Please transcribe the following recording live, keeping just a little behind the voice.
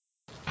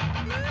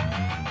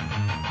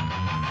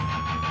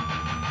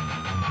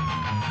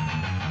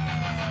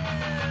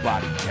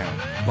body count,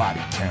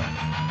 body count,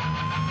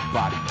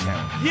 body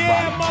count.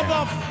 Yeah, body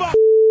motherfucker.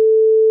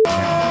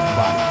 count,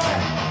 body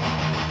count,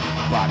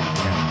 body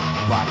count,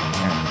 body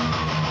count,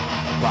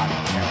 body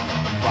count,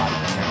 body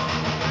count,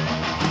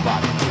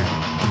 body count.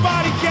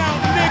 Body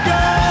count,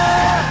 nigga.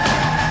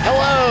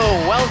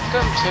 Hello,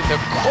 welcome to the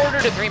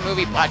Quarter to Three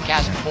movie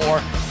podcast for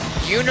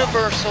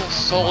Universal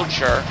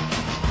Soldier,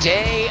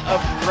 Day of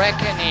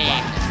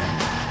Reckoning.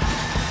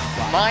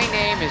 My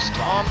name is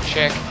Tom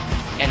Chick,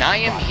 and I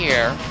am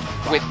here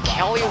with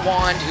Kelly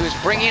Wand, who is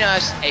bringing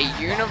us a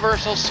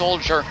Universal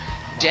Soldier,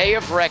 Day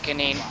of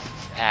Reckoning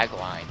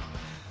tagline.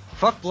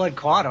 Fuck Blood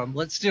Quantum.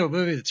 Let's do a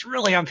movie that's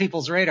really on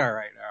people's radar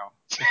right now.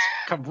 Let's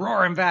come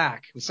roaring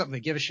back with something they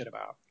give a shit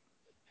about.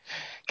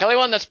 Kelly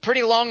Wand, that's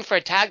pretty long for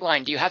a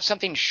tagline. Do you have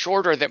something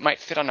shorter that might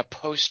fit on a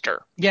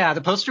poster? Yeah,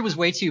 the poster was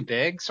way too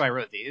big, so I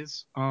wrote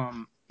these.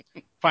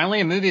 Finally,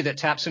 a movie that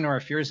taps into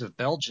our fears of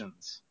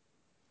Belgians.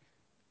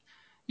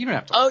 You don't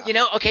have to.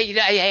 laugh. Okay.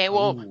 Hey,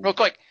 well, Ooh. real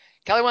quick.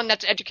 Kelly Wand,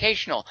 that's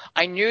educational.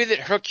 I knew that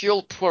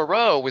Hercule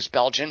Poirot was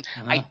Belgian.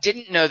 I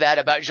didn't know that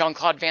about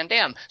Jean-Claude Van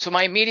Damme. So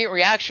my immediate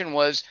reaction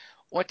was,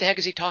 what the heck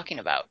is he talking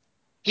about?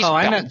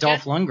 I meant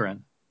Dolph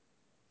Lundgren.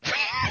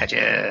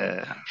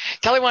 Gotcha.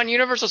 Kelly Wand,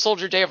 Universal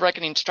Soldier Day of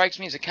Reckoning strikes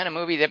me as the kind of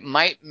movie that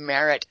might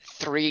merit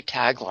 3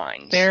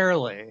 taglines.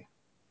 Barely.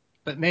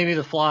 But maybe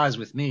the flaw is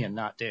with me and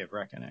not Day of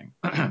Reckoning.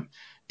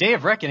 Day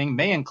of Reckoning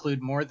may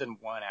include more than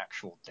one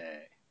actual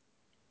day.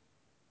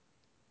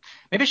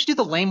 Maybe I should do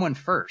the lame one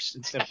first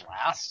instead of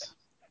last.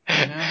 You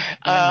know? And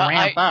then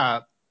ramp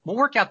up. We'll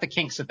work out the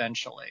kinks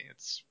eventually.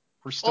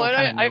 We're still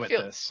kind of new at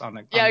this on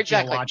the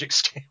geologic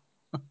scale.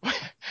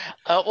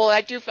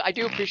 I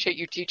do appreciate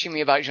you teaching me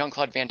about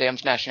Jean-Claude Van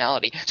Damme's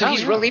nationality. So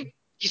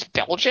he's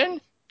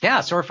Belgian? Yeah,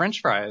 so are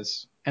French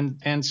fries.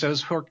 And so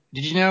is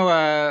Did you know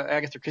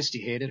Agatha Christie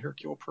hated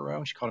Hercule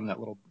Poirot? She called him that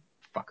little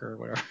fucker or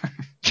whatever.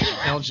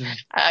 Belgian.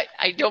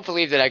 I don't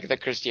believe that Agatha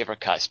Christie ever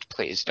cussed.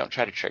 Please don't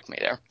try to trick me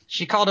there.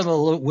 She called him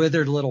a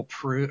withered little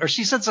prude, or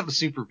she said something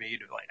super mean.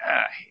 Like,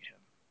 I hate him.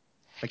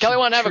 Like, Kelly,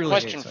 I have a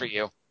question for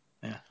you.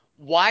 Yeah.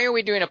 Why are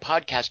we doing a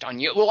podcast on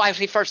you? Well,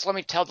 actually, first, let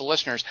me tell the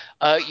listeners,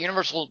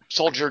 Universal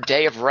Soldier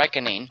Day of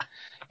Reckoning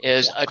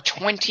is a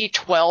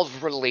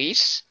 2012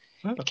 release.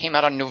 It came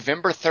out on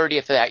November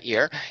 30th of that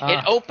year.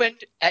 It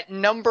opened at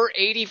number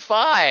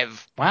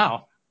 85.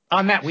 Wow.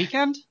 On that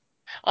weekend?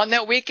 On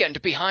that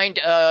weekend, behind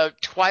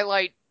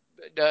Twilight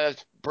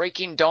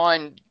Breaking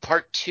Dawn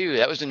Part 2.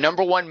 That was the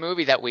number 1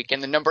 movie that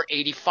weekend. The number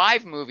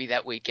 85 movie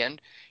that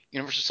weekend,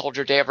 Universal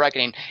Soldier Day of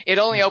Reckoning. It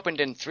only opened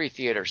in 3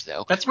 theaters,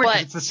 though. That's weird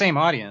because it's the same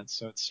audience,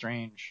 so it's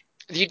strange.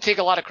 You'd think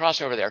a lot of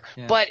crossover there.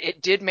 Yeah. But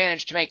it did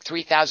manage to make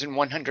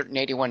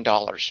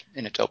 $3,181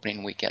 in its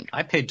opening weekend.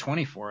 I paid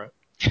 $20 for it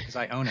because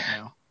I own it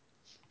now.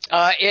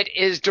 It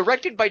is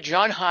directed by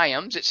John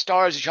Hyams. It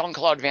stars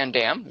Jean-Claude Van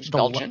Damme, who's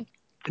Belgian.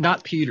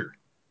 Not Peter.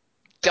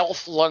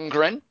 Dolph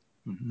Lundgren,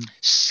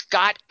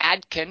 Scott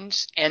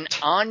Adkins, and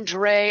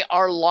Andrei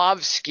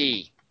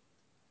Arlovsky.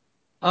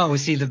 Oh,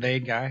 was he the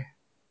main guy?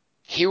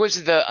 He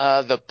was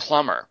the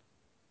plumber.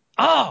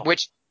 Oh!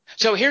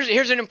 So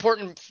here's an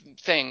important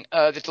thing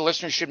that the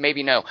listeners should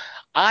maybe know.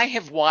 I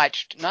have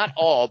watched, not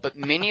all, but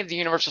many of the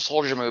Universal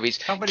Soldier movies.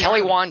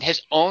 Kelly Wand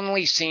has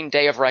only seen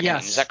Day of Reckoning.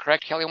 Yes. Is that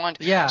correct, Kelly Wand?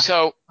 Yeah.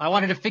 So I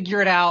wanted to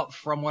figure it out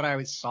from what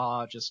I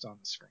saw just on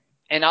the screen.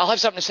 And I'll have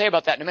something to say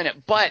about that in a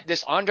minute. But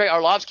this Andrei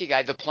Arlovsky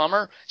guy, the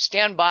plumber,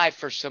 stand by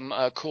for some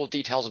cool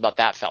details about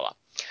that fella.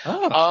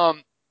 Oh.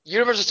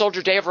 Universal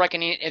Soldier Day of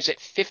Reckoning is at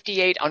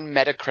 58 on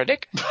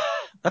Metacritic.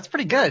 That's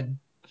pretty good.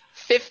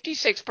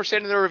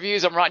 56% of the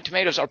reviews on Rotten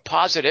Tomatoes are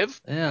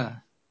positive. Yeah.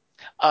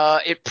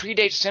 It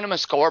predates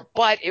CinemaScore,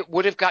 but it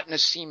would have gotten a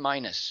C- on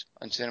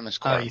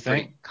CinemaScore. Oh, you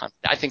think?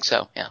 I think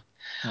so,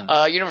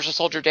 yeah. Universal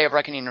Soldier Day of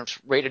Reckoning is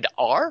rated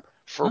R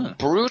for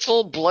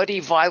brutal,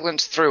 bloody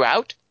violence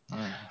throughout.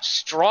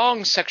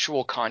 Strong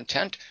sexual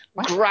content,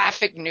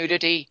 graphic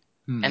nudity,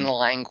 and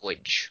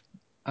language.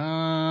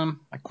 I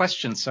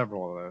questioned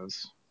several of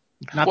those.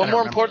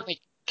 More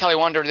importantly, Kelly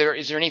Wand,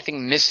 is there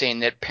anything missing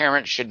that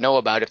parents should know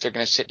about if they're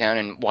going to sit down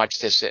and watch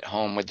this at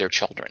home with their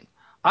children?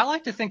 I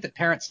like to think that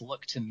parents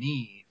look to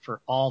me for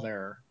all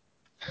their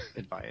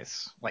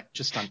advice, like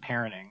just on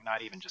parenting,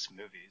 not even just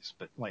movies,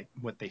 but like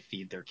what they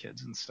feed their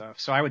kids and stuff.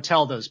 So I would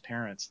tell those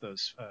parents,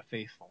 those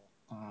faithful,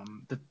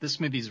 that this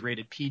movie is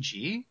rated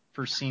PG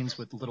for scenes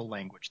with little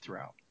language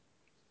throughout.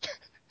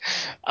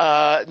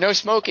 No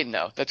smoking,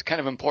 though. That's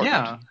kind of important.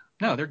 Yeah.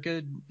 No, they're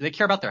good. They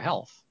care about their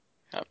health.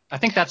 I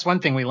think that's one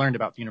thing we learned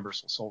about the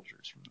Universal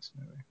Soldiers from this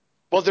movie.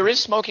 Well, there is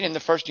smoking in the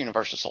first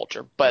Universal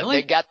Soldier, but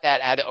really? They got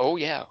that added. Oh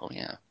yeah.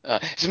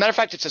 As a matter of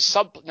fact, it's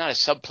not a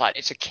subplot.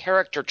 It's a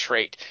character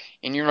trait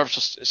in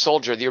Universal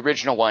Soldier, the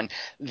original one,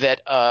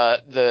 that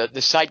the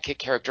sidekick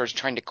character is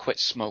trying to quit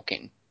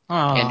smoking.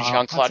 And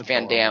Jean-Claude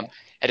Van Damme,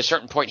 at a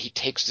certain point, he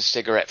takes the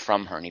cigarette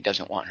from her, and he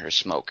doesn't want her to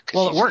smoke.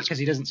 Well, it works because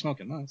he doesn't smoke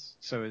in this.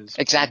 So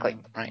exactly.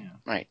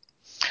 Right.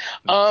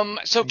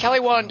 So Kelly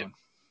Wand,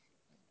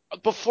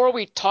 before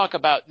we talk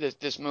about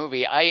this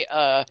movie,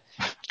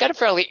 it's got a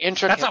fairly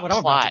intricate That's not what I'm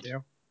about to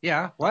do.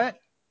 Yeah. What?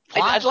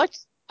 I'd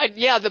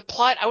Yeah, the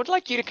plot, I would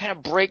like you to kind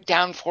of break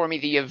down for me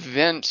the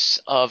events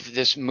of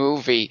this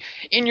movie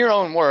in your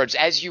own words,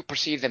 as you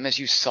perceive them, as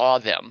you saw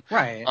them.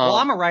 Right. Well,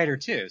 I'm a writer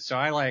too, so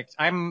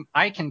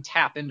I can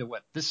tap into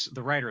what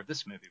the writer of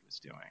this movie was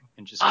doing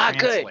and just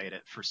translate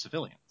it for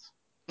civilians.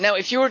 Now,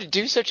 if you were to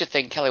do such a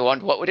thing, Kelly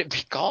Wand, what would it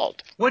be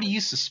called? What do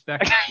you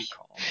suspect it would be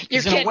called?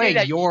 You can't in a way, do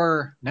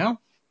that. No?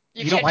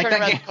 You don't can't like turn that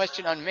around game? the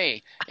question on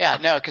me. Yeah,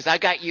 no, because I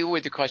got you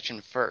with the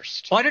question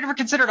first. Well, I never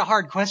considered it a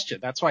hard question.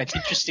 That's why it's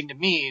interesting to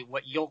me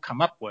what you'll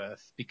come up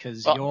with,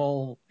 because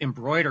you'll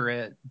embroider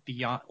it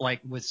beyond,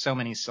 like, with so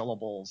many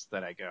syllables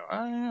that I go,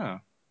 oh yeah.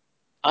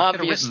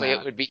 Obviously,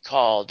 it would be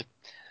called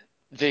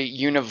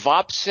the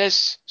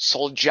Univopsis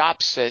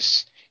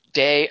Soljopsis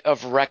Day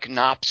of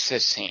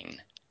Rechnopsising.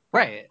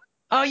 Right.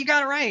 Oh, you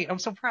got it right. I'm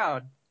so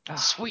proud.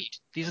 Sweet.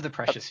 These are the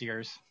precious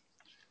years.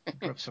 I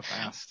grew up so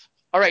fast.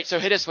 All right, so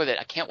hit us with it.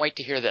 I can't wait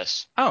to hear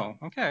this. Oh,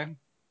 okay.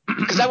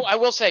 Because I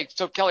will say,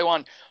 so Kelly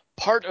Wand,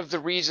 part of the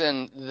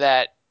reason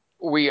that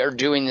we are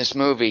doing this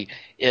movie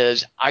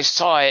is I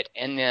saw it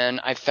and then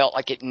I felt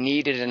like it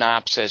needed an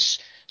synopsis.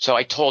 So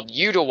I told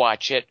you to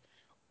watch it,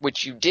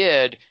 which you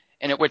did,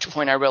 and at which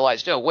point I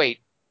realized, oh, wait,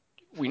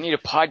 we need a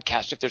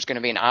podcast if there's going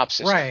to be an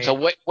synopsis. Right. So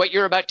what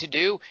you're about to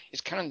do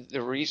is kind of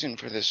the reason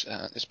for this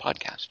this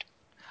podcast.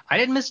 I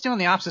didn't miss doing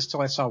the synopsis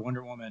till I saw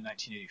Wonder Woman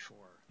 1984.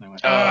 And I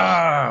went,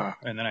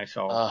 and then I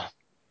felt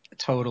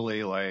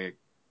totally like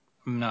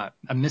I'm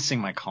missing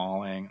my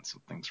calling and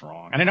something's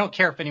wrong. And I don't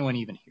care if anyone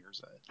even hears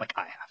it. Like,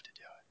 I have to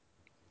do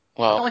it.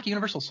 Well, I feel like a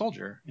Universal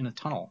Soldier in a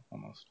tunnel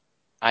almost.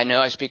 I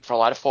know I speak for a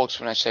lot of folks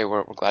when I say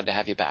we're glad to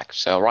have you back.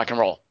 So rock and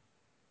roll.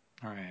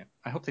 All right.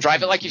 I hope they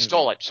drive it like you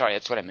stole it. Sorry,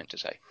 that's what I meant to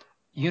say.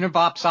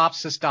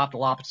 Unibopsopsis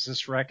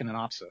doptolopsis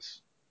reconopsis.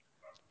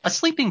 A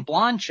sleeping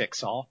blonde chick,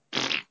 Saul.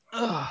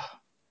 Ugh.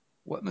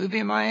 What movie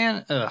am I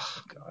in? Ugh,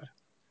 God.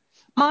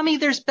 Mommy,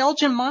 there's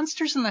Belgian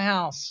monsters in the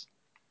house.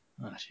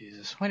 Oh,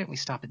 Jesus. Why didn't we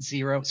stop at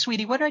 0?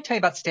 Sweetie, what did I tell you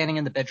about standing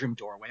in the bedroom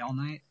doorway all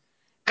night?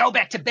 Go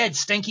back to bed,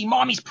 Stinky.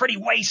 Mommy's pretty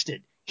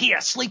wasted.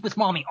 Here, sleep with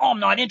Mommy. Oh, I'm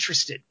not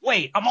interested.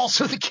 Wait, I'm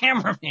also the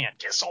cameraman.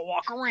 Guess I'll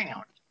walk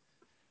around.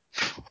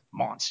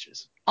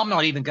 Monsters. I'm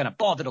not even going to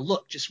bother to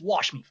look. Just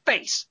wash me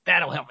face.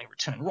 That'll help me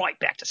return right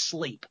back to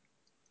sleep.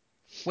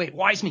 Wait,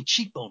 why is me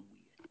cheekbone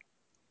weird?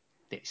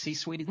 There, see,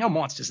 sweetie? No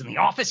monsters in the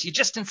office. You're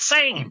just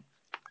insane.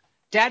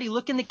 Daddy,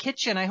 look in the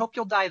kitchen. I hope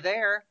you'll die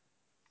there.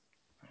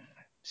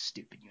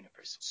 Stupid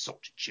Universal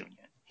Soldier Jr.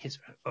 His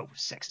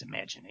oversexed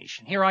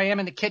imagination. Here I am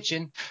in the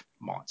kitchen.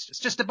 Monsters.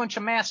 Just a bunch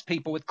of masked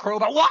people with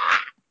crowbar. Wah!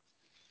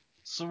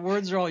 So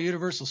words are all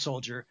Universal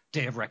Soldier,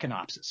 Day of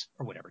Rechnopsis,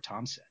 or whatever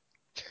Tom said.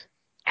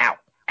 Ow!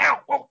 Ow!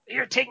 Oh,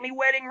 here, take me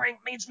wedding ring.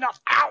 Means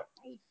nothing. Ow!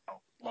 Oh,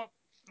 look,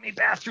 me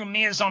bathroom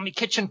mirror's on me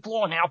kitchen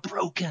floor now.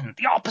 Broken.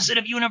 The opposite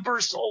of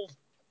Universal.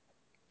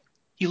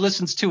 He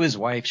listens to his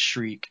wife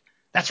shriek.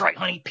 That's right,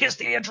 honey. Pierce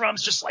the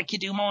eardrums just like you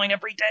do mine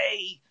every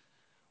day.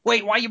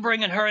 Wait, why you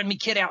bringing her and me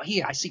kid out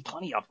here? I see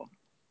plenty of them.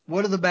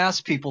 What do the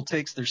masked people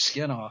takes their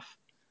skin off?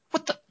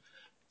 What the?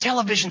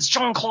 Television's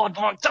Jean-Claude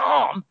Van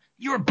Damme.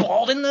 You're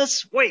bald in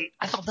this? Wait,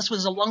 I thought this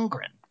was a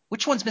Lundgren.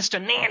 Which one's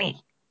Mr.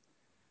 Nanny?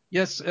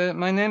 Yes,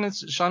 my name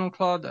is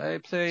Jean-Claude. I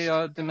play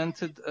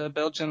demented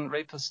Belgian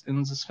rapist in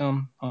this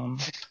film.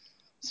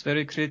 It's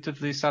very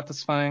creatively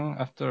satisfying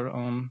after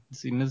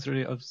the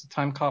misery of the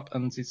time cop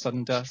and the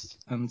sudden death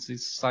and the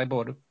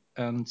cyborg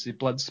and the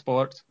blood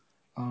sport.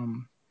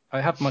 I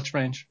have much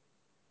range.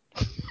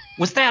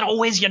 Was that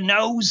always your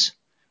nose?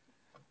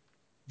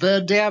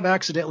 The dad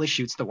accidentally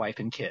shoots the wife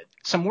and kid.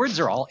 Some words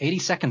are all 80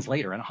 seconds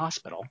later in a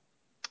hospital.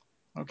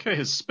 Okay,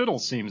 his spittle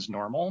seems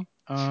normal.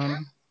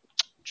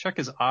 Check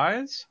his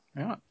eyes.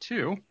 Yeah,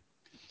 2.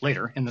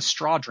 Later, in the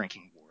straw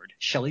drinking ward,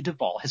 Shelley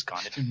Duvall has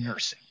gone into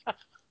nursing.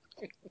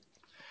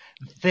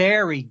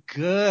 Very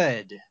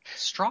good.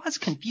 Straws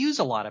confuse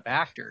a lot of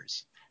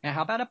actors. Now,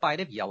 how about a bite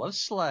of yellow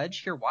sludge?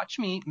 Here, watch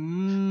me.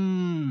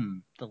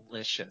 Mmm,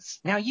 delicious.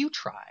 Now you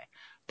try.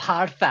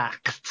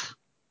 Perfect.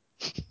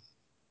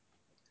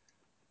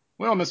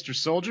 Well, Mr.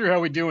 Soldier, how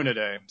we doing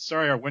today?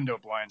 Sorry our window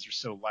blinds are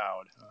so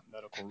loud.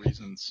 Medical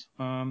reasons.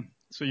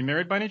 So you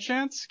married by any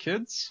chance?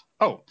 Kids?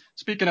 Oh,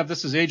 speaking of,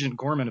 this is Agent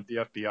Gorman of the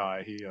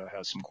FBI. He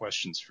has some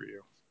questions for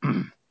you.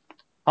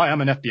 Hi,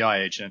 I'm an FBI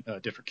agent, a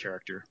different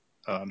character.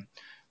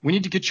 We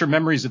need to get your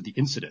memories of the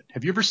incident.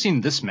 Have you ever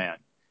seen this man?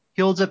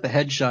 He holds up a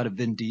headshot of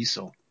Vin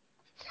Diesel.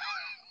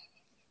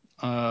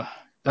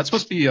 That's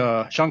supposed to be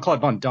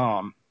Jean-Claude Van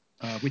Damme.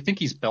 We think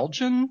he's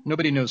Belgian.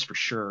 Nobody knows for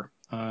sure.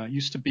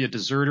 Used to be a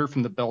deserter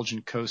from the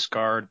Belgian Coast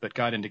Guard, but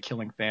got into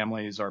killing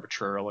families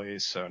arbitrarily.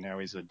 So now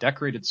he's a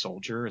decorated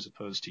soldier as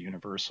opposed to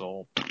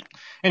Universal.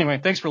 Anyway,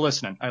 thanks for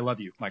listening. I love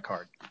you. My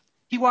card.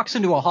 He walks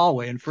into a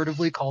hallway and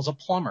furtively calls a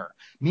plumber.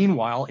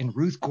 Meanwhile, in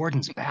Ruth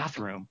Gordon's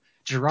bathroom,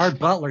 Gerard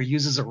Butler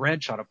uses a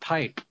wrench on a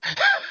pipe.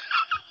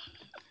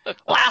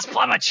 Last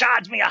plumber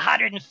charged me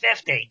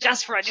 $150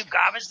 just for a new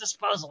garbage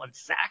disposal and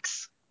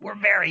sex. We're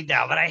married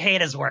now, but I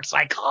hate his work, so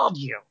I called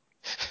you.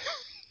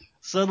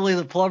 Suddenly,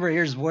 the plumber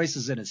hears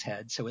voices in his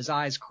head, so his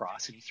eyes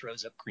cross and he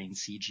throws up green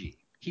CG.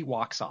 He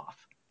walks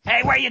off.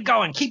 Hey, where you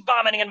going? Keep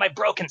vomiting in my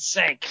broken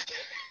sink.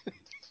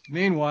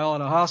 Meanwhile,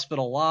 in a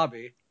hospital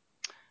lobby,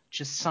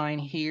 just sign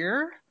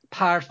here.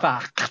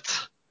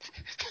 Perfect.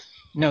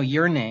 No,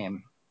 your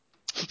name.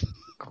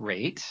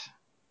 Great.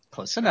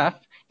 Close enough.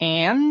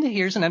 And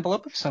here's an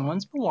envelope of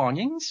someone's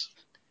belongings.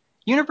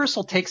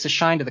 Universal takes a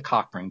shine to the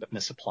cock ring but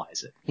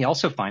misapplies it. He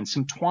also finds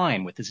some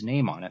twine with his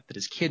name on it that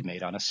his kid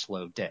made on a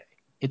slow day.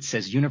 It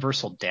says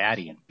Universal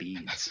Daddy in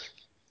beads.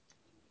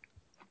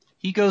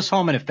 He goes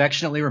home and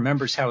affectionately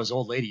remembers how his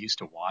old lady used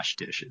to wash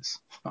dishes.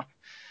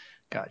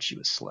 God, she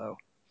was slow.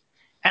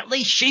 At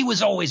least she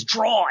was always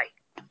dry.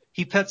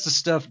 He pets the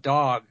stuffed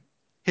dog.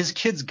 His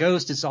kid's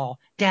ghost is all,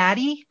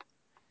 Daddy?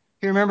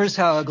 He remembers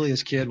how ugly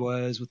his kid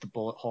was with the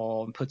bullet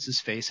hole and puts his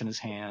face in his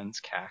hands,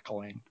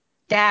 cackling.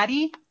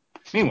 Daddy?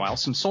 Meanwhile,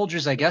 some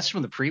soldiers, I guess,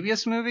 from the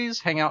previous movies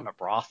hang out in a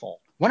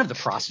brothel. One of the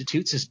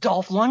prostitutes is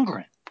Dolph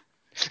Lundgren.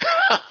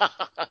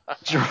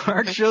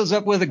 Gerard shows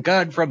up with a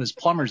gun from his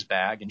plumber's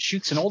bag and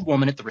shoots an old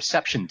woman at the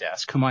reception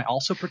desk, whom I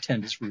also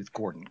pretend is Ruth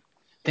Gordon.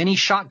 Then he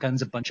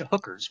shotguns a bunch of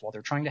hookers while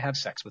they're trying to have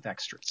sex with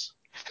extras.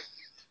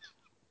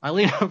 I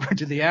lean over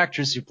to the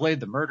actress who played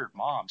the murdered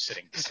mom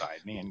sitting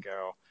beside me and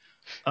go,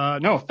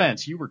 no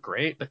offense, you were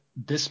great, but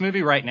this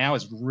movie right now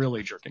is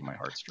really jerking my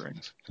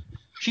heartstrings.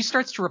 She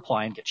starts to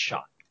reply and gets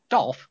shot.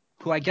 Dolph,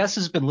 who I guess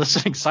has been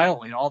listening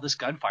silently to all this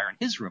gunfire in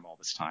his room all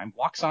this time,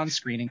 walks on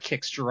screen and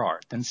kicks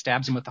Gerard, then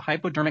stabs him with a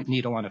hypodermic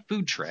needle on a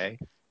food tray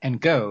and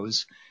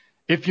goes,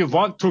 If you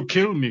want to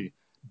kill me,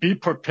 be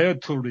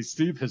prepared to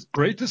receive his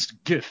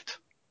greatest gift.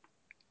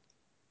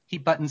 He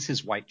buttons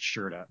his white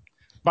shirt up.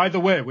 By the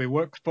way, we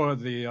work for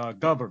the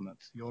government.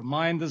 Your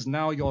mind is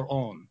now your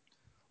own.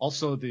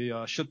 Also, the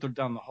shitter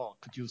down the hall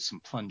could use some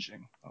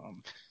plunging.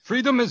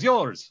 Freedom is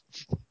yours.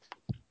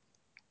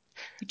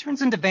 He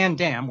turns into Van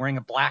Damme wearing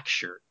a black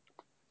shirt.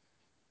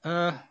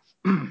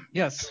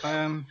 Yes,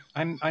 I'm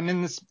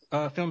in this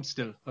film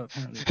still,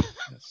 apparently.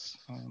 Yes.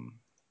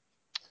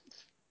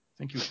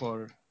 Thank you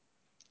for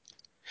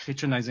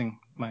patronizing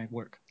my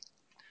work.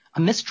 A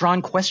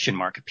misdrawn question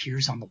mark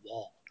appears on the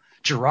wall.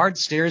 Gerard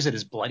stares at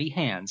his bloody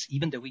hands,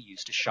 even though he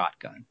used a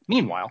shotgun.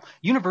 Meanwhile,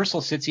 Universal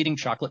sits eating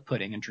chocolate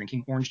pudding and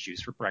drinking orange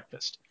juice for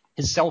breakfast.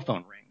 His cell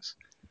phone rings.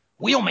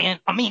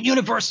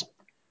 Universal.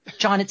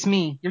 John, it's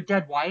me, your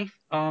dead wife.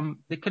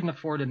 They couldn't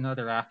afford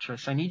another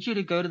actress. I need you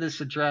to go to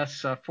this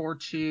address,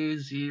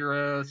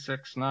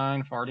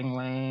 42069 Farding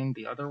Lane,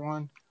 the other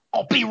one.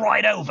 I'll be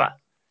right over.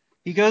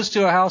 He goes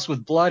to a house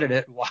with blood in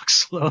it and walks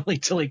slowly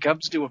till he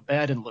comes to a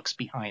bed and looks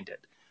behind it.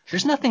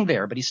 There's nothing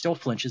there, but he still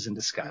flinches in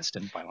disgust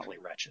and violently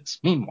retches.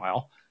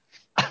 Meanwhile,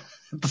 at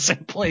the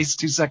same place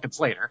 2 seconds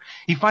later,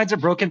 he finds a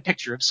broken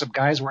picture of some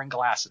guys wearing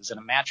glasses and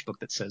a matchbook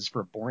that says,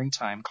 for a boring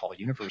time, call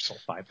Universal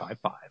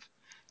 555.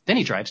 Then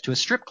he drives to a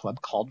strip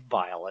club called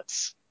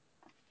Violet's.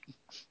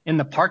 In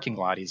the parking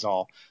lot, he's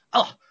all,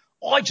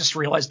 I just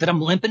realized that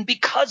I'm limping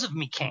because of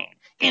me cane.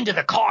 Into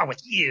the car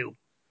with you.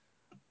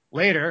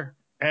 Later,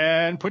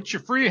 and put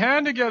your free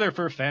hand together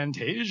for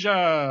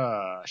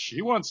Fantasia.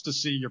 She wants to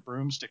see your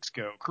broomsticks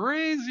go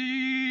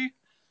crazy.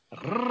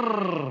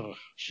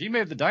 She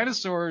made the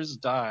dinosaurs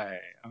die.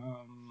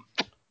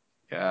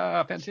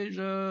 Yeah,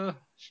 Fantasia,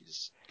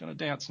 she's gonna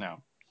dance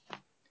now.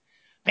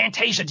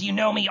 Fantasia, do you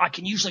know me? I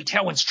can usually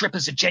tell when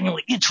strippers are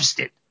genuinely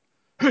interested.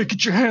 Hey,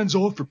 get your hands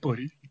off her,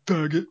 buddy, you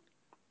faggot.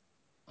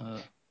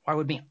 Why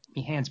would me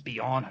hands be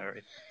on her?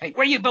 Hey,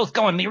 where you both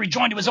going? Me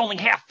rejoinder was only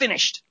half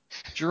finished.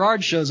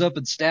 Gerard shows up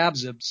and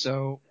stabs him,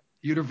 so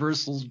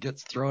Universal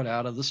gets thrown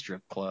out of the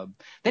strip club.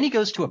 Then he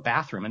goes to a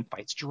bathroom and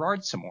fights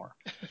Gerard some more.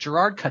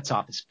 Gerard cuts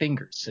off his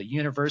fingers, so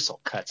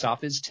Universal cuts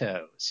off his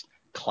toes.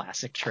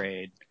 Classic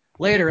trade.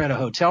 Later at a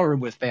hotel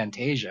room with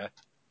Fantasia.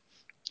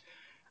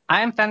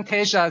 I am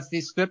Fantasia,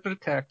 the stripper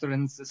character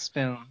in this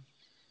film.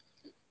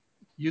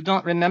 You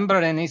don't remember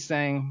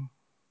anything.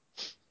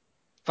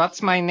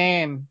 What's my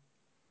name?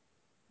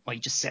 Well, you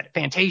just said it.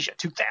 Fantasia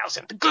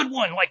 2000. The good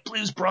one, like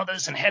Blues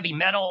Brothers and heavy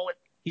metal.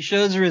 He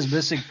shows her his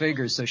missing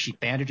fingers, so she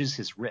bandages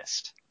his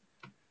wrist.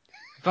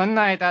 One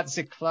night at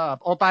the club.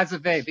 Oh, by the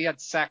way, we had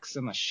sex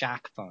in the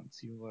shack once.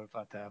 You were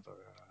whatever.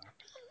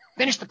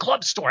 Finish the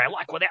club story. I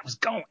like where that was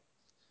going.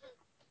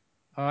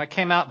 Oh, I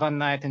came out one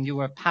night and you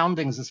were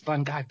pounding this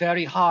one guy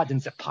very hard in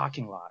the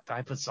parking lot.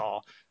 I was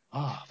all,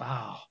 oh,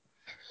 wow.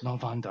 No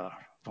wonder,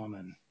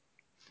 woman.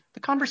 The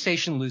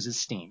conversation loses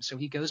steam, so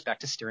he goes back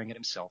to staring at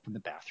himself in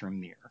the bathroom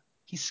mirror.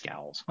 He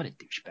scowls. What a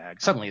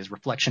douchebag. Suddenly his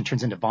reflection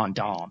turns into Von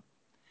Damme.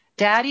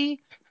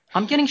 Daddy,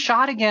 I'm getting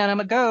shot again. I'm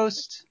a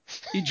ghost.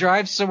 He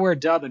drives somewhere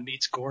dumb and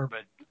meets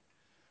Corbin.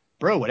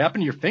 Bro, what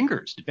happened to your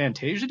fingers? Did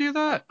Fantasia do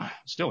that?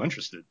 Still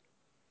interested.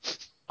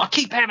 I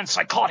keep having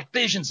psychotic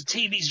visions of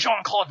TV's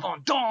Jean-Claude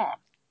Van Damme.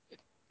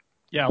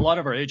 Yeah, a lot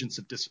of our agents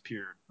have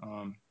disappeared.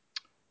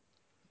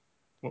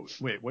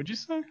 Wait, what'd you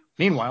say?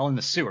 Meanwhile, in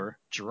the sewer,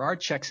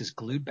 Gerard checks his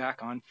glued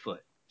back on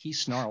foot. He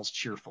snarls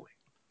cheerfully.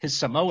 His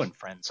Samoan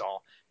friends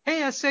all,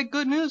 hey, I said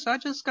good news. I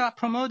just got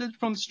promoted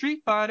from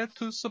street fighter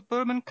to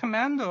suburban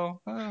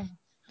commando.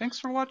 Thanks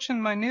for watching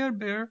my near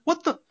beer.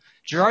 What the?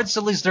 Gerard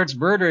suddenly starts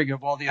murdering him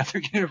while the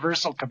other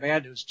Universal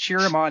commandos cheer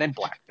him on in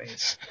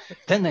blackface.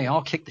 Then they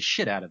all kick the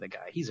shit out of the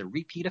guy. He's a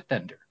repeat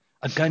offender.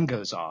 A gun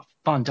goes off.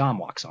 Von Damme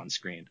walks on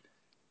screen.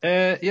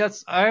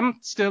 Yes, I'm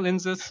still in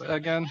this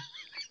again.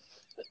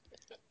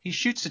 He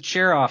shoots a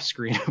chair off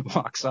screen and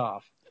walks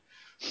off.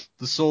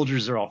 The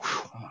soldiers are all,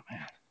 oh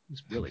man, it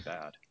was really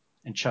bad,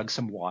 and chug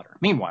some water.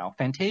 Meanwhile,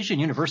 Fantasia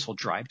and Universal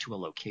drive to a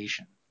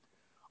location.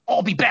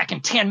 I'll be back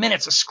in 10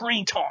 minutes of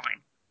screen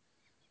time.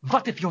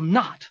 What if you're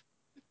not?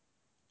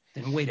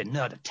 Then wait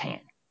another 10.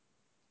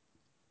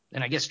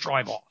 Then I guess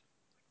drive off.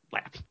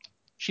 Laughing.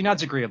 She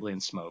nods agreeably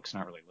and smokes,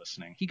 not really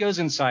listening. He goes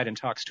inside and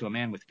talks to a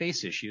man with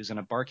face issues and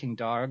a barking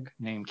dog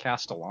named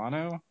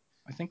Castellano.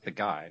 I think the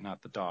guy,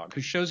 not the dog,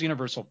 who shows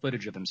Universal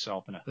footage of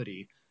himself in a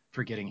hoodie,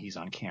 forgetting he's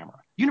on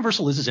camera.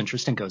 Universal loses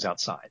interest and goes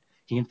outside.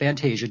 He and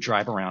Fantasia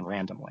drive around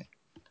randomly.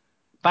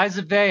 By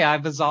the way, I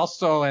was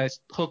also a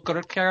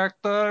hooker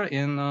character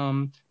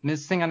in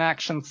Missing in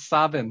Action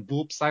 7.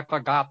 Oops, I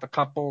forgot a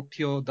couple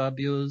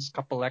POWs,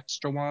 couple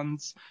extra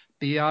ones.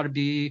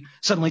 BRB.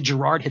 Suddenly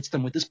Gerard hits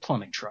them with his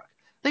plumbing truck.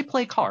 They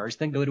play cars,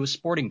 then go to a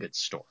sporting goods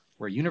store,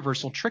 where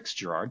Universal tricks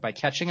Gerard by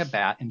catching a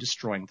bat and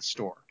destroying the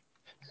store.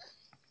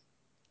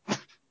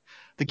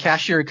 The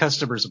cashier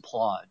customers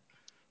applaud.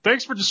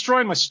 Thanks for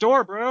destroying my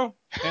store, bro,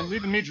 and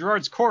leaving me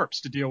Gerard's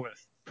corpse to deal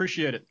with.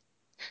 Appreciate it.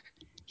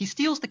 He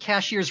steals the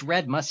cashier's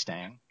red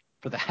Mustang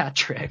for the hat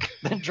trick,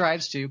 then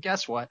drives to,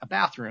 guess what, a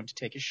bathroom to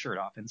take his shirt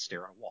off and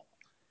stare at a wall.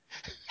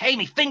 Hey,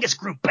 me fingers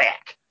grew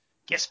back.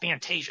 Guess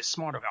Fantasia's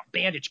smarter about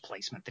bandage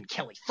placement than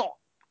Kelly thought.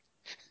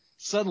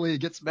 Suddenly he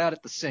gets mad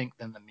at the sink,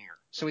 then the mirror.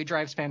 So he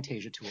drives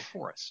Fantasia to a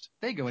forest.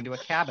 They go into a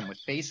cabin with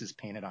faces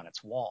painted on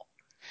its wall.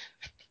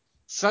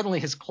 Suddenly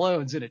his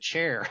clone's in a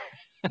chair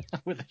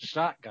with a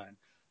shotgun.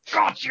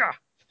 Gotcha!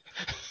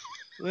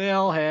 They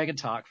all hang and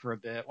talk for a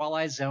bit while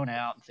I zone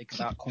out and think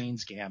about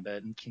Queen's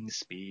Gambit and King's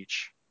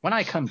Speech. When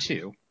I come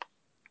to,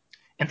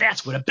 and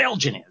that's what a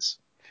Belgian is.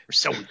 Or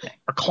so we think.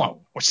 Or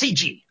clone. Or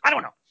CG. I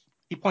don't know.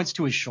 He points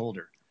to his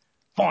shoulder.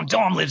 Von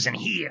Damme lives in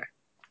here.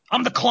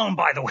 I'm the clone,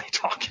 by the way,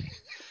 talking.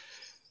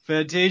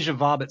 Fantasia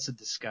vomits in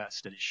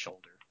disgust at his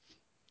shoulder.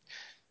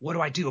 What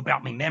do I do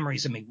about my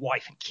memories of my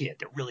wife and kid?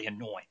 They're really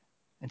annoying.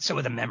 And so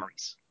are the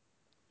memories.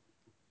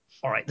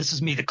 All right, this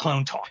is me, the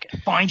clone,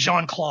 talking. Find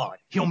Jean-Claude.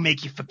 He'll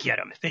make you forget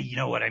him, if you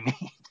know what I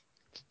mean.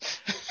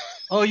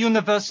 Oh,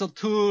 Universal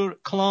Tour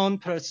clone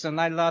person,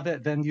 I love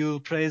it. Then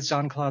you praise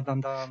Jean-Claude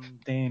Van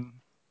Damme.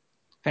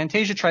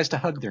 Fantasia tries to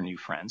hug their new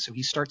friend, so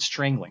he starts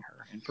strangling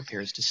her and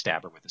prepares to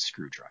stab her with a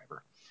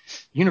screwdriver.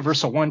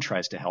 Universal 1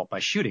 tries to help by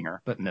shooting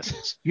her, but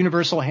misses.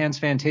 Universal hands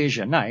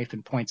Fantasia a knife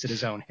and points at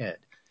his own head.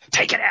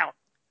 Take it out!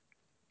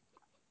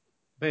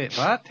 Wait,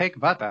 what?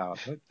 Take what out?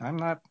 I'm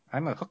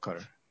a hooker.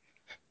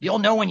 You'll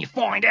know when you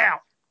find out.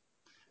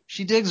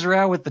 She digs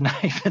around with the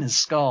knife in his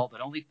skull,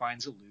 but only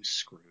finds a loose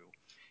screw.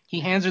 He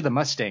hands her the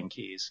Mustang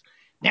keys.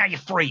 Now you're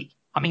free.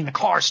 I mean, the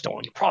car's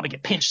stolen. You'll probably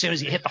get pinched as soon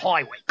as you hit the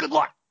highway. Good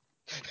luck.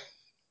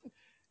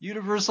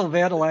 Universal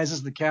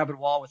vandalizes the cabin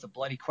wall with a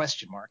bloody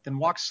question mark, then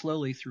walks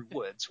slowly through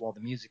woods while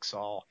the music's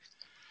all...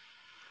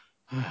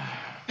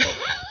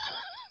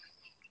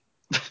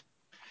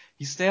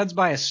 He stands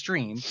by a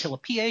stream till a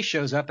PA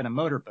shows up in a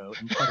motorboat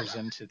and putters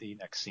him to the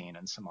next scene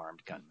and some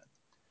armed gunmen.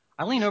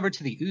 I lean over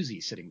to the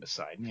Uzi sitting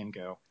beside me and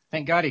go,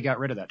 thank God he got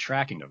rid of that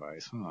tracking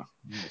device. Huh.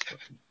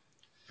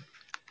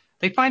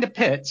 They find a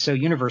pit, so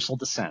Universal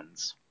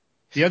descends.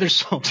 The other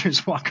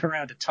soldiers walk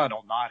around a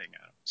tunnel nodding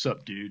at him.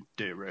 Sup, dude?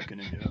 Day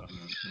reckoning. Yeah,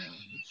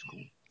 it's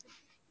cool.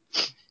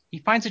 He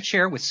finds a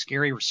chair with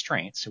scary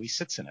restraints, so he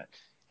sits in it.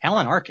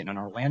 Alan Arkin and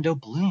Orlando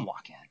Bloom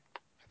walk in.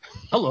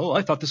 Hello,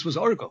 I thought this was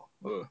Argo.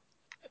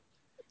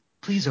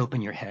 Please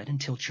open your head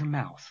and tilt your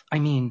mouth. I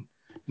mean...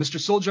 Mr.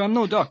 Soldier, I'm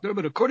no doctor,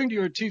 but according to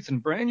your teeth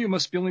and brain, you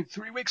must be only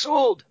 3 weeks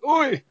old.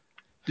 Oi!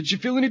 Did you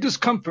feel any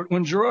discomfort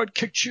when Gerard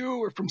kicked you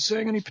or from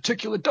saying any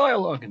particular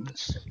dialogue in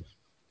this?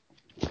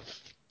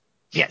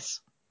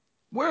 Yes.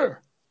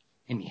 Where?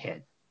 In me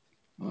head.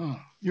 Oh,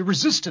 your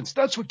resistance,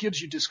 that's what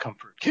gives you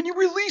discomfort. Can you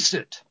release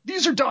it?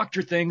 These are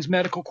doctor things,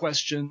 medical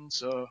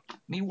questions.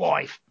 Me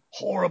wife.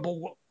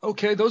 Horrible.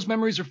 Okay, those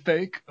memories are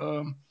fake.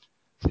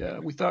 Yeah,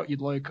 we thought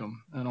you'd like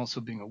them. And also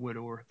being a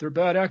widower. If they're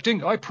bad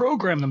acting, I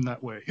program them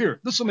that way. Here,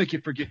 this'll make you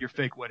forget your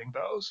fake wedding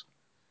vows.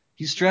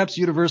 He straps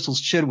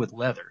Universal's chin with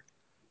leather.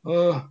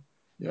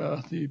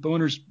 Yeah, the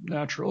boner's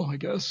natural, I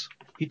guess.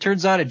 He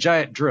turns out a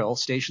giant drill,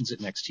 stations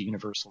it next to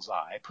Universal's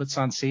eye, puts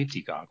on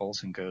safety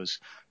goggles, and goes,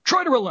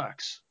 try to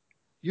relax.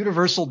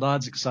 Universal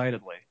nods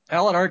excitedly.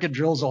 Alan Arkin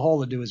drills a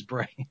hole into his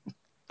brain.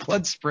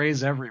 Blood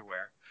sprays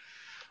everywhere.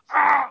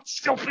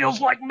 Still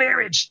feels like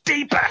marriage.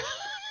 Deeper.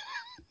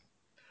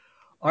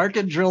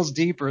 Arkin drills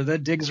deeper,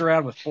 then digs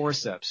around with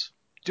forceps.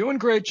 Doing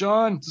great,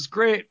 John. This is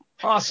great.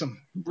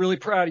 Awesome. I'm really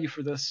proud of you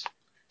for this.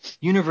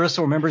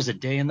 Universal remembers a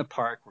day in the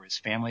park where his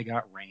family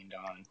got rained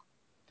on.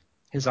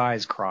 His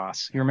eyes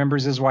cross. He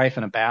remembers his wife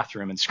in a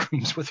bathroom and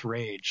screams with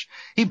rage.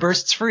 He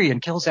bursts free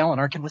and kills Alan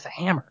Arkin with a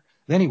hammer.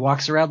 Then he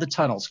walks around the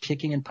tunnels,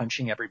 kicking and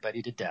punching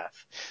everybody to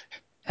death.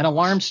 An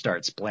alarm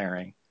starts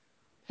blaring.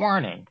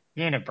 Warning,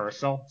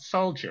 Universal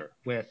Soldier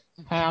with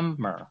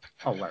hammer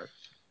alert.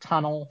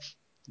 Tunnel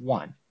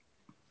 1.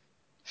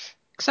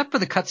 Except for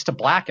the cuts to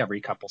black every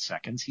couple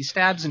seconds, he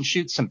stabs and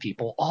shoots some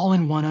people all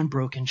in one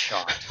unbroken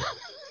shot.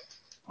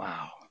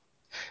 Wow.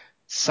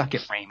 Suck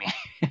it, Raimi.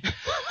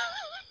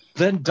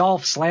 Then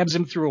Dolph slams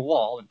him through a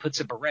wall and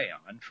puts a beret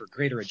on for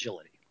greater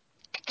agility.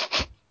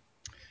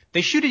 They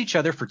shoot at each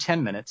other for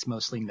 10 minutes,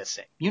 mostly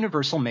missing.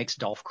 Universal makes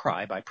Dolph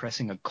cry by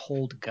pressing a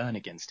cold gun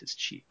against his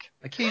cheek.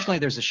 Occasionally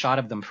there's a shot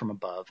of them from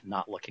above,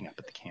 not looking up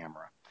at the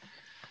camera.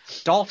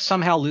 Dolph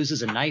somehow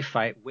loses a knife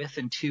fight with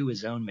and to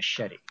his own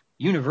machete.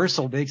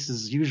 Universal makes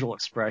his usual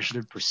expression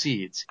and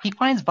proceeds. He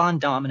finds Von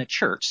Damme in a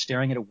church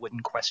staring at a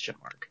wooden question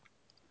mark.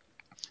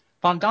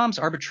 Von Damme's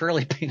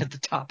arbitrarily painted the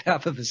top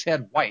half of his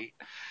head white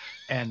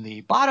and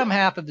the bottom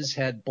half of his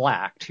head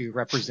black to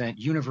represent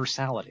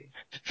universality.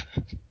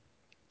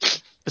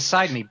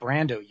 Beside me,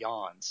 Brando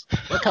yawns.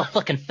 Look how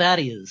fucking fat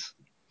he is.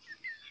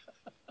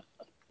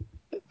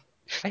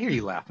 I hear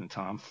you laughing,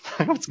 Tom.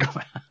 What's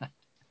going on?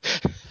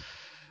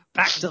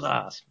 Back to the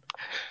hospital.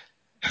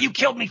 You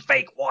killed me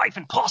fake wife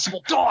and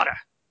possible daughter.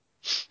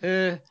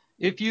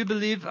 If you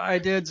believe I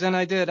did, then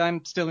I did.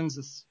 I'm still in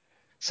this.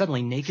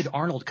 Suddenly, naked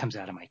Arnold comes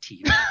out of my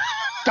TV.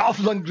 Dolph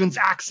Lundgren's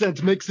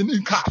accent makes him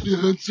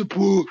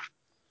incomprehensible.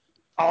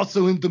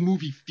 Also in the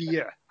movie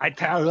Fear, I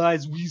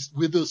terrorize Reese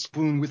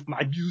Witherspoon with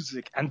my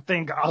music and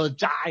think I'll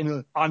die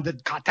on the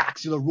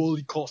Cartaxula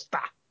roller coaster.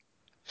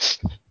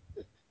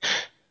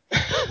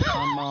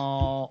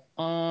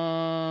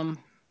 I'm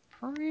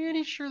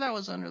pretty sure that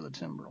was Under the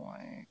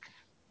Timberlake.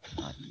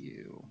 Not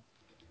you.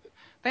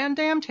 Van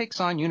Damme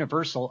takes on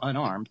Universal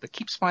unarmed, but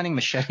keeps finding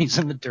machetes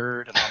in the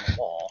dirt and on the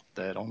wall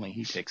that only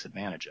he takes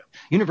advantage of.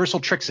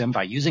 Universal tricks him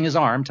by using his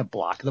arm to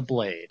block the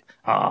blade.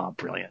 Ah,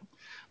 brilliant.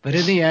 But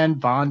in the end,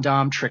 Von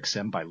Damme tricks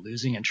him by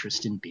losing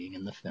interest in being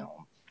in the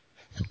film.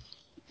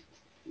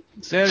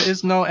 There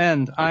is no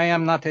end. I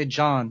am not a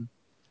John.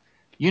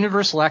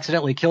 Universal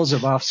accidentally kills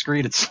him off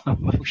screen in slow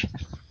motion.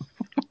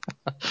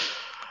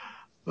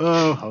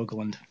 Oh,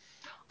 Hoagland.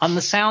 On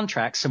the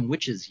soundtrack, some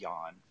witches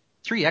yawn.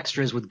 3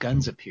 extras with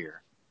guns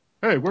appear.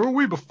 Hey, where were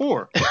we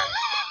before?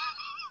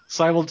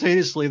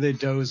 Simultaneously, they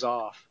doze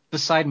off.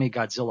 Beside me,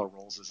 Godzilla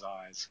rolls his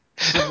eyes.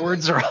 The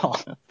words are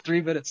all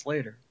 3 minutes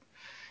later.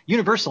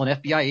 Universal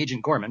and FBI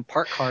agent Gorman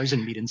park cars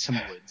and meet in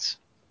some woods.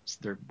 It's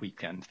their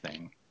weekend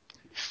thing.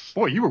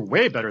 Boy, you were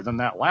way better than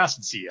that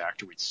last Z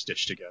actor we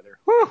stitched together.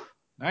 Whew,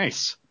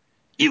 nice.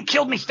 You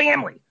killed me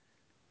family!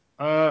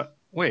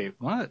 Wait,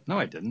 what? No,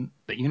 I didn't.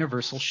 But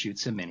Universal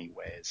shoots him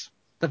anyways.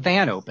 The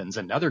van opens.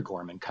 Another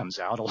Gorman comes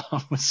out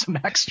along with some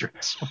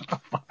extras. What the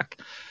fuck?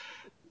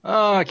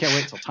 Oh, I can't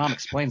wait till Tom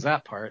explains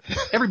that part.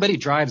 Everybody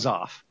drives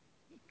off.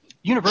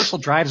 Universal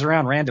drives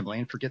around randomly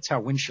and forgets how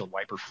windshield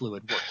wiper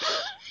fluid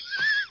works.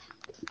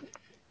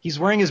 He's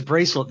wearing his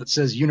bracelet that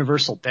says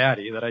Universal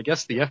Daddy that I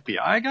guess the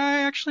FBI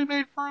guy actually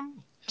made for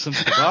him,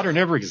 since the daughter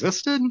never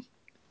existed.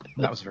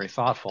 That was very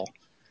thoughtful.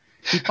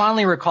 He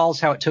finally recalls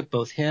how it took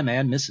both him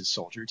and Mrs.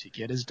 Soldier to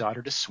get his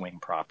daughter to swing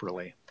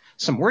properly.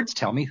 Some words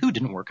tell me who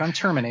didn't work on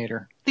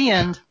Terminator. The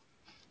end.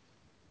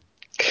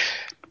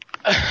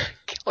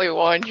 Kelly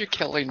Wand, you're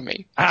killing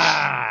me.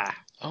 Ah!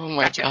 Oh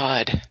my Gotcha.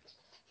 God.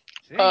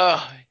 See?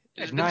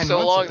 It's been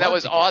so long. That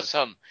was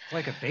awesome.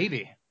 Like a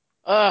baby.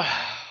 I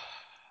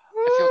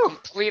feel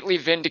completely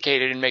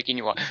vindicated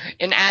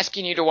in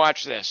asking you to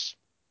watch this.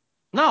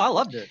 No, I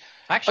loved it.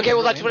 Actually, Okay,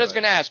 well, that's what I was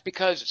going to ask,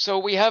 because so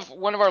we have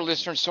one of our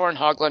listeners, Soren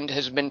Hogland,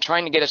 has been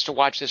trying to get us to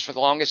watch this for the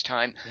longest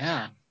time.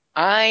 Yeah.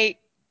 I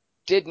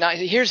did not.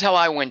 Here's how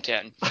I went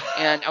in,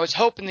 and I was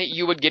hoping that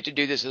you would get to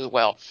do this as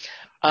well.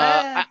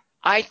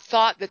 I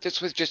thought that this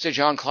was just a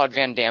Jean-Claude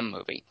Van Damme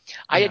movie.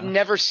 I had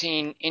never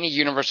seen any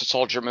Universal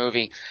Soldier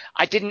movie.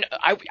 I didn't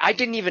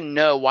even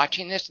know,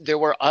 watching this, there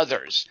were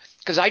others,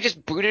 because I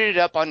just booted it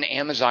up on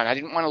Amazon. I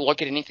didn't want to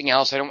look at anything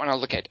else. I didn't want to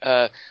look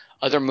at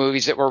other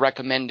movies that were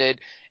recommended.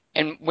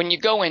 And when you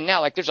go in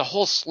now, like, there's a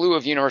whole slew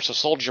of Universal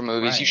Soldier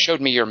movies. Right. You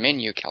showed me your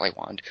menu, Kelly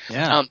Wand.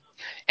 Yeah.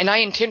 And I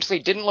intentionally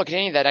didn't look at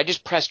any of that. I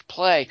just pressed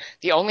play.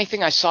 The only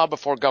thing I saw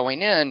before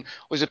going in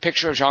was a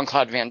picture of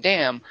Jean-Claude Van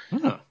Damme,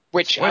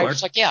 which I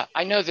was like, yeah,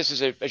 I know this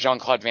is a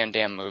Jean-Claude Van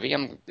Damme movie.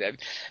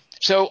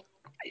 So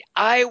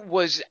I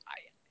was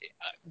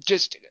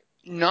just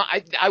not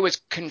 – I was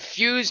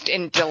confused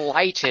and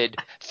delighted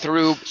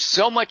through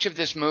so much of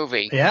this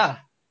movie. Yeah.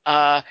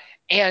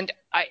 And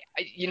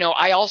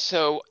I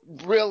also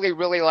really,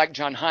 really like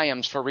John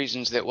Hyams for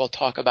reasons that we'll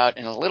talk about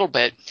in a little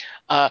bit.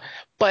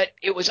 But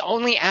it was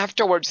only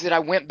afterwards that I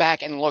went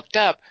back and looked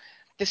up.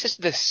 This is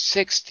the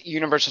 6th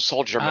Universal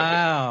Soldier movie.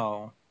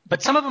 Wow.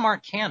 But some of them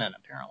aren't canon,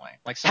 apparently.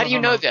 Like, how do you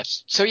know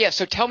this? So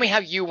tell me how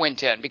you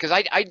went in, because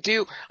I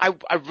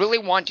really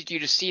wanted you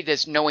to see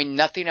this knowing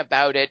nothing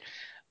about it.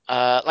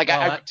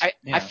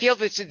 I feel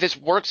this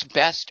works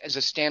best as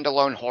a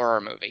standalone horror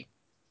movie.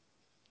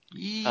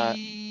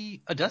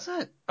 Does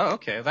it? Oh,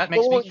 okay. That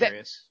makes me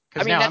curious.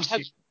 I mean,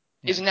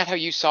 isn't that how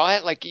you saw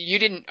it? Like, you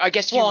didn't. I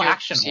guess you knew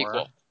action the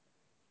sequel.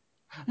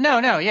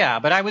 Horror. No, yeah.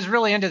 But I was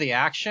really into the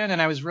action,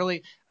 and I was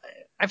really.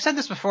 I've said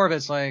this before, but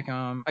it's like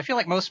I feel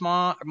like most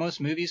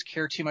movies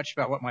care too much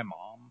about what my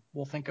mom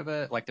we'll think of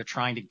it. Like they're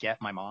trying to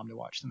get my mom to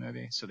watch the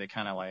movie, so they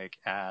kind of like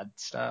add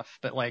stuff.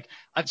 But like,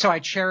 so I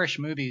cherish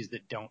movies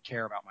that don't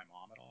care about my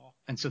mom at all,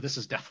 and so this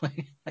is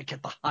definitely like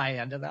at the high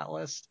end of that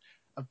list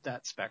of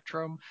that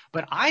spectrum.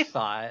 But I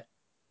thought,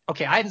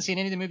 okay, I hadn't seen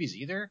any of the movies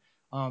either,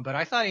 but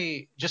I thought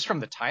he, just from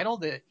the title,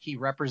 that he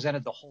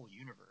represented the whole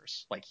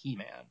universe, like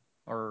He-Man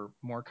or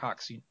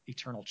Moorcock's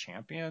Eternal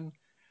Champion.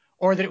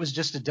 Or that it was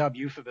just a dub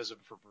euphemism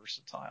for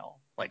versatile.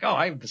 Like, oh,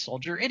 I'm the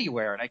soldier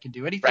anywhere and I can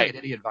do anything in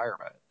any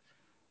environment.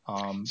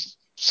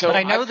 But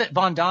I know that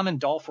Von Damme and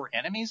Dolph were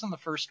enemies in the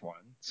first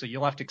one, so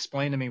you'll have to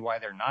explain to me why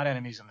they're not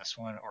enemies in this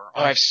one.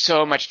 I have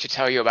so much to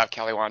tell you about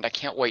Kelly Wand. I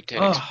can't wait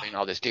to explain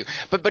all this to you.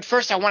 But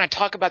first, I want to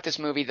talk about this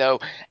movie, though,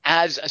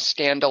 as a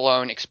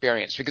standalone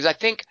experience, because I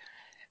think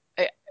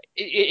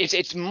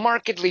it's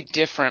markedly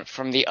different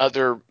from the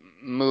other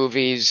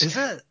movies. Is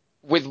it?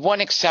 With one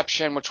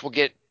exception, which we'll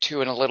get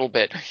to in a little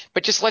bit.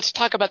 But just let's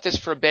talk about this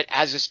for a bit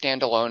as a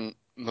standalone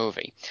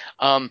movie.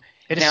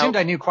 It assumed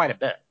I knew quite a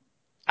bit.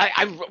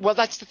 Well,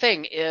 that's the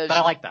thing is. But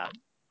I like that.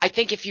 I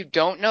think if you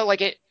don't know,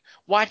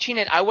 watching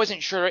it, I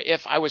wasn't sure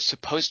if I was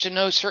supposed to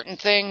know certain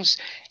things,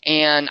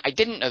 and I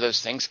didn't know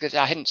those things because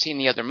I hadn't seen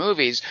the other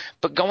movies.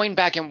 But going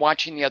back and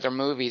watching the other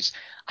movies,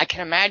 I can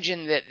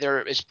imagine that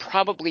there is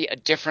probably a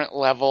different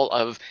level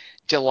of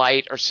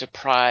delight or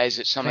surprise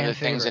at some of the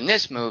things in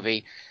this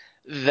movie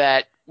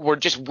that were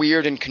just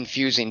weird and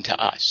confusing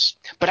to us.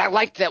 But I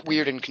liked that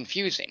weird and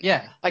confusing.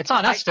 Yeah. Like, it's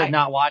on us to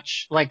not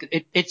watch.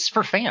 Like, it's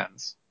for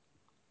fans.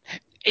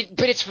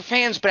 But it's for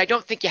fans, but I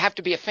don't think you have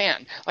to be a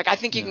fan. Like, I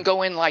think you can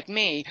go in like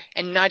me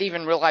and not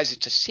even realize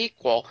it's a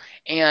sequel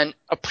and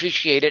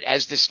appreciate it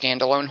as the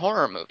standalone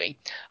horror movie.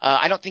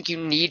 I don't think you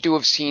need to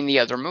have seen the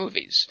other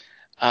movies.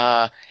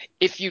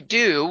 If you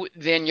do,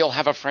 then you'll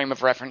have a frame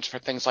of reference for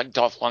things like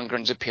Dolph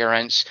Lundgren's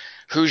appearance,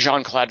 who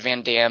Jean-Claude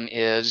Van Damme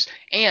is,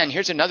 and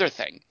here's another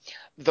thing.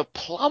 The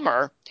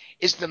plumber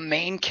is the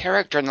main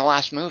character in the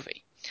last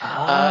movie.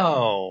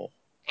 Oh.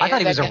 I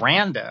thought he was a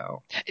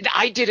rando.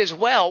 I did as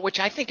well, which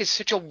I think is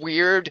such a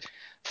weird,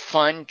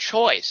 fun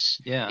choice.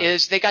 Yeah.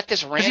 Is they got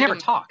this random. He never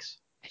talks.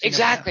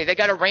 Exactly. They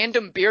got a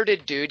random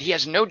bearded dude. He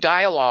has no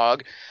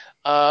dialogue.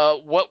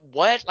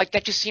 What? Like,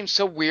 that just seems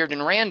so weird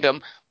and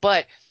random.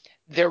 But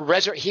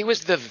he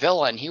was the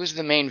villain. He was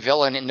the main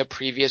villain in the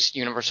previous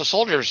Universal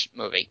Soldiers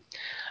movie.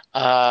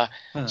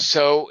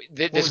 So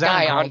this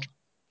guy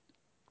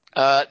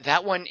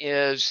that one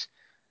is,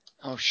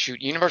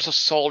 Universal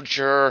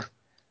Soldier.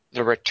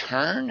 The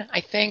Return,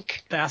 I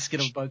think. Basket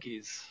of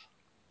Buggies.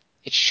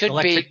 It should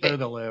Electric be.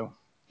 Boogaloo.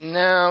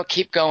 No,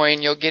 keep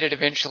going. You'll get it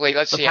eventually.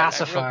 Let's see. The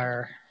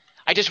Pacifier.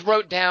 I just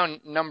wrote down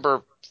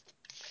number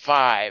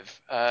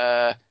 5.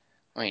 There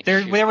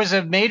was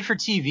a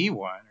made-for-TV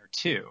one or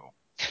two.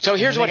 So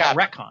here's what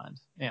happened. Retconned.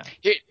 Yeah.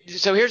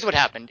 So here's what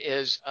happened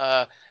is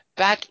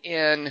back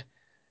in.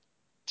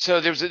 So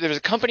there was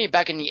a company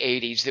back in the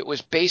 80s that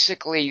was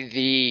basically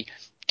the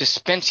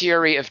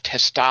dispensary of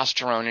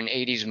testosterone in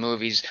 80s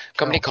movies, a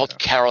company called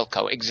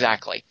Carolco.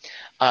 Exactly.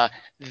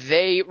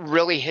 They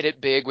really hit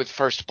it big with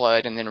First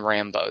Blood and then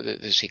Rambo,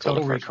 the sequel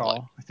to First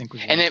Blood. I think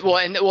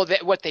was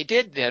what they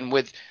did then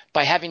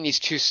by having these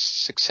two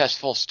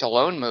successful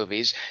Stallone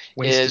movies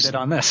wasted it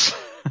on this.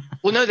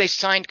 Well, no, they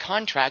signed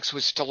contracts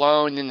with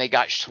Stallone, then they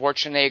got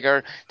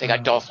Schwarzenegger, they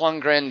got Dolph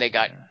Lundgren, they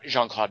got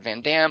Jean-Claude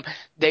Van Damme.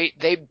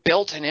 They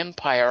built an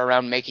empire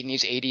around making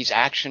these 80s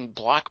action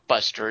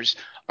blockbusters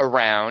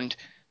around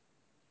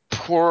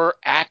poor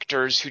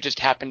actors who just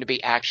happen to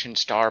be action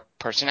star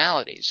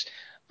personalities.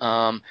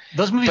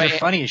 Those movies are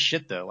funny as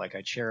shit, though. Like,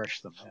 I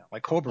cherish them.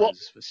 Like, Cobra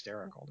is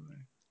hysterical to me.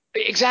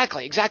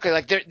 Exactly.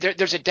 Like,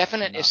 there's a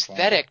definite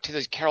aesthetic to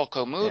the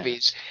Carolco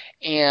movies,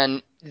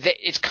 and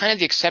it's kind of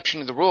the exception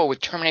to the rule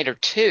with Terminator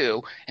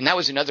 2, and that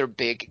was another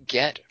big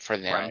get for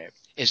them.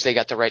 Is they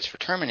got the rights for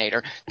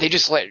Terminator. They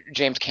just let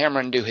James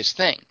Cameron do his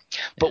thing.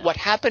 But what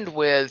happened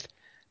with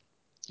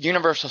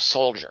Universal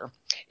Soldier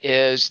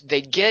is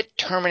they get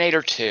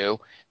Terminator 2.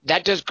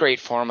 That does great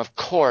for them, of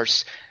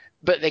course,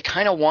 but they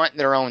kind of want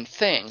their own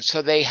thing.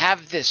 So they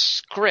have this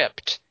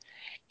script,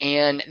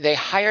 and they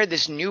hire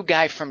this new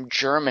guy from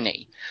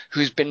Germany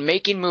who's been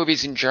making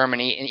movies in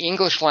Germany, in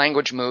English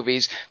language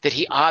movies, that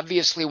he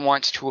obviously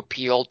wants to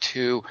appeal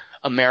to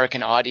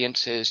American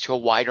audiences, to a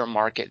wider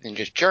market than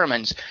just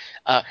Germans.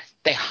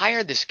 They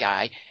hire this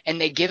guy,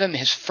 and they give him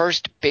his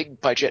first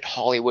big-budget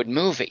Hollywood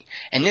movie.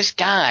 And this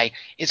guy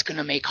is going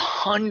to make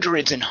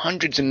hundreds and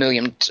hundreds of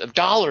millions of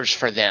dollars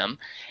for them,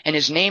 and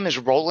his name is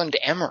Roland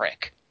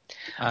Emmerich.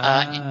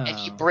 And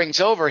he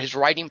brings over his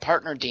writing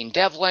partner, Dean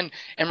Devlin.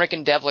 Emmerich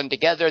and Devlin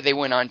together, they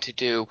went on to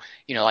do,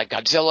 like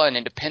Godzilla and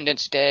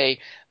Independence Day.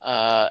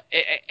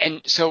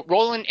 And so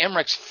Roland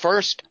Emmerich's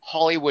first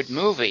Hollywood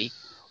movie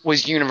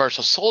was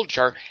Universal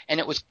Soldier, and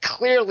it was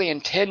clearly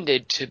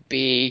intended to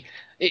be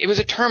 – it was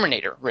a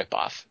Terminator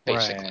ripoff,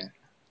 basically.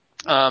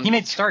 Right. He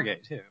made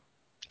Stargate, too.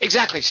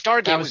 Exactly.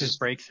 Stargate that was his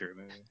breakthrough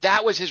movie.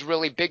 That was his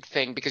really big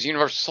thing because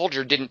Universal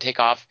Soldier didn't take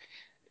off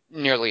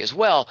nearly as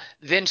well.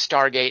 Then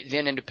Stargate,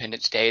 then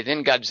Independence Day,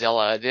 then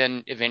Godzilla,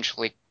 then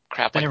eventually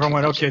crap. Then everyone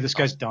went, okay, this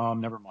guy's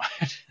dumb. Never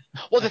mind.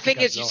 Well, the thing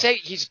is, you Godzilla. say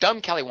he's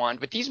dumb, Kelly Wand,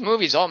 but these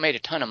movies all made a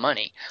ton of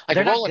money. Like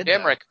They're not Roland good, though.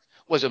 Emmerich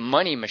was a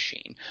money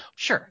machine.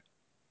 Sure.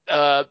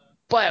 But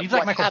He's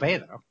like what Michael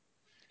happened? Bay, though.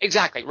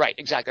 Exactly, right,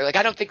 exactly. Like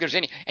I don't think there's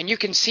any, and you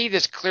can see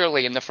this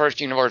clearly in the first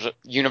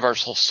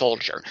Universal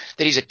Soldier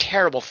that he's a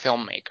terrible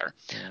filmmaker.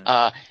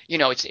 Yeah.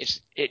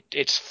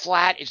 It's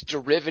flat, it's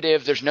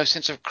derivative. There's no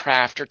sense of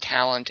craft or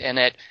talent in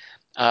it.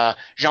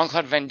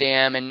 Jean-Claude Van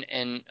Damme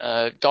and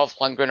Dolph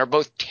Lundgren are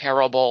both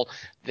terrible.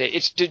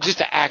 It's just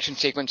the action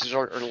sequences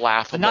are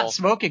laughable. But Not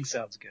Smoking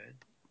sounds good.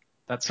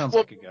 That sounds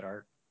like a good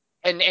art.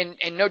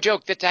 And no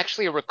joke, that's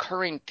actually a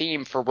recurring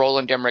theme for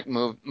Roland Emmerich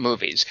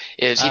movies.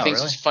 Is he thinks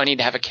really? it's funny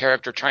to have a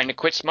character trying to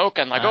quit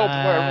smoking, like oh boy,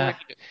 I really need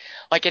to.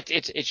 Like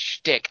it's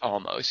shtick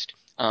almost.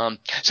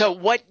 So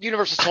what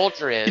Universal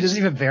Soldier is? He doesn't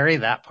even vary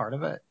that part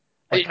of it.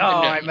 Like, No.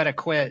 I'm gonna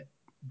quit.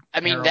 I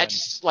mean, heroin.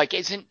 that's like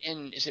is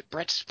it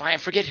Brett Spine? I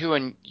forget who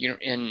in.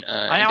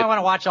 I want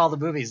to watch all the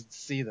movies and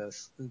see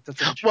this. That's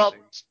interesting. Well,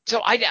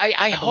 so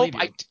I hope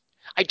believe you.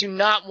 I do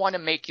not want to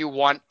make you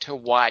want to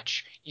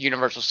watch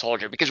Universal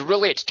Soldier because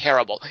really it's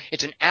terrible.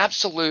 It's an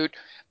absolute,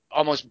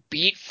 almost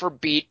beat for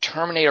beat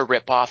Terminator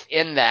ripoff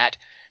in that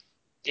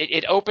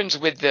it opens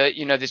with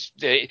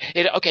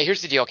okay,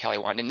 here's the deal, Kelly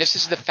Wand, and this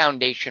is the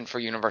foundation for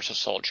Universal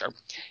Soldier.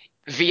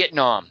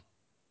 Vietnam.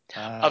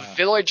 A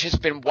village has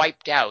been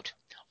wiped out.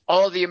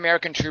 All of the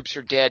American troops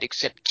are dead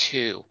except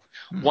two.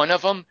 One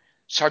of them,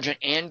 Sergeant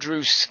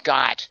Andrew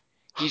Scott.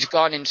 He's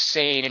gone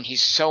insane, and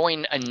he's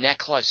sewing a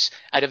necklace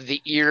out of the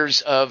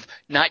ears of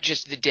not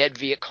just the dead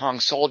Viet Cong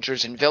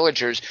soldiers and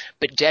villagers,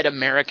 but dead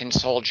American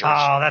soldiers.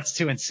 Oh, that's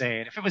too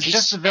insane. If it was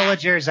just the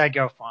villagers, I'd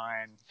go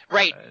fine.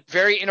 Right.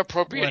 Very What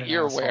inappropriate an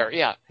earwear. asshole.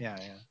 Yeah. Yeah.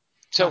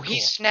 So Not he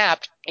cool.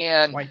 snapped,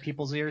 and White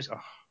people's ears? Oh,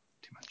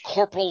 too much.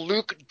 Corporal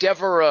Luke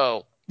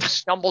Devereaux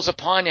stumbles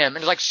upon him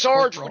and is like,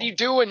 Sarge, Corporal. what are you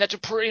doing? That's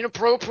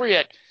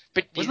inappropriate.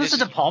 But Wasn't this a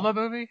De Palma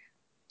movie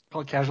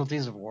called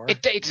Casualties of War?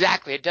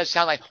 Exactly. It does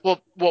sound like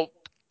well,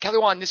 Kelly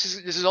Wand, this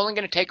is only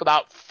going to take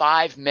about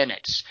 5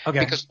 minutes. Okay.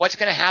 Because what's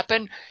going to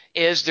happen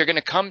is they're going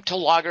to come to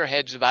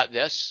loggerheads about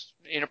this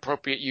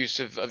inappropriate use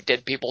of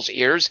dead people's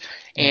ears,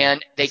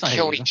 and they That's not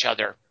kill easy. each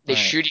other. They Right.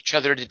 shoot each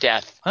other to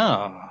death.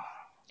 Oh.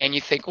 And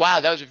you think,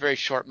 wow, that was a very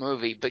short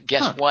movie. But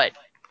guess what?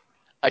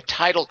 A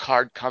title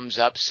card comes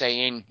up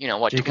saying,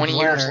 Jacob's 20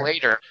 years Ladder.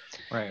 later,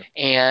 Right.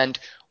 and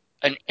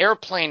an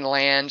airplane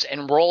lands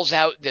and rolls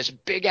out this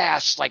big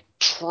ass like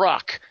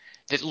truck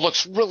that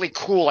looks really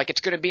cool, like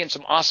it's going to be in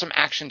some awesome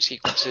action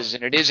sequences,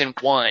 and it is in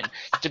one.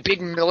 It's a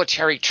big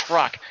military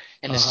truck,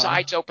 and the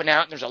sides open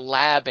out, and there's a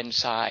lab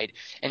inside.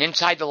 And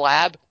inside the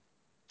lab,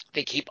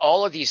 they keep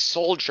all of these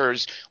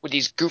soldiers with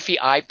these goofy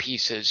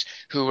eyepieces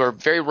who are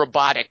very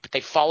robotic, but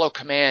they follow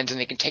commands, and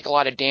they can take a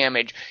lot of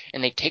damage,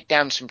 and they take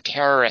down some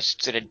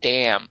terrorists at a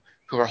dam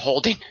who are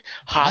holding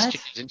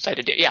hostages inside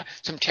a dam. Yeah,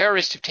 some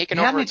terrorists have taken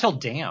You had over. me till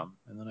damn,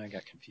 and then I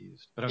got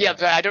confused. But okay. Yeah,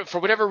 but I don't. For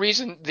whatever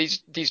reason, these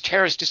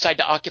terrorists decide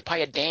to occupy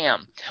a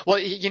dam. Well,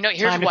 here's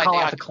Time to why call they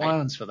out the occupy.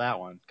 clones for that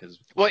one, because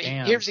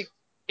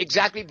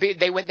Exactly.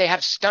 They have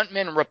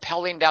stuntmen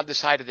rappelling down the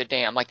side of the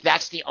dam. Like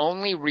that's the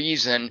only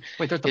reason.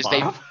 Wait, they're at the is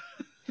bottom?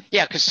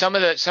 Yeah, because some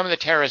of the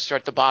terrorists are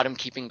at the bottom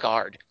keeping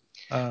guard.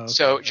 Okay.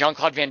 So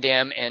Jean-Claude Van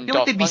Damme and I feel like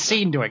Dolph they'd be Lundgren-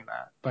 seen doing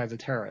that by the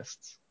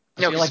terrorists.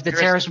 I No, feel like the 'cause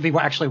terrorists would be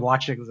actually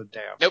watching the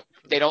dam. Nope,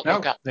 they don't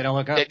look up. They don't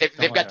look up.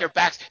 They've got their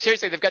backs.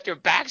 Seriously, they've got their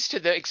backs to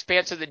the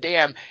expanse of the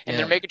dam, and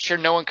they're making sure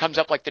no one comes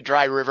up like the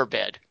dry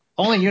riverbed.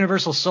 Only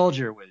Universal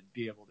Soldier would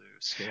be able to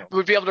scale.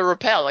 Would be able to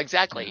repel.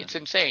 Exactly. It's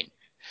insane.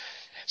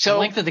 The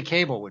length of the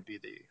cable would be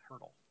the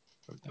hurdle.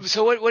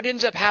 So what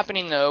ends up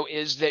happening, though,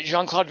 is that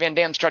Jean-Claude Van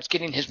Damme starts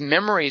getting his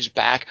memories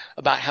back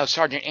about how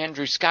Sergeant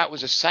Andrew Scott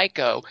was a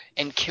psycho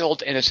and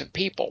killed innocent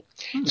people.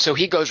 So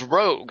he goes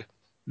rogue.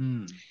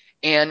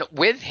 And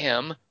with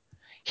him,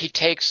 he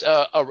takes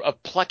a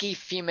plucky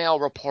female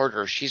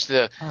reporter. She's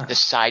the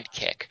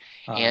sidekick.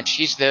 And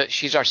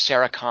she's our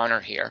Sarah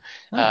Connor here.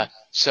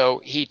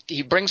 So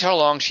he brings her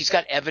along. She's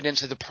got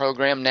evidence of the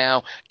program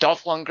now.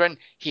 Dolph Lundgren,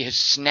 he has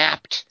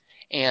snapped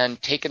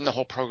and taken the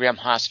whole program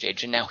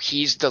hostage, and now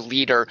he's the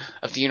leader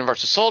of the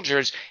Universal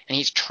Soldiers, and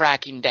he's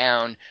tracking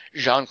down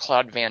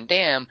Jean-Claude Van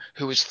Damme,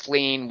 who is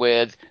fleeing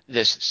with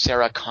this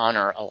Sarah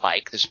Connor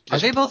alike. Are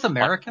they both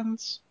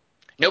Americans?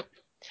 Nope.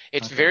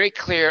 It's very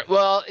clear.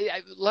 Well,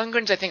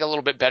 Lundgren's, I think, a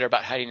little bit better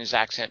about hiding his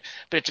accent,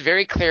 but it's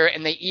very clear,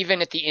 and they even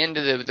at the end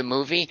of the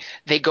movie,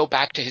 they go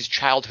back to his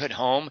childhood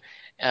home,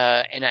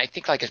 and I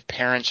think like his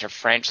parents are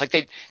French.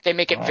 Like they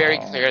make it very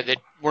clear that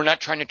we're not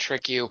trying to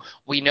trick you.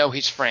 We know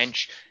he's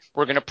French.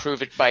 We're going to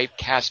prove it by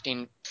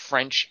casting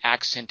French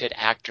accented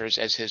actors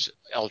as his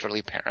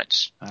elderly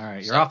parents. All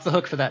right, you're off the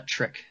hook for that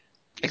trick.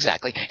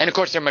 Exactly. And of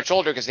course they're much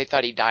older because they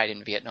thought he died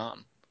in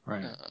Vietnam.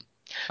 Right.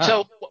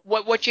 So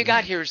what you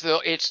got here is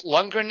it's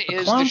Lundgren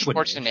is the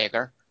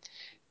Schwarzenegger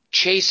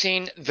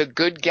chasing the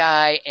good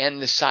guy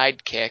and the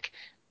sidekick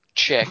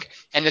chick,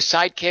 and the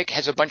sidekick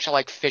has a bunch of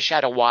like fish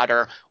out of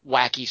water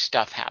wacky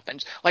stuff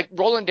happens. Like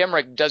Roland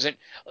Emmerich doesn't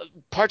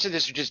parts of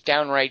this are just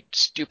downright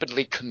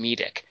stupidly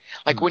comedic.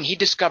 Like when he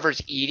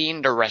discovers eating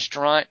at a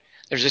restaurant,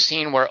 There's a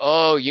scene where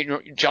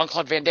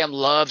Jean-Claude Van Damme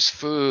loves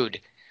food.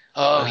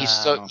 Oh,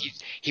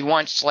 he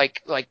wants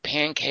like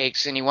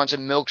pancakes, and he wants a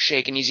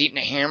milkshake, and he's eating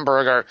a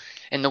hamburger,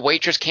 and the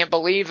waitress can't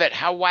believe it.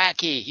 How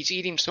wacky! He's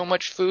eating so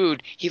much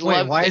food.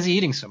 Why is he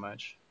eating so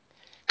much?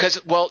 Because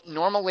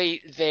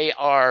normally they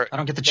are. I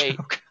don't get the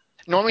joke.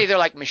 Normally they're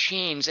like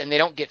machines, and they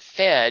don't get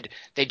fed.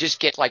 They just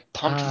get like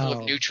pumped full of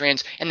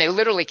nutrients, and they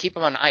literally keep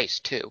them on ice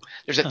too.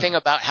 There's a thing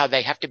about how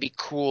they have to be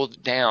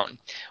cooled down.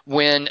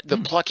 When the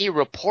plucky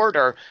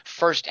reporter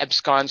first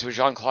absconds with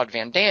Jean-Claude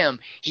Van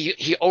Damme,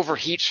 he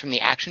overheats from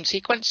the action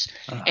sequence,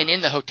 and in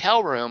the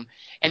hotel room.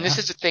 And this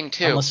is the thing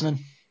too. I'm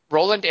listening.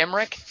 Roland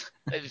Emmerich,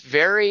 a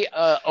very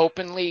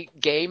openly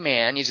gay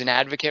man. He's an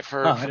advocate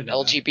for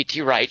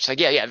LGBT rights. Like,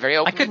 very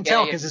openly I couldn't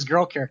tell because his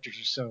girl characters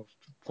are so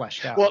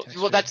fleshed out.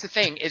 Well, that's the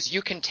thing is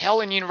you can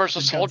tell in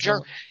Universal Soldier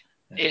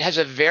it has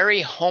a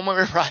very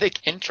homoerotic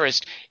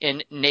interest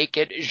in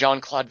naked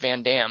Jean-Claude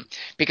Van Damme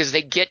because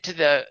they get to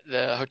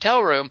the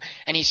hotel room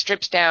and he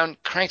strips down,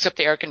 cranks up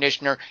the air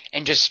conditioner,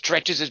 and just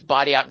stretches his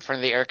body out in front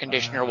of the air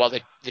conditioner while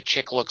the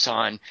chick looks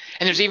on.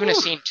 And there's even a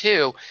scene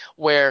too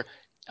where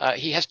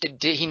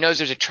he knows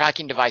there's a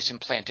tracking device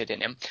implanted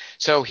in him.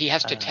 So he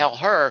has to tell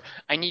her,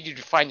 I need you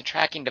to find the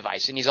tracking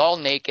device. And he's all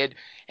naked.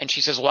 And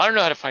she says, well, I don't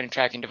know how to find a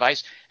tracking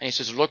device. And he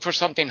says, look for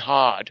something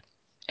hard.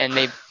 And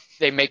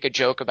they make a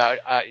joke about,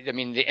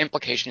 the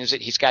implication is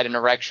that he's got an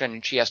erection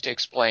and she has to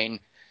explain,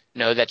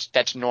 no,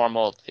 that's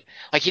normal.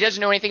 Like he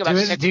doesn't know anything about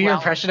sexuality. Do your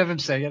impression of him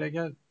saying it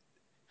again?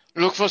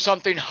 Look for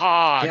something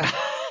hard. Yeah.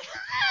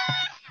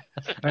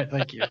 All right,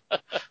 thank you.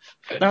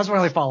 That was my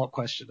only follow-up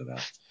question to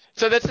that.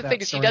 So that's the thing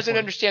is he doesn't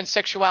understand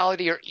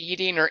sexuality or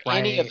eating or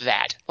any of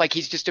that. Like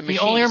he's just a machine.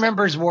 He only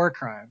remembers war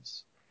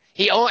crimes.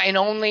 And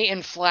only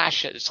in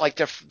flashes, like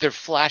they're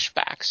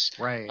flashbacks.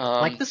 Right.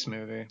 Like this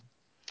movie.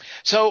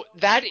 So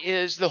that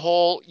is the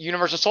whole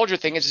Universal Soldier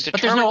thing.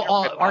 But there's no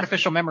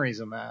artificial memories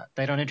in that.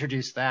 They don't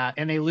introduce that,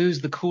 and they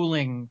lose the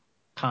cooling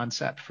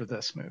concept for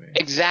this movie.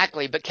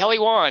 Exactly. But Kelly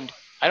Wand,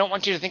 I don't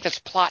want you to think that's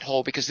a plot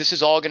hole because this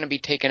is all going to be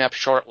taken up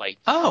shortly.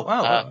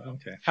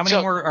 Okay. How many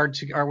more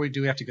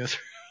do we have to go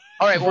through?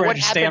 All right. Well, what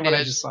happened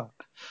is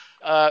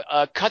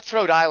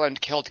Cutthroat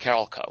Island killed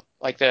Carolco,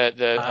 like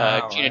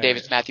the Gina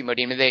Davis, Matthew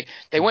Modine.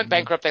 They went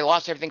bankrupt. They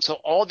lost everything. So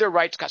all their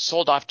rights got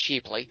sold off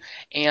cheaply.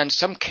 And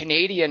some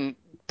Canadian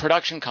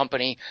production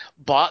company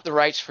bought the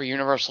rights for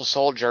Universal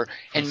Soldier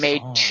and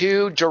made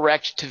 2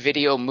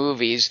 direct-to-video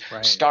movies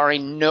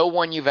starring no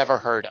one you've ever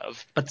heard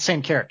of. But the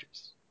same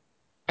characters.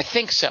 I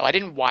think so. I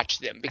didn't watch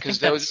them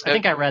because I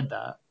think I read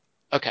that.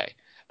 Okay.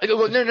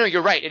 Well, no,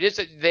 you're right. It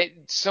is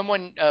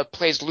someone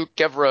plays Luke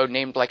Devereaux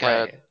named like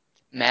a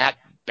Matt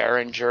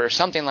Berenger or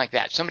something like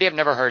that. Somebody I've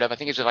never heard of. I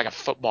think it's like a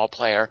football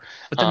player.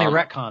 But then they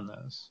retcon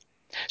those.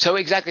 So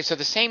exactly. So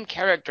the same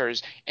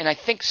characters, and I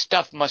think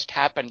stuff must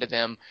happen to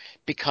them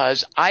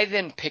because I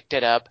then picked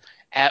it up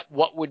at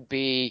what would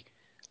be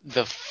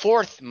the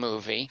 4th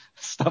movie.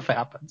 Stuff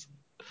happens.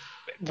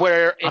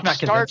 Where it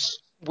starts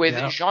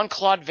with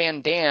Jean-Claude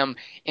Van Damme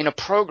in a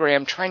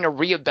program trying to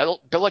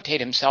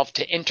rehabilitate himself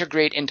to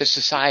integrate into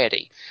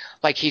society.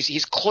 Like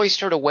he's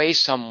cloistered away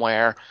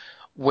somewhere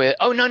with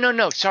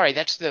no. Sorry,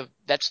 that's the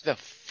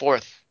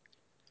 4th.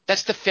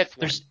 That's the 5th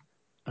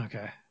one.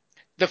 Okay.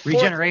 The 4th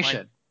Regeneration.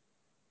 One,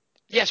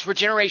 yes,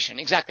 Regeneration.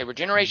 Exactly.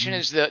 Regeneration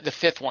is the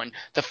 5th one.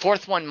 The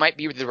 4th one might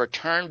be The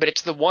Return, but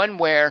it's the one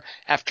where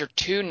after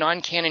 2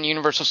 non-canon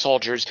Universal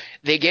Soldiers,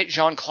 they get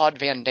Jean-Claude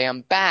Van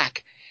Damme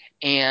back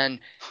and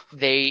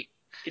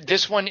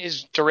this one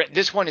is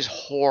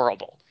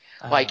horrible.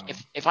 Like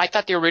if I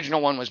thought the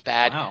original one was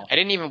bad, I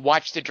didn't even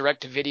watch the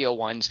direct-to-video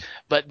ones.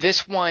 But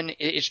this one,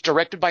 it's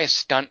directed by a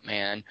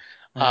stuntman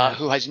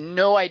who has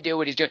no idea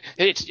what he's doing.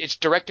 It's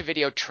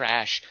direct-to-video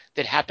trash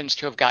that happens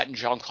to have gotten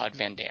Jean-Claude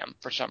Van Damme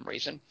for some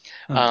reason.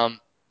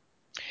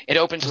 It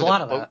opens with a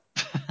lot of that.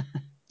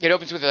 It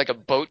opens with like a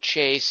boat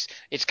chase.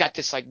 It's got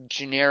this like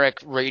generic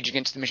Rage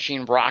Against the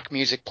Machine rock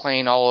music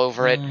playing all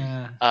over it.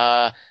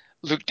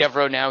 Luke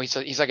Devereaux now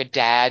he's like a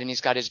dad and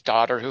he's got his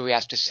daughter who he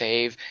has to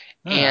save.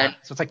 And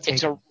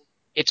so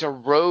it's a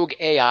rogue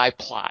AI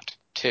plot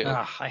too.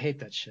 I hate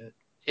that shit.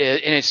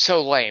 And it's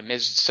so lame.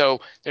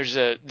 So there's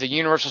the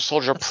Universal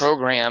Soldier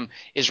program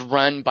is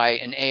run by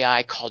an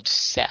AI called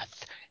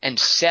Seth, and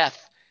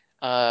Seth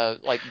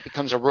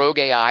becomes a rogue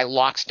AI,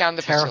 locks down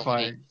the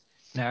facility.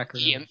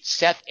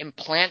 Seth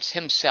implants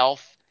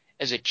himself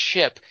as a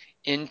chip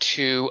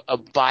into a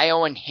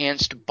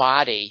bio-enhanced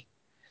body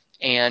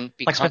and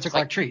becomes like Spencer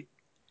Clark Treat.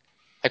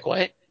 Like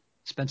what?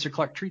 Spencer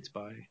Clark Treat's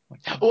body.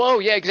 Oh,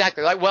 yeah,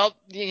 exactly.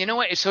 You know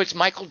what? So it's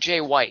Michael J.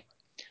 White,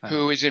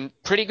 who is in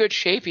pretty good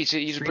shape. He's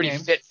a pretty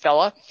fit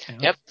fella.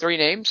 Yep, 3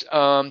 names.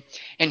 And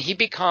he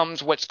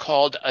becomes what's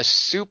called a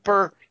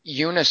super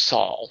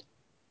unisol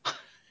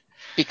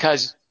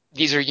because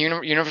these are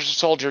Universal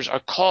Soldiers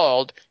are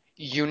called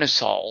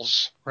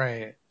unisols.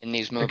 Right. In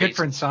these movies. They're good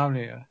for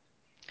insomnia.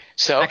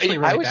 So actually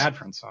really bad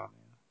for insomnia.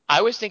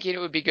 I was thinking it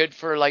would be good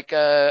for like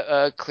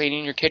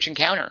cleaning your kitchen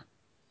counter.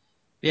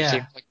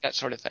 Yeah. Like that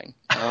sort of thing.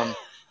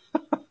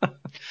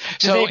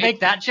 Did they make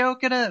that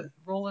joke in a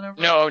Rolling Emmerich?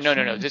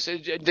 No. This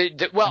is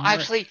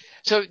actually,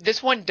 so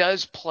this one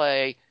does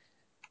play.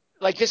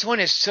 Like, this one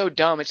is so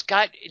dumb. It's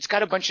got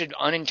a bunch of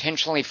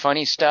unintentionally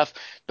funny stuff,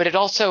 but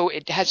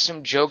it has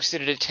some jokes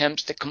that it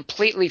attempts that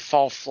completely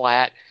fall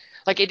flat.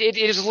 Like, it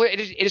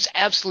is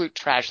absolute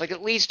trash. Like,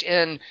 at least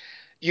in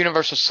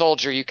Universal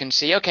Soldier, you can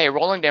see, okay,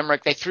 Roland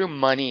Emmerich, they threw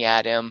money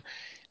at him,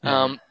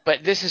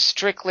 but this is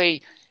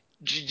strictly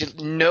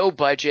no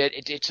budget.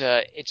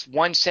 It's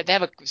one set. They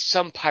have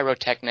some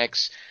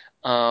pyrotechnics.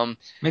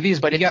 Maybe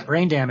he got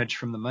brain damage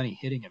from the money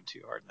hitting him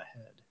too hard in the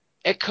head.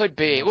 It could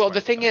be. Well, the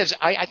thing is,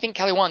 I think,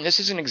 Kelly Wand, this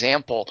is an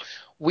example.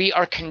 We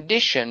are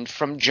conditioned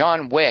from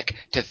John Wick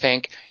to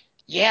think,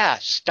 yeah,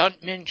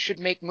 stuntmen should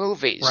make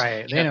movies.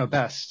 Right. They know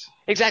best.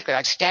 Exactly.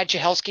 Like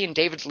Stahelski and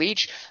David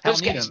Leitch.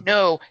 Those guys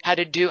know how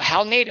to do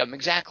Hal Needham.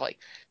 Exactly.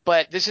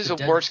 But this is a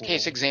worst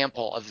case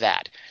example of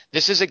that.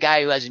 This is a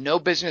guy who has no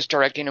business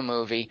directing a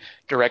movie,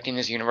 directing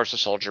this Universal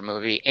Soldier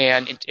movie.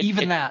 And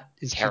that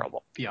is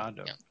terrible. Beyond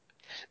him.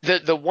 Yeah.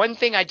 The one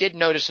thing I did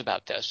notice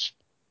about this,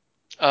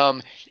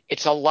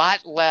 it's a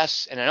lot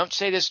less, and I don't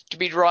say this to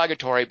be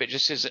derogatory, but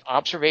just as an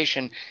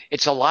observation,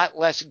 it's a lot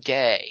less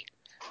gay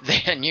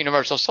than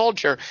Universal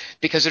Soldier,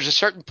 because there's a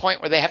certain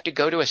point where they have to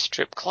go to a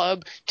strip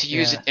club to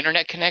use an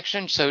internet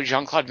connection so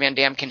Jean-Claude Van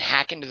Damme can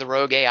hack into the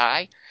rogue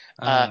AI.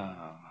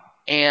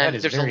 And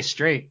that is very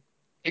straight.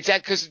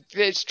 Exactly, because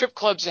the strip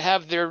clubs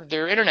have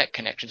their internet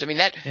connections. I mean,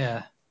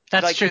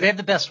 that's true. They have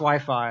the best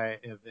Wi-Fi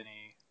of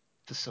any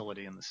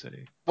facility in the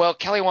city. Well,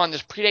 Kelly Wand,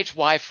 this predates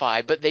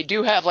Wi-Fi, but they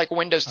do have like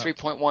Windows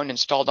 3.1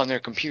 installed on their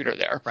computer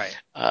there. Right.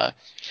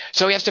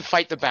 So he has to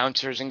fight the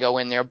bouncers and go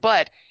in there,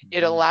 but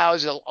it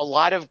allows a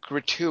lot of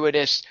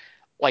gratuitous,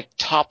 like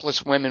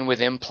topless women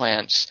with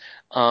implants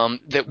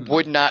that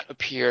would not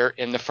appear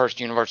in the first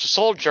Universal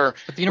Soldier.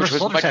 But the Universal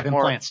Soldiers have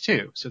implants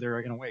too, so they're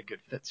in a way good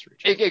fits for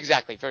each other.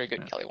 Exactly. Very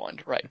good, Kelly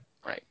Wand. Right.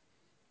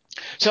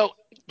 So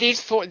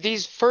these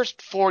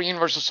first four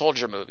Universal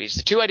Soldier movies,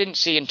 the two I didn't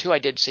see and two I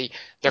did see,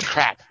 they're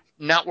crap.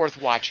 Not worth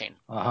watching.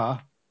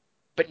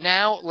 But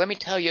now let me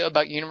tell you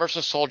about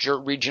Universal Soldier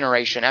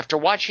Regeneration. After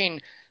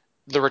watching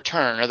The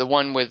Return, or the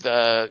one with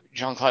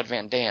Jean-Claude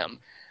Van Damme,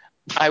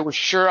 I was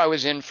sure I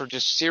was in for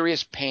just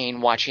serious pain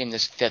watching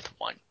this fifth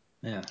one.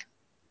 Yeah.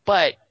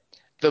 But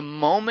the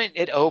moment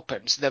it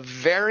opens, the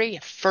very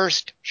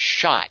first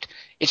shot,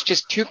 it's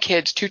just two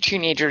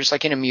teenagers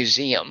like in a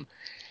museum.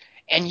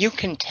 And you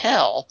can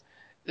tell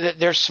that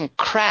there's some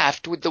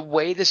craft with the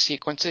way the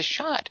sequence is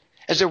shot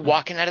as they're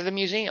walking out of the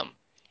museum.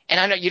 And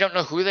I know you don't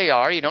know who they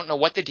are. You don't know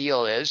what the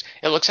deal is.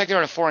 It looks like they're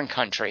in a foreign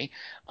country.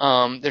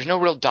 There's no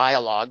real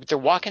dialogue. But they're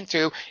walking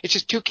through. It's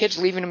just two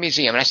kids leaving a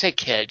museum. And I say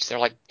kids. They're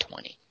like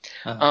 20.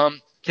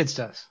 Kids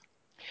to us.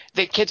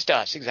 Kids to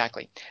us,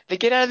 exactly. They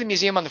get out of the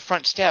museum on the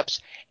front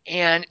steps,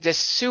 and this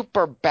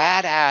super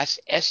badass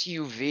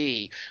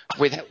SUV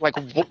with like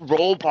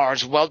roll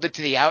bars welded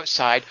to the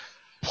outside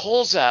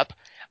pulls up.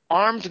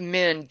 Armed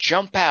men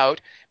jump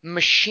out,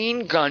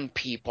 machine gun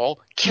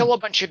people, kill a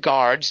bunch of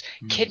guards,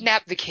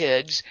 kidnap the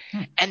kids,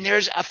 and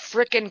there's a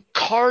frickin'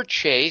 car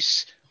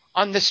chase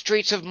on the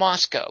streets of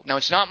Moscow. Now,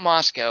 it's not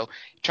Moscow.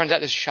 It turns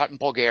out this is shot in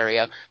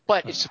Bulgaria,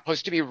 but it's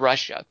supposed to be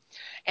Russia.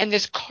 And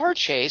this car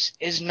chase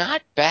is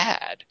not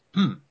bad.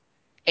 And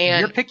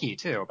you're picky,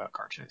 too, about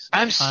car chases.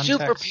 I'm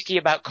super picky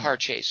about car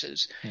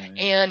chases.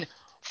 And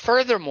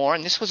furthermore,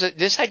 and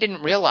this I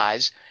didn't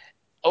realize,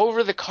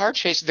 over the car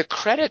chase, the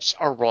credits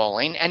are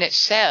rolling, and it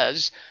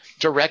says,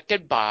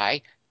 directed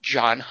by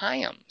John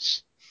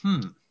Hyams.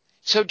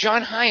 So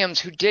John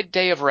Hyams, who did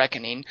Day of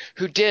Reckoning,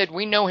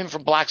 we know him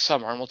from Black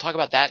Summer, and we'll talk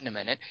about that in a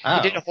minute.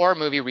 He did a horror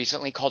movie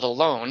recently called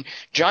Alone.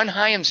 John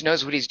Hyams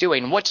knows what he's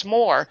doing. What's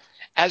more,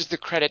 as the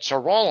credits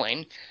are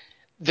rolling,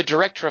 the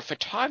director of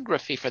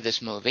photography for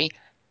this movie,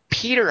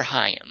 Peter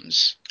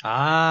Hyams.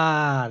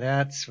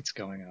 That's what's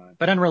going on.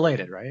 But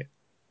unrelated, right?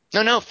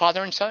 No,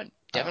 father and son.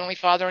 Definitely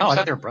father and son. I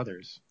thought they were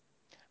brothers.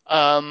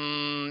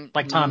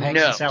 Like Tom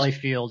Hanks and Sally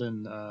Field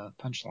in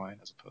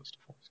Punchline, as opposed to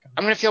Forrest Gump.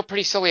 I'm going to feel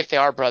pretty silly if they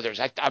are brothers.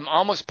 I'm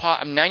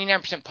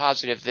 99%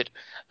 positive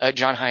that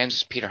John Hyams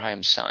is Peter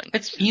Hyams' son.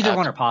 It's either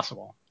one is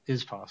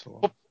possible.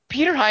 Well,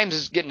 Peter Hyams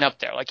is getting up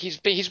there. Like he's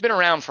been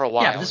around for a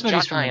while. Yeah, this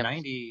movie's from the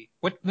 90s.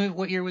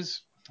 What year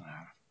was?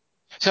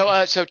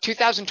 So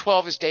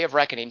 2012 is Day of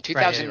Reckoning.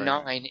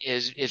 2009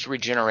 is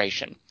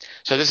Regeneration.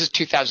 So this is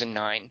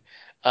 2009.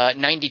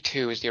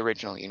 92 is the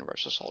original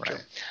Universal Soldier.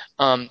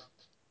 Right.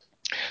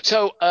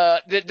 So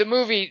the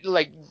movie,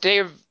 like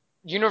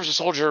Universal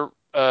Soldier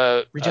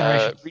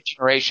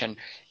Regeneration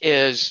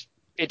is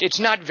it's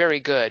not very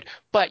good,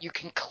 but you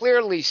can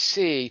clearly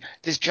see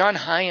this John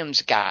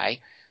Hyams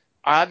guy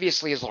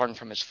obviously has learned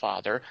from his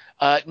father,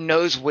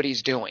 knows what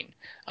he's doing.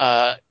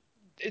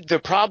 The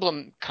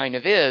problem kind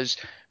of is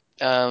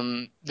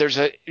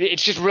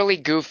it's just really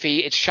goofy.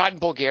 It's shot in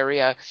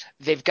Bulgaria.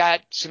 They've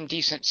got some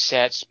decent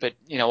sets, but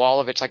all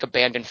of it's like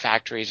abandoned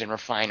factories and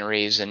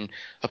refineries and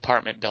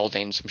apartment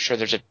buildings. I'm sure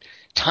there's a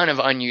ton of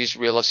unused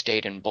real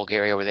estate in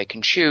Bulgaria where they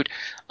can shoot.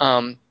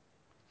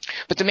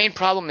 But the main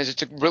problem is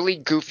it's a really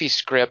goofy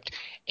script,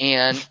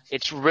 and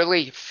it's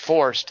really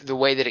forced the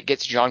way that it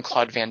gets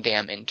Jean-Claude Van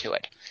Damme into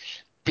it.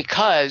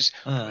 Because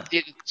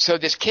so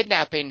this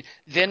kidnapping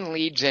then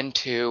leads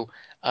into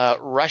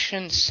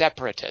Russian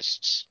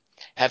separatists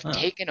have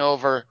taken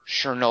over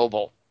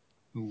Chernobyl.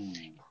 Ooh.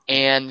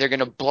 And they're going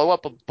to blow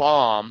up a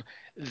bomb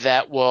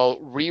that will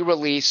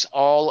re-release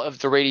all of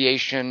the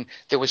radiation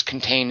that was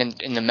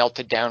contained in the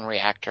melted down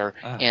reactor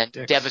and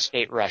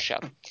devastate Russia.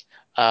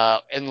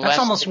 That's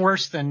almost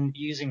worse than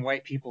using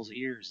white people's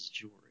ears as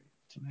jewelry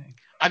to me.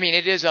 I mean,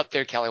 it is up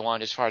there, Kelly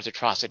Wand, as far as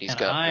atrocities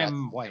go.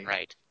 I'm white,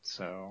 right?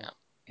 So,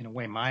 in a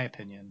way, my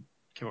opinion.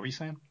 Okay, what were you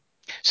saying?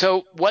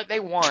 So what they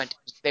want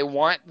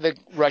the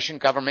Russian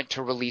government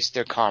to release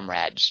their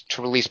comrades,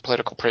 to release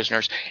political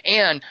prisoners,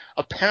 and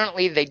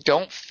apparently they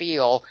don't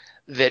feel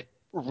that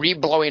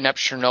re-blowing up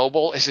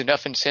Chernobyl is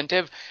enough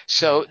incentive,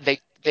 so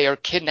they are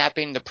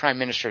kidnapping the prime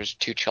minister's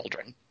 2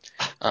 children.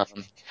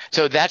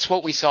 So that's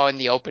what we saw in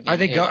the opening.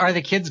 Are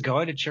the kids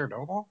going to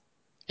Chernobyl?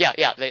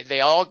 Yeah.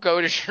 They all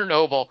go to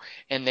Chernobyl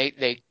and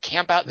they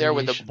camp out there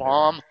with a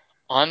bomb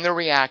on the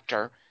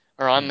reactor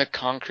or on the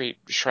concrete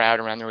shroud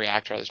around the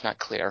reactor. That's not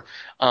clear.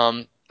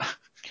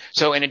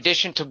 So in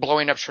addition to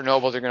blowing up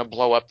Chernobyl, they're going to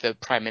blow up the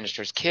prime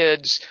minister's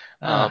kids.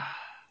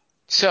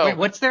 Wait,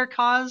 what's their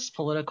cause?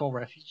 Political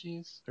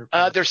refugees?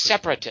 They're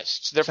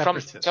separatists. They're from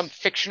some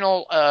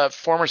fictional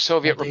former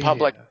Soviet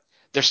republic.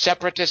 They're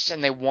separatists,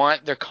 and they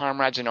want their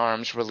comrades in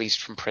arms released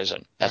from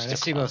prison. That's I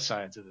see both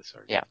sides of this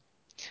argument.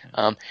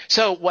 Yeah.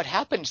 So what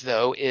happens,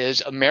 though,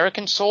 is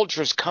American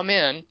soldiers come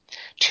in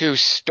to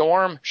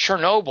storm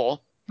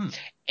Chernobyl,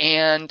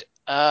 and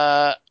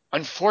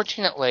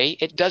unfortunately,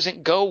 it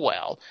doesn't go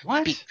well.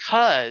 What?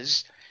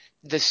 Because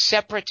the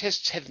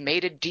separatists have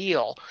made a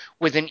deal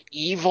with an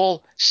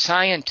evil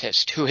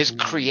scientist who has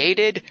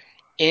created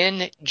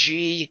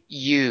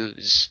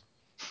NGUs.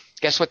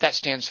 Guess what that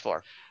stands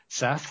for?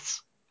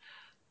 Seths?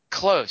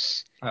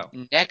 Close.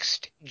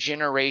 Next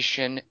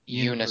Generation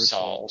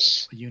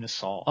Unisols.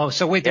 Unisol. Oh,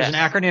 so wait, there's an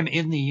acronym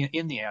in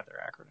the other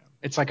acronym.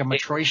 It's like a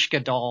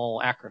Matryoshka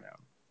doll acronym.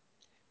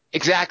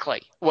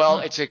 Exactly. Well,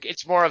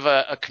 it's more of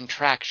a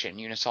contraction.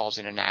 Unisol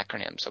isn't an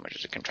acronym so much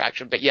as a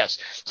contraction. But yes,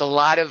 it's a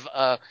lot of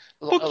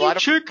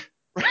chick.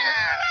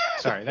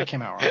 Sorry, that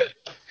came out wrong.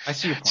 I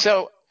see your point.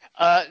 So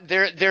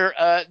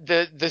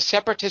the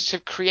separatists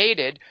have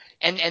created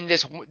and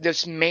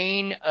this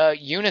main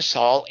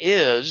Unisol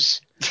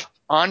is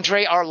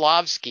Andrei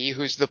Arlovsky,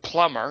 who's the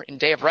plumber in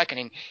Day of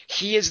Reckoning.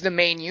 He is the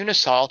main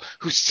Unisol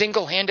who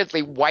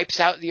single-handedly wipes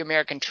out the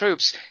American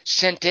troops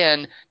sent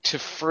in to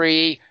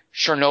free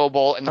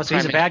Chernobyl and the so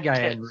he's a bad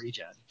guy in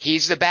Regen.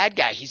 He's the bad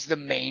guy. He's the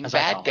main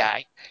bad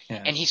guy.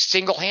 Yeah. And he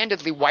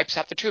single-handedly wipes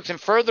out the troops. And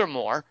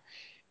furthermore,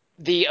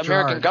 the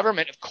American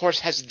government, of course,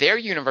 has their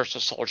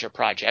Universal Soldier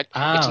project.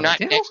 It's not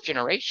Next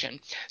Generation.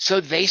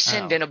 So they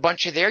send in a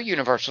bunch of their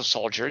Universal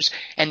Soldiers.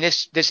 And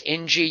this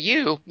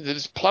NGU,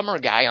 this plumber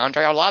guy,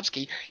 Andrei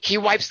Arlovsky, he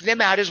wipes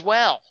them out as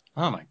well.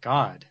 Oh, my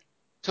God.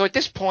 So at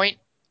this point,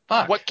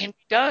 what can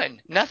be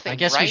done? Nothing, I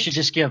guess we should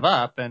just give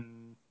up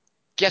and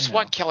guess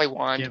what, Kelly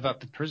Wand? Give up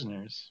the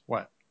prisoners.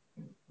 What?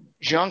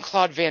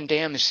 Jean-Claude Van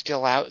Damme is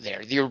still out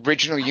there, the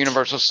original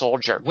Universal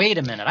Soldier. Wait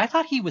a minute. I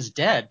thought he was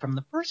dead from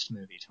the first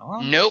movie,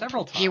 Tom. Nope,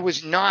 several times. He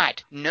was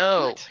not.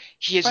 No. What?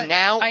 He is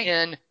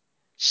in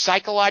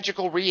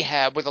psychological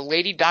rehab with a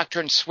lady doctor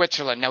in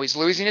Switzerland. Now, he's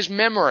losing his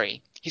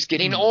memory. He's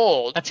getting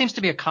old. That seems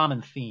to be a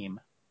common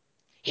theme.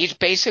 He's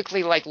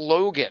basically like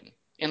Logan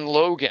in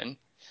Logan.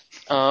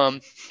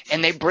 And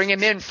they bring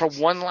him in for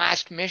one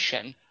last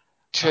mission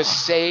to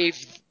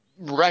save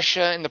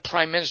Russia and the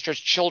prime minister's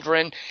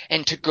children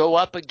and to go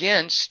up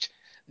against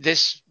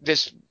this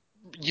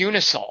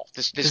Unisol.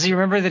 Does he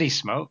remember that he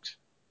smoked?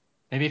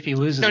 Maybe if he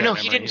loses No,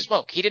 he didn't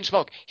smoke. He didn't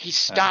smoke. He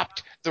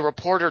stopped the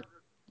reporter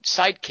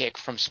sidekick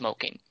from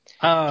smoking.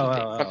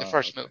 From the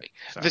first movie.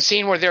 Sorry. The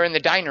scene where they're in the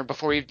diner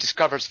before he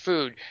discovers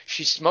food,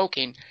 she's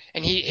smoking,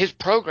 and his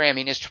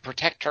programming is to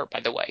protect her, by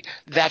the way.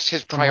 That's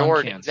his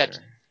priority. That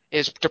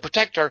is to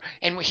protect her.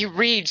 And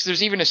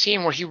there's even a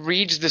scene where he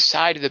reads the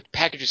side of the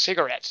package of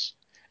cigarettes,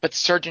 but the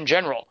Surgeon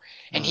General.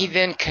 And he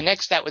then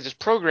connects that with his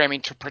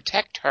programming to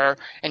protect her,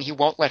 and he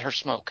won't let her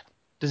smoke.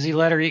 Does he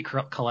let her eat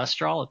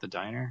cholesterol at the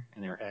diner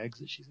and their eggs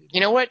that she's eating? You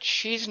know what?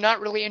 She's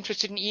not really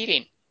interested in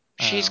eating.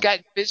 She's got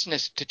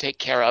business to take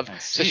care of,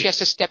 so she has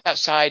to step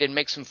outside and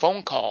make some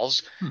phone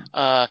calls.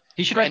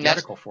 He should write the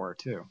article for her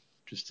too,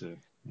 just to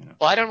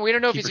Well, we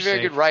don't know if he's a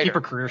very good writer. Keep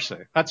her career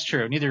safe. That's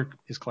true. Neither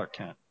is Clark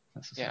Kent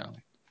necessarily.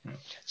 Yeah.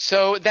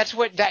 So that's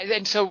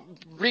and so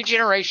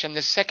Regeneration,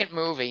 the second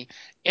movie,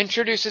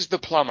 introduces the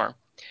plumber.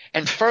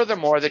 And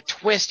furthermore, the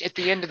twist at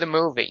the end of the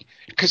movie,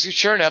 because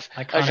sure enough,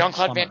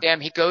 Jean-Claude Van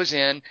Damme, he goes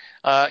in,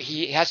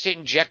 he has to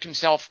inject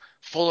himself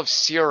full of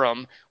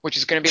serum, which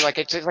is going to be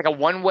it's like a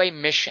one-way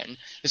mission.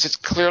 This is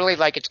clearly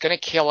it's going to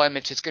kill him.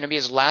 It's going to be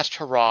his last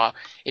hurrah.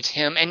 It's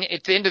him. And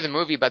at the end of the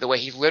movie, by the way,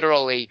 he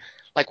literally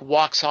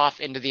walks off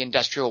into the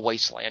industrial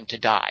wasteland to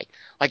die.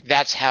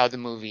 That's how the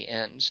movie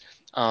ends.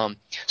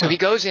 So he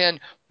goes in,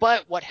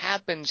 but what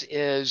happens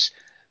is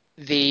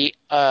the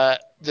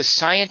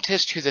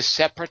scientist who the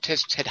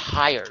Separatists had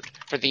hired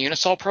for the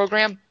Unisol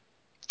program,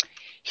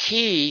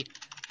 he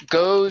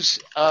goes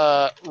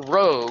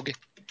rogue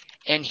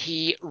and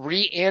he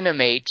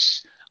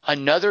reanimates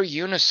another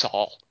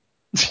Unisol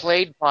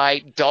played by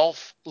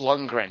Dolph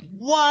Lundgren.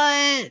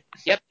 What?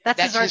 Yep,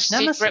 That's his arch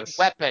secret nemesis.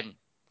 weapon.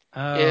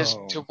 Is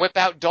to whip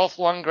out Dolph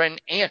Lundgren,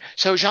 and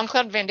so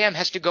Jean-Claude Van Damme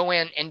has to go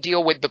in and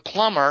deal with the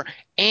plumber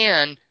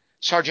and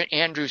Sergeant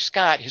Andrew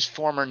Scott, his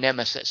former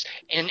nemesis,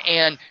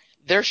 and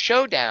their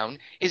showdown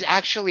is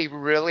actually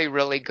really,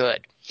 really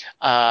good,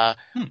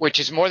 which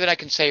is more than I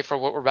can say for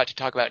what we're about to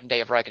talk about in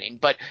Day of Reckoning.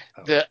 But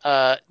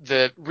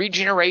the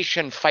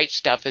regeneration fight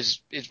stuff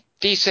is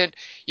decent.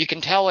 You can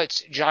tell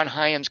it's John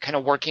Hyams kind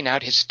of working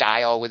out his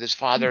style with his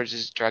father as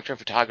his director of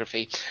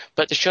photography.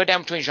 But the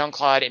showdown between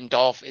Jean-Claude and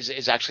Dolph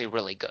is actually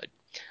really good.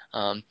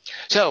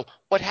 So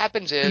what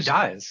happens is... Who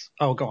dies?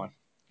 Oh, go on.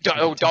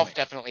 Dolph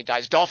definitely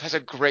dies. Dolph has a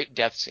great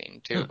death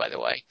scene too, by the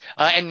way,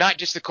 and not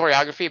just the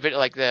choreography, but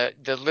like the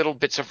little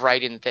bits of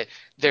writing that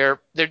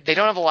they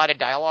don't have a lot of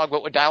dialogue,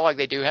 but what dialogue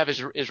they do have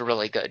is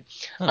really good.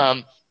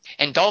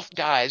 And Dolph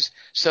dies,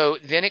 so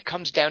then it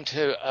comes down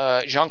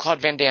to Jean-Claude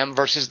Van Damme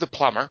versus the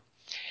plumber,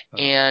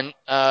 and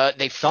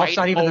they fight. Dolph's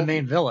not even the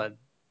main villain.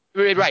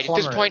 Right. At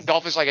this point,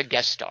 Dolph is like a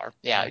guest star.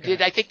 Yeah.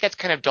 Okay. I think that's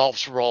kind of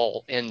Dolph's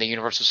role in the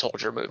Universal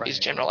Soldier movies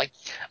generally.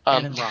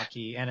 And in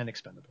Rocky and in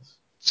Expendables.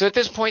 So at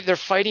this point, they're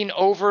fighting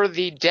over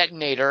the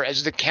detonator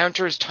as the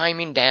counter is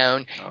timing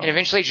down, and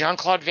eventually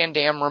Jean-Claude Van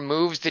Damme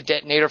removes the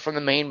detonator from the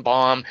main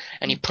bomb,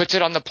 and he puts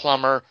it on the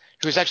plumber,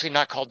 who's actually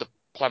not called the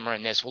plumber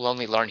in this. We'll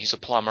only learn he's a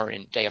plumber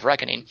in Day of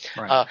Reckoning.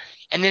 Right.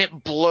 And then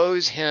it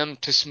blows him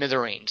to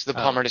smithereens, the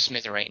plumber to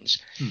smithereens.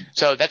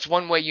 So that's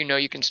one way you know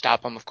you can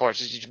stop him, of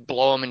course, is you just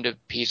blow him into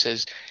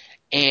pieces.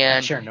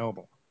 And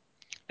Chernobyl.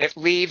 It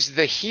leaves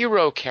the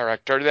hero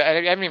character.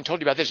 I haven't even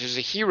told you about this. There's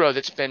a hero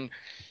that's been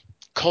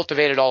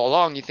cultivated all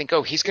along. You think,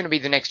 he's going to be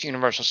the next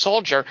Universal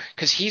Soldier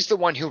because he's the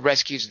one who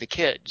rescues the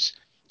kids.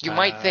 You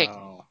might think,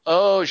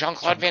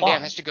 Jean-Claude Van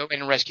Damme has to go in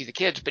and rescue the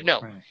kids. But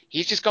no,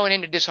 he's just going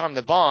in to disarm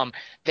the bomb.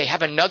 They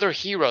have another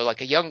hero, like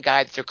a young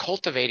guy that they're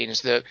cultivating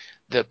as the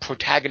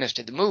protagonist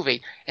of the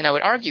movie. And I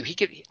would argue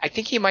I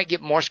think he might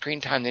get more screen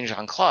time than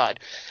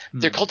Jean-Claude.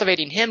 They're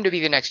cultivating him to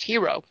be the next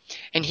hero.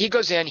 And he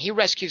goes in, he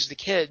rescues the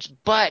kids,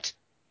 but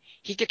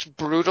he gets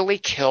brutally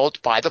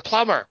killed by the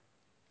plumber.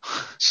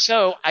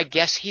 So I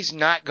guess he's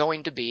not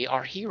going to be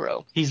our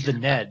hero. He's the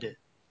Ned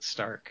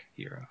Stark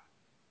hero.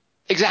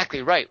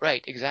 Exactly, right,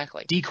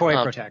 exactly. Decoy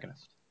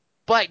protagonist.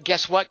 But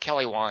guess what,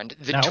 Kelly Wand?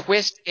 The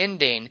twist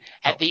ending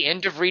at the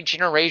end of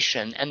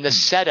Regeneration and the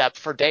setup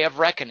for Day of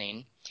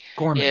Reckoning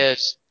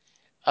is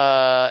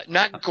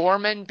not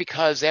Gorman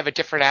because they have a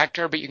different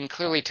actor, but you can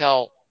clearly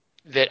tell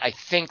that I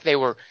think they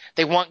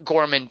want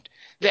Gorman.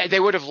 They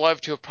would have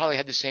loved to have probably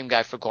had the same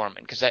guy for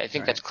Gorman because I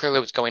think that's clearly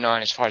what's going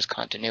on as far as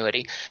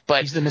continuity.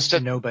 But he's the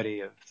Mr.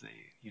 Nobody of the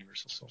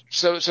Universal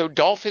Soldier. So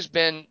Dolph has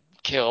been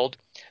killed.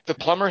 The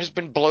plumber has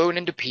been blown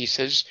into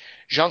pieces.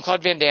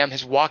 Jean-Claude Van Damme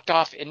has walked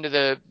off into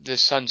the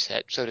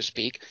sunset, so to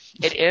speak.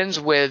 It ends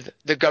with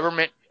the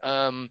government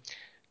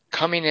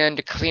coming in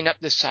to clean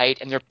up the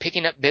site, and they're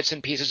picking up bits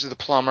and pieces of the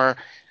plumber,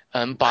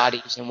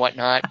 bodies and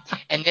whatnot.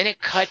 And then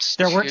it cuts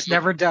Their work's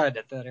never done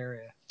at that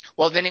area.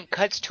 Well, then it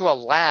cuts to a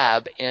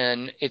lab,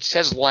 and it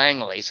says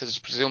Langley, so it's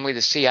presumably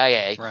the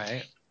CIA.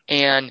 Right.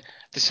 And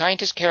the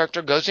scientist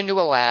character goes into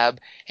a lab,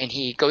 and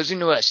he goes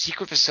into a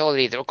secret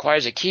facility that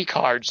requires a key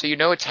card, so you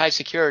know it's high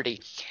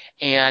security.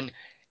 And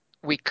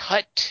we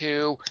cut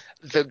to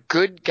the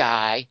good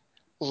guy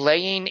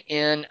laying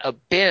in a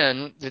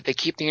bin that they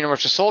keep the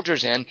Universal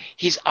Soldiers in.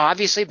 He's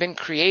obviously been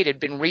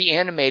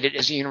reanimated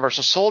as a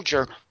Universal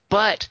Soldier,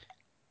 but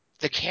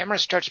the camera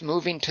starts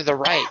moving to the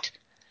right.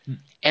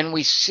 And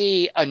we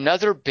see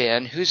another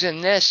bin who's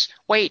in this.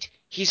 Wait,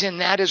 he's in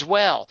that as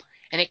well.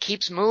 And it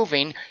keeps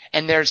moving,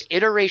 and there's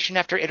iteration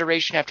after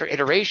iteration after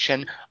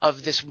iteration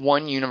of this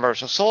one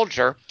Universal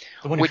Soldier.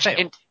 The one who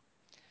failed.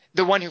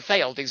 The one who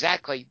failed,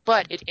 exactly.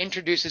 But it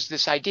introduces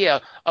this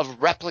idea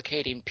of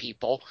replicating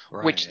people,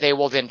 which they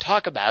will then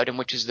talk about, and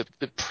which is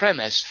the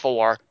premise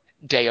for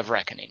Day of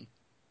Reckoning.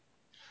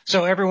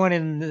 So everyone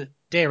in the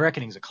Day of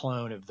Reckoning is a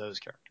clone of those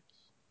characters?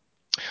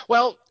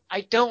 Well,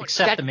 I don't.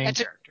 Except the main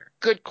character.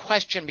 Good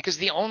question, because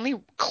the only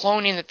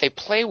cloning that they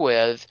play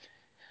with,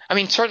 I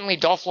mean, certainly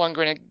Dolph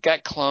Lundgren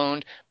got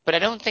cloned, but I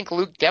don't think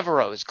Luke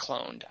Devereaux is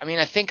cloned. I mean,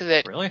 I think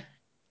that really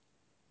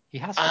he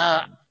has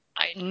to.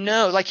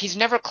 No, like he's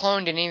never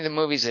cloned in any of the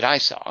movies that I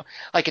saw.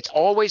 Like it's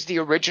always the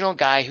original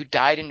guy who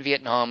died in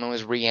Vietnam and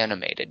was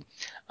reanimated.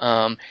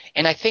 And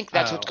I think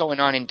that's what's going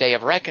on in Day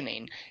of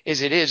Reckoning.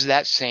 It is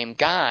that same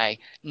guy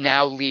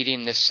now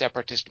leading this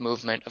separatist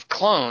movement of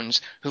clones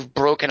who've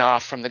broken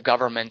off from the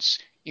government's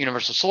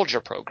Universal Soldier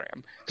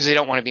program because they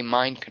don't want to be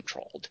mind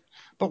controlled.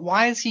 But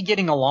why is he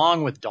getting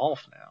along with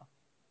Dolph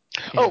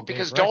now?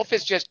 Because Dolph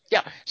is just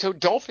so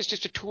Dolph is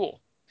just a tool.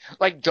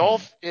 Like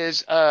Dolph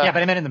is but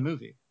I meant in the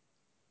movie.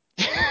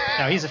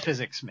 No, he's a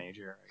physics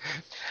major.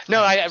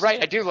 No,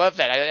 I do love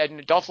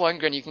that. Dolph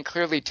Lundgren, you can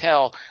clearly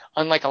tell,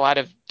 unlike a lot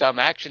of dumb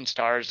action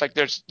stars, like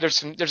there's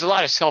a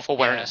lot of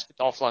self-awareness to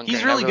Dolph Lundgren.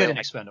 He's really good in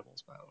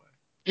Expendables, by the way.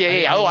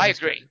 Yeah. I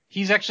agree.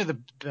 He's actually the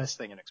best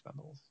thing in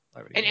Expendables.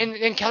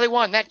 And Kelly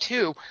Wand, that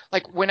too.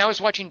 Like when I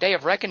was watching Day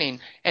of Reckoning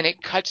and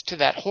it cuts to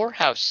that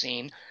whorehouse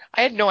scene,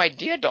 I had no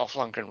idea Dolph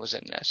Lundgren was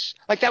in this.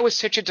 Like that was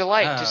such a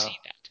delight to see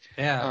that.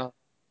 Yeah.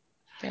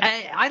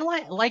 I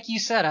like you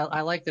said,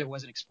 I like that it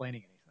wasn't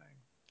explaining anything.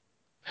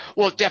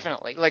 Well,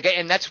 definitely. Like,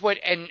 and that's what,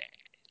 and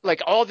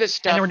like all this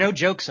stuff. And there were no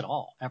jokes at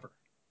all, ever.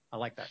 I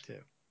like that too.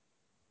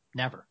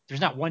 Never. There's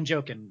not one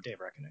joke in Day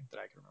of Reckoning that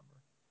I can remember.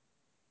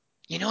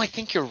 You know, I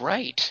think you're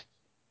right.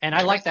 And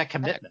I like that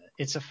commitment.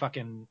 It's a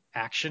fucking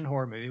action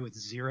horror movie with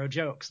zero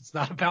jokes. It's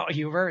not about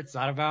humor. It's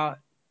not about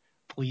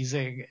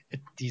pleasing.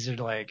 These are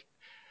like.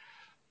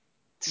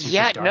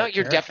 Yeah, no,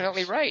 you're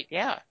definitely right.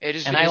 Yeah, it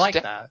is. And I like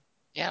that.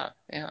 Yeah.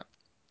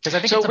 Because I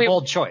think it's a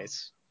bold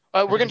choice.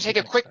 We're going to take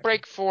a quick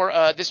break for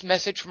this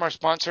message from our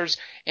sponsors,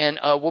 and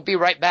we'll be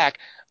right back.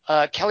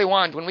 Kelly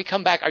Wand, when we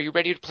come back, are you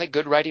ready to play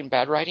good writing,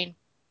 bad writing?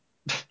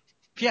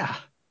 Yeah.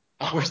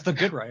 Where's the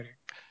good writing?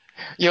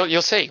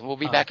 You'll see. We'll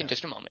be back in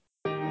just a moment.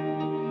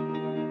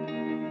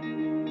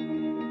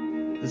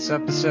 This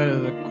episode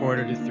of the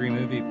Quarter to Three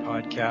Movie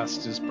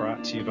Podcast is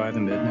brought to you by The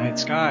Midnight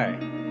Sky.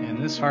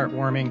 In this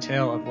heartwarming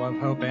tale of love,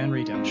 hope, and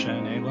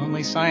redemption, a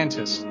lonely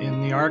scientist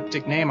in the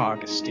Arctic named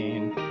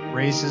Augustine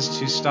races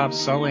to stop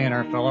Sully and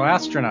our fellow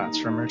astronauts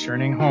from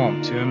returning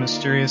home to a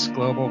mysterious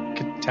global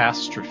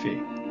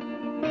catastrophe.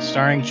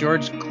 Starring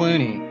George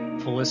Clooney,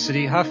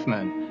 Felicity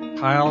Huffman,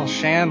 Kyle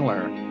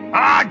Chandler,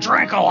 I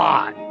drink a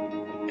lot,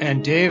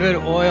 and David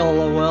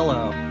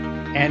Oyelowo,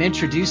 and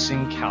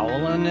introducing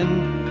Cowlin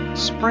and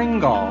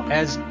Springall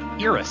as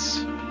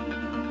Iris.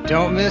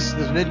 Don't miss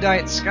The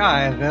Midnight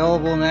Sky,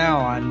 available now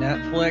on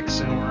Netflix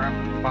and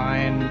wherever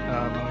fine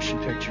motion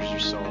pictures are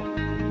sold.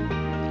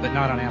 But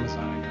not on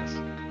Amazon, I guess.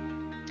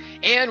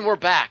 And we're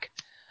back.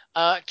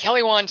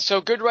 Kelly Wand,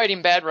 so good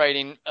writing, bad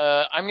writing.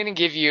 I'm going to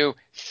give you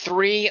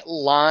 3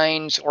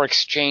 lines or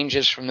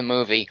exchanges from the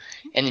movie,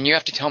 and then you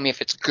have to tell me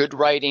if it's good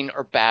writing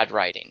or bad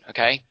writing,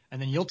 okay?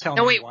 And then you'll tell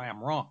me why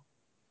I'm wrong.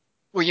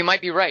 Well, you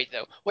might be right,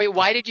 though. Wait,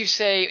 why did you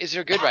say, is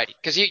there good writing?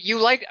 Because you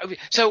like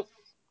 – so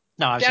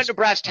down to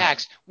brass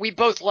tacks, we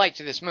both liked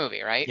this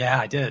movie, right? Yeah,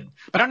 I did.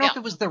 But I don't know if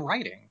it was the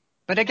writing.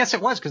 But I guess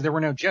it was because there were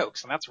no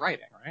jokes, and that's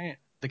writing, right?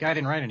 The guy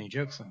didn't write any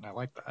jokes, and I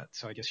like that,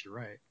 so I guess you're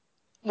right.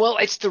 Well,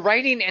 it's the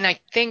writing, and I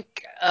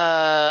think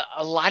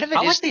a lot of it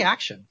I like the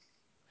action.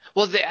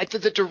 Well,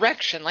 the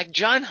direction, like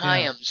John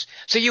Hyams. Yeah.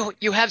 So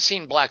you have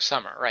seen Black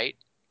Summer, right?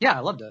 Yeah,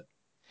 I loved it.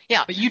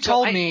 Yeah. But you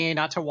told me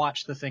not to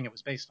watch the thing it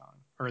was based on,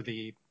 or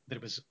that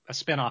it was a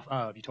spinoff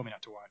of. You told me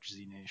not to watch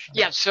Z Nation.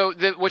 Yeah, so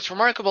what's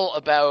remarkable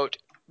about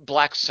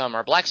Black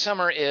Summer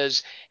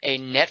is a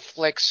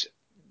Netflix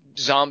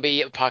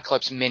zombie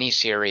apocalypse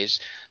miniseries.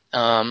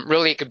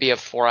 Really, it could be a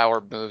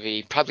 4-hour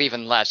movie, probably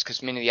even less,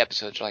 because many of the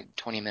episodes are like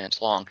 20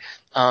 minutes long.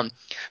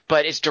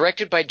 But it's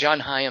directed by John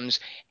Hyams,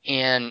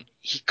 and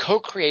he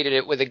co-created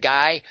it with a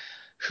guy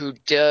who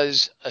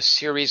does a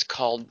series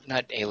called,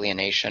 not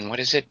Alienation, what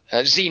is it?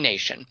 Z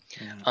Nation,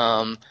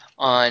 on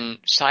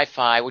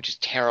Sci-Fi, which is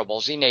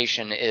terrible. Z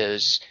Nation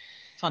is...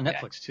 It's on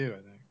Netflix, too,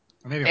 I think.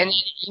 Or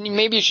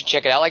maybe you should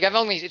check it out. Like,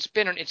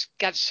 it's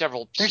got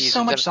several seasons. There's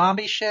so much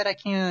zombie shit,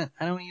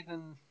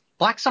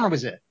 Black Summer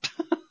was it.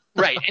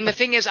 Right. And the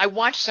thing is, I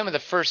watched some of the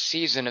first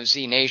season of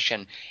Z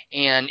Nation,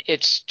 and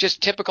it's just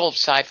typical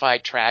sci-fi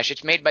trash.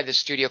 It's made by this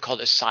studio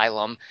called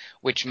Asylum,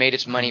 which made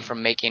its money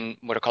from making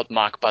what are called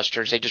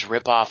mockbusters. They just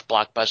rip off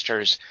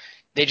blockbusters.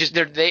 They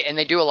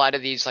do a lot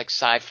of these like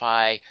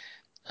sci-fi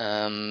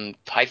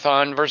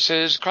Python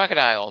versus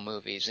crocodile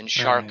movies and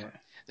Sharknado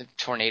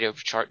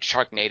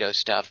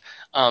stuff.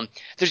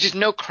 There's just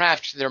no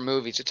craft to their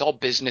movies. It's all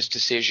business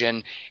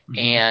decision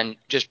and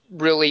just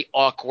really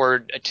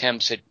awkward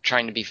attempts at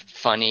trying to be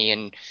funny.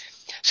 And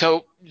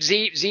so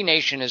Z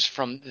Nation is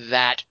from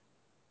that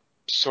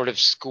sort of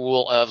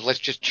school of let's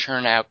just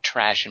churn out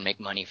trash and make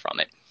money from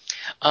it.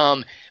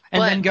 And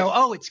then go,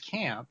 oh, it's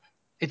camp.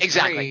 It's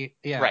exactly. Great.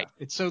 Yeah. Right.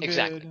 It's so good.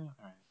 Exactly. All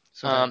right.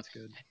 So that's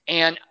good.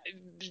 And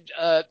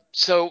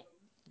so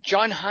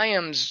John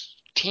Hyams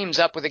teams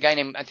up with a guy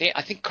named I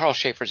think Carl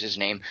Schaefer's his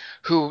name,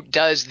 who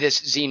does this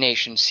Z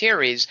Nation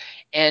series,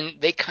 and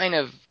they kind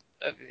of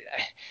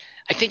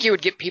I think you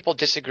would get people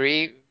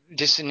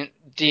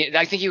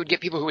I think you would get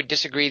people who would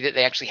disagree that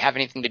they actually have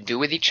anything to do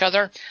with each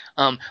other.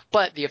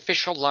 But the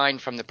official line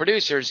from the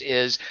producers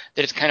is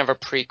that it's kind of a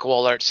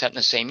prequel or it's set in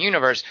the same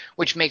universe,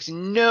 which makes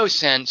no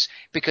sense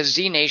because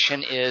Z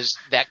Nation is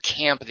that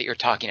camp that you're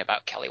talking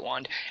about, Kelly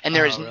Wand, and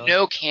there is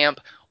no camp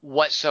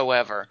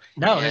whatsoever.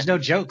 No, there's no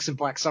jokes in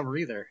Black Summer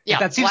either. Yeah,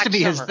 that seems Black to be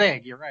Summer. His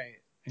thing. You're right.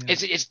 Yeah.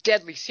 It's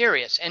deadly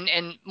serious,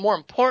 and more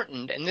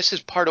important, and this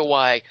is part of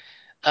why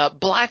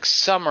Black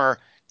Summer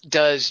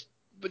does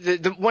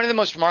one of the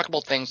most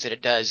remarkable things that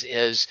it does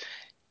is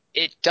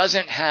it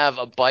doesn't have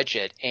a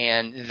budget,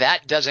 and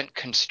that doesn't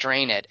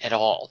constrain it at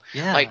all.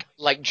 Yeah.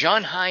 Like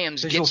John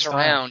Hyams Visual gets style.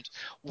 around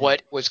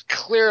what was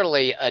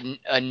clearly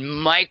a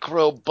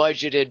micro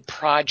budgeted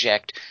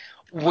project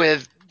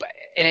and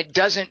it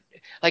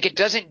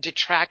doesn't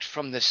detract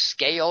from the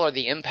scale or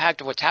the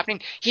impact of what's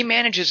happening. He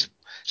manages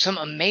some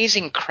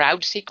amazing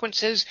crowd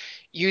sequences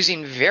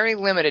using very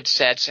limited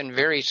sets and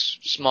very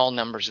small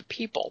numbers of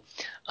people,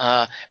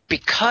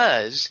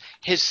 because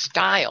his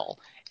style.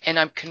 And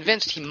I'm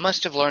convinced he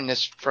must have learned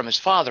this from his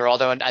father,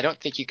 although I don't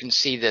think you can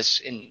see this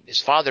in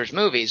his father's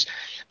movies.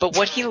 But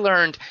what he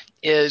learned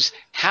is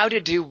how to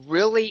do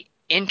really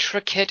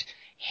intricate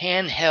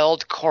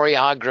handheld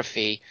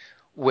choreography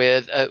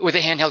with a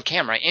handheld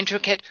camera,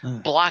 intricate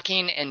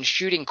blocking and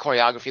shooting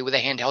choreography with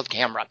a handheld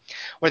camera,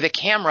 where the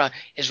camera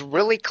is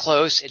really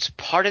close. It's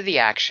part of the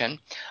action.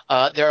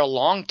 There are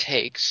long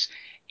takes.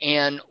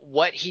 And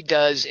what he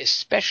does,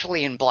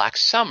 especially in Black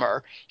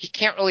Summer, he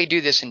can't really do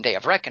this in Day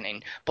of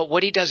Reckoning, but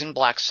what he does in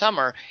Black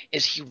Summer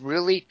is he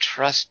really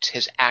trusts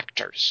his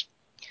actors.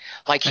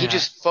 Like he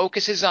just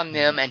focuses on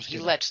them and he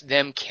lets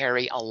them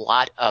carry a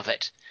lot of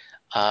it.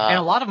 And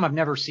a lot of them I've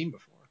never seen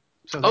before.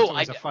 So that's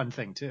always a fun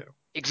thing too.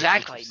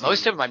 Exactly.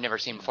 Most of them I've never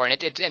seen before.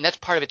 And that's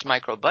part of its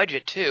micro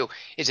budget too,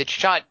 is it's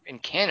shot in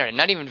Canada,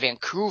 not even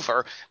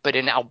Vancouver, but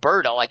in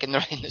Alberta, like in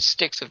the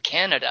sticks of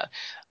Canada.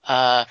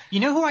 You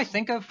know who I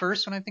think of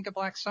first when I think of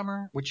Black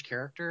Summer? Which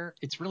character?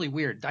 It's really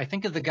weird. I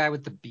think of the guy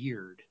with the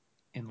beard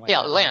in like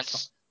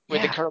Lance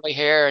with the curly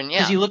hair and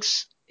because he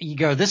looks. You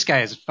go, this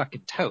guy is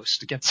fucking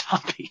toast against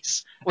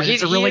zombies. Well,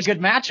 it's a really good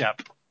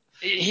matchup.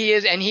 He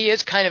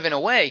is kind of in a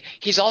way.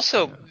 He's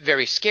also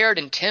very scared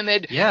and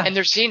timid. Yeah. And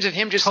there's scenes of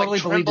him just totally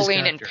like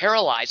trembling and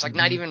paralyzed, like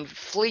not even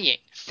fleeing.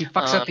 He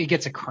fucks up. He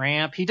gets a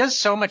cramp. He does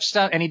so much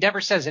stuff, and he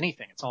never says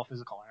anything. It's all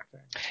physical acting.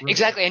 Really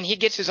exactly. Good. And he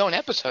gets his own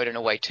episode in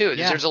a way too.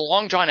 Yeah. There's a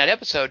long drawn out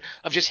episode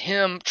of just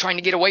him trying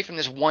to get away from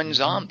this one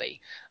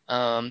zombie.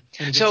 And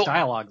he gets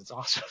dialogue that's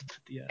awesome.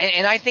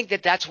 And I think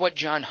that's what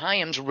John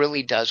Hyams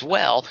really does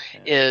well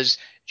is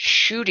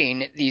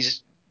shooting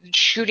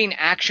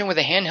action with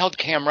a handheld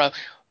camera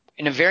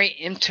in a very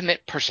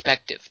intimate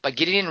perspective by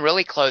getting in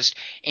really close.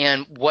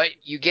 And what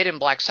you get in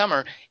Black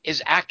Summer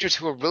is actors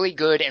who are really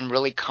good and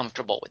really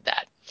comfortable with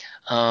that.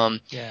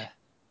 And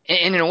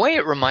in a way,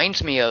 it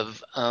reminds me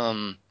of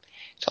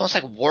it's almost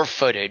like war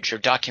footage or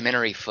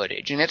documentary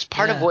footage. And it's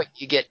part of what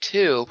you get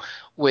too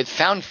with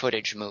found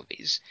footage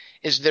movies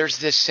is there's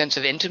this sense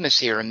of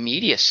intimacy or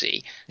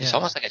immediacy. It's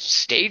almost like a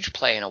stage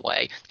play in a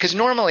way. Because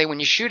normally when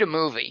you shoot a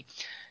movie,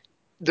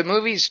 the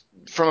movie's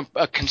from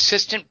a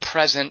consistent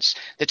presence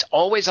that's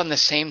always on the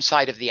same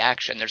side of the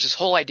action. There's this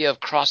whole idea of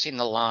crossing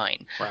the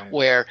line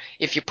where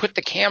if you put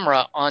the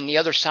camera on the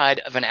other side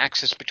of an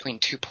axis between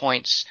 2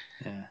 points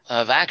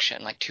of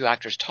action, like two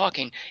actors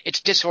talking,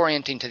 it's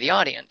disorienting to the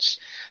audience.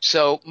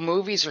 So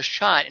movies are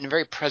shot in a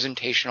very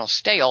presentational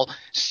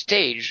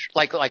stage,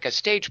 like a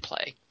stage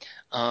play,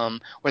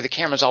 where the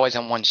camera's always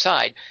on one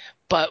side.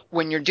 But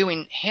when you're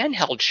doing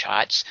handheld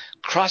shots,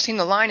 crossing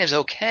the line is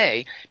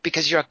okay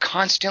because you're a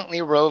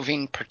constantly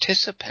roving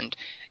participant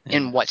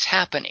in what's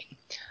happening.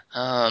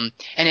 And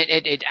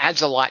it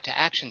adds a lot to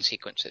action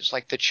sequences,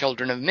 like the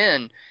Children of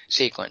Men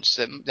sequence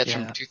that's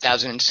from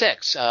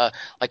 2006,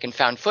 like in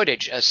found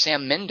footage.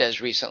 Sam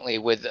Mendes recently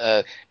with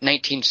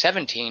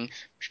 1917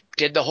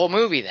 did the whole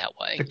movie that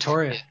way.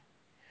 Victoria.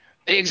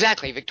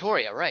 Exactly,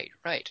 Victoria, right.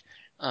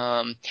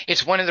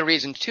 It's one of the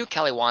reasons, too,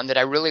 Kelly Wand, that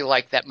I really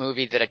like that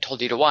movie that I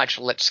told you to watch,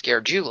 Let's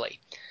Scare Julie.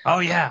 Oh,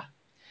 yeah.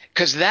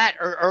 Because that,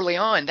 early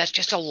on, that's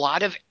just a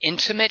lot of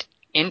intimate,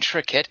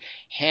 intricate,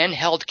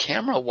 handheld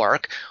camera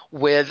work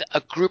with a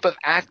group of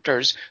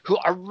actors who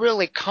are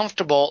really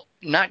comfortable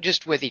not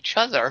just with each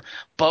other,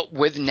 but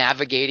with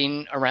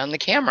navigating around the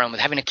camera and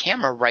with having a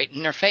camera right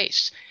in their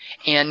face.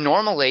 And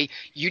normally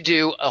you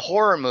do a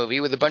horror movie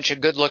with a bunch of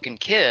good-looking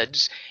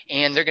kids,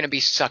 and they're going to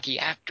be sucky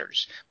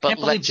actors. But I can't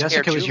believe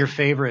Jessica was your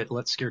favorite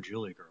Let's Scare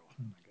Julie girl.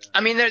 Oh my God.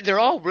 I mean, they're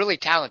all really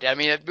talented. I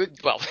mean,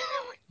 well,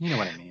 you know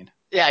what I mean.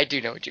 Yeah, I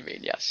do know what you mean.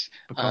 Yes.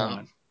 But go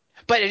on.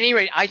 But at any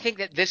rate, I think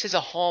that this is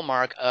a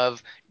hallmark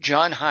of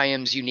John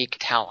Hyams' unique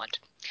talent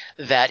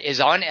that is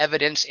on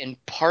evidence in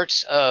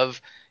parts of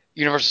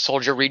Universal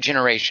Soldier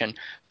Regeneration,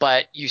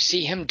 but you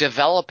see him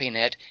developing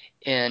it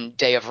in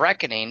Day of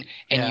Reckoning,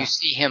 and you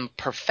see him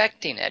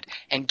perfecting it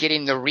and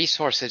getting the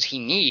resources he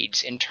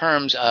needs in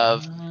terms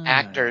of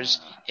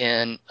actors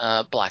in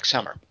Black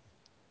Summer.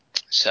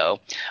 So,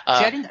 see,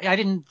 I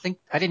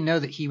didn't know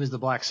that he was the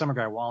Black Summer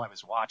guy while I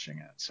was watching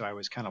it. So I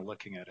was kind of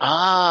looking at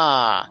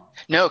it.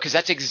 No, because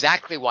that's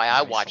exactly why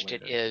I watched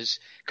it. Is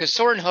because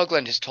Soren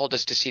Hoagland has told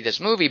us to see this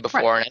movie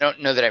before, and I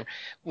don't know that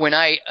when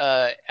I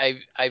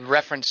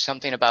referenced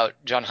something about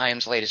John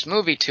Hyams' latest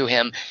movie to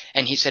him,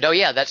 and he said, "Oh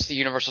yeah, that's the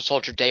Universal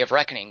Soldier Day of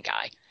Reckoning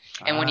guy."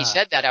 And when he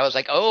said that, I was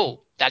like,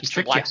 "Oh, that's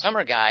the Black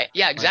Summer guy."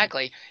 Yeah,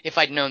 exactly. Right. If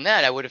I'd known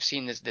that, I would have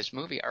seen this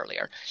movie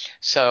earlier.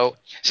 So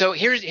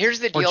here's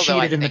the deal. Or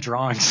cheated in the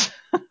drawings.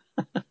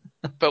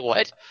 But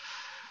what?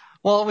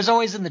 Well, it was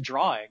always in the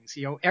drawings.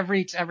 You know,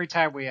 every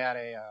time we had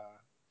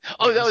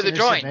Oh, no, the listener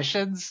drawing.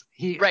 submissions.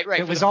 Right,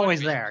 It for was the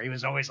always fundraiser. there. He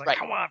was always like, Right.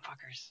 "Come on,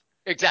 fuckers."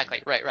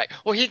 Exactly. Right.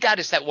 Well, he got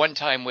us that one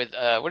time with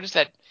what is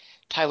that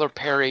Tyler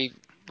Perry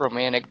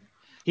romantic?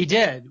 He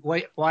did.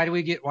 Why did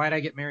I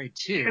get married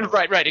too?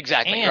 Right.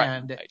 Exactly.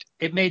 And right.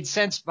 it made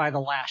sense by the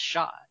last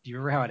shot. Do you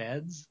remember how it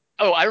ends?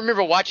 Oh, I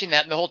remember watching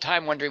that and the whole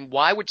time wondering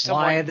why would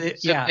someone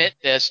submit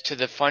this to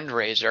the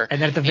fundraiser?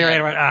 And then at the very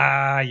end,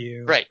 I went,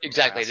 you. Right.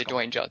 Exactly. rascal.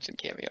 The Dwayne Johnson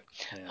cameo.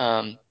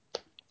 Yeah.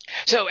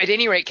 So at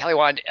any rate, Kelly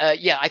Wand,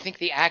 I think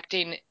the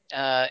acting,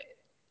 I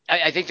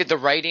think that the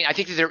writing, I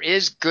think that there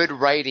is good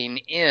writing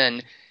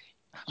in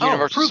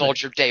Universal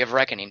Soldier Day of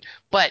Reckoning.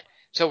 But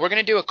so we're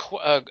going to do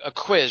a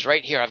quiz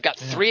right here. I've got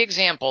 3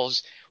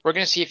 examples. We're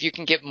going to see if you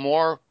can get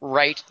more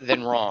right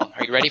than wrong.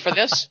 Are you ready for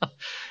this?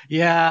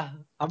 Yeah.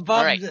 I'm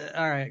bummed.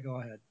 All All right, go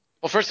ahead.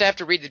 Well, first I have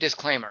to read the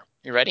disclaimer.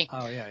 You ready?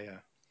 Oh, yeah.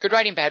 Good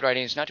writing, bad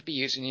writing is not to be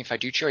used in any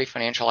fiduciary,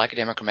 financial,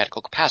 academic, or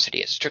medical capacity.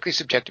 It's a strictly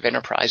subjective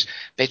enterprise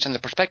based on the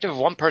perspective of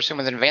one person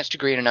with an advanced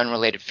degree in an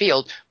unrelated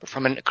field, but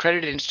from an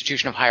accredited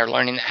institution of higher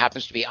learning that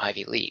happens to be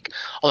Ivy League.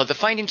 Although the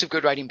findings of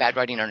good writing, bad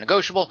writing are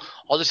negotiable,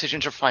 all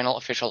decisions are final,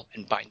 official,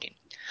 and binding.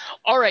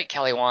 All right,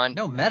 Kelly Wand.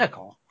 No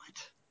medical.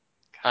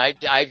 What?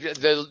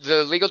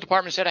 The legal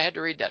department said I had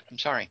to read that. I'm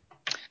sorry.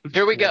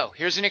 Here we go.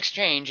 Here's an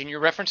exchange, and you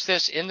reference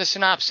this in the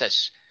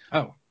synopsis.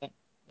 Oh.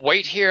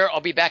 Wait here.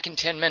 I'll be back in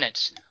 10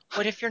 minutes.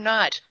 What if you're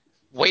not?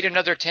 Wait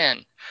another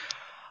 10.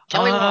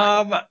 Kelly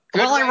Wand. Well,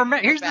 I remember.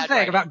 Here's the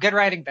thing about good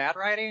writing, bad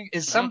writing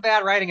is some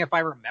bad writing. If I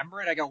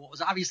remember it, I go, well, it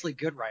was obviously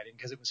good writing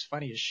because it was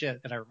funny as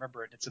shit, and I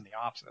remember it. It's in the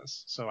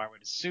opsis, so I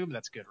would assume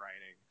that's good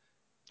writing.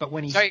 But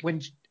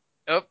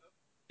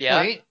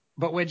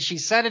when she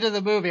said it in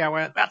the movie, I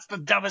went, that's the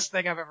dumbest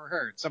thing I've ever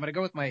heard. So I'm gonna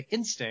go with my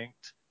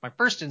instinct. My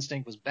first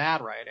instinct was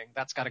bad writing.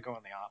 That's got to go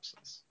in the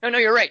opsis. No,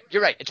 you're right.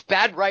 It's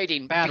bad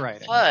writing. Writing.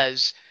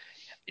 Because,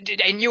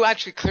 and you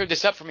actually cleared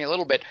this up for me a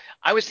little bit.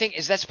 I was thinking,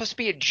 is that supposed to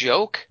be a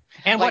joke?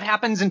 And what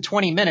happens in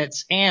 20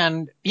 minutes?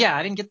 And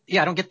I don't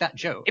get that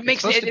joke. It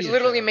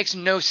literally makes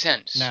no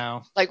sense.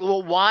 No. Like,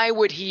 well, why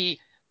would he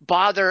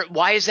bother?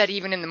 Why is that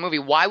even in the movie?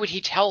 Why would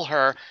he tell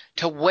her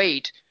to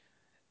wait?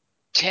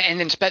 And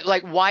then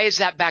why is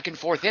that back and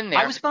forth in there?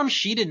 I was bummed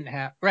she didn't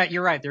have. Right,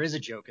 you're right. There is a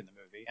joke in the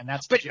movie, and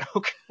that's the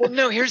joke. Well,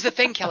 no. Here's the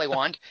thing, Kelly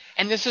Wand,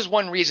 and this is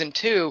one reason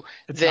too.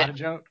 It's not a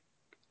joke.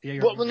 Yeah,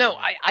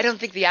 I don't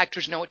think the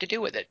actors know what to do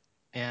with it.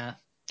 Yeah.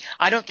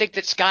 I don't think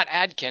that Scott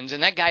Adkins,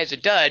 and that guy is a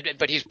dud,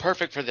 but he's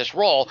perfect for this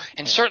role.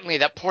 And certainly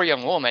that poor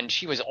young woman,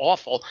 she was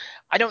awful.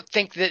 I don't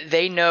think that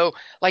they know.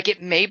 Like,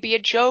 it may be a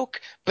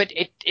joke, but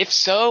if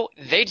so,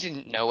 they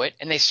didn't know it,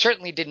 and they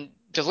certainly didn't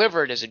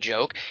deliver it as a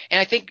joke. And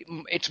I think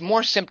it's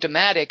more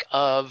symptomatic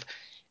of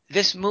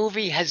this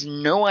movie has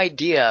no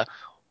idea,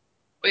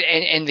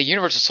 and the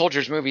Universal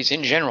Soldiers movies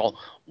in general,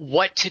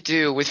 what to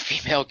do with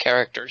female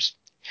characters.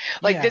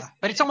 But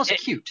it's almost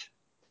cute.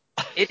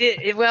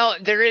 Well,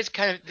 there is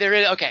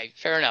okay,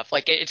 fair enough.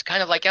 Like, it's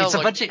kind of like it's a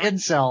bunch of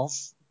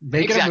incels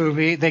making a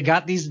movie. They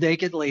got these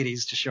naked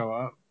ladies to show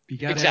up. You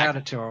got to add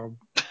it to them.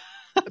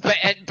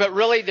 But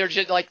really, they're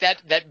just like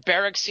that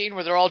barrack scene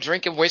where they're all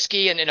drinking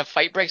whiskey and a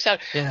fight breaks out.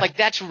 Yeah. Like,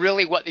 that's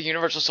really what the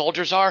Universal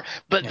Soldiers are.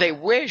 But they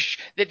wish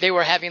that they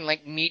were having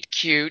like meet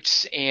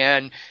cutes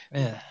and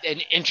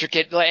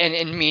intricate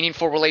and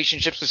meaningful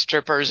relationships with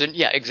strippers and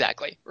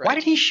exactly. Right. Why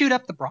did he shoot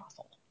up the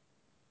brothel?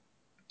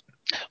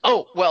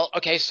 Oh, well,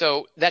 okay,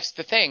 so that's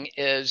the thing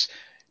is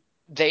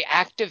they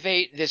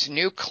activate this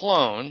new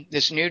clone,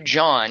 this new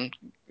John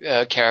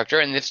character,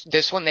 and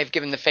this one they've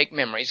given the fake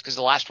memories because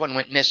the last one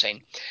went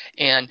missing.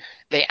 And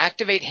they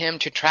activate him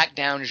to track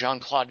down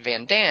Jean-Claude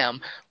Van Damme,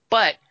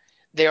 but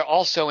they're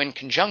also in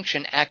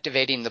conjunction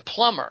activating the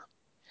plumber.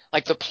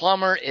 Like, the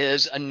plumber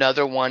is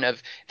another one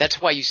of –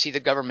 that's why you see the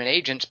government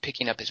agents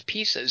picking up his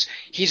pieces.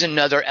 He's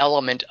another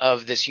element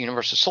of this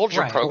Universal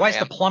Soldier program. Why is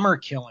the plumber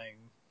killing?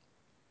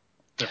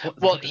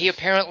 Well, he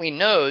apparently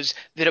knows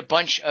that a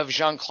bunch of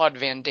Jean-Claude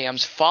Van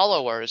Damme's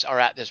followers are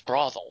at this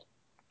brothel.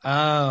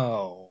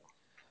 Oh.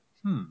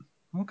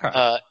 Okay.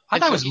 I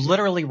thought it was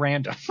literally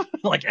random.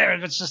 Like,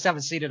 let's just have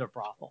a seat at a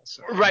brothel.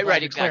 So right,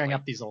 exactly. Clearing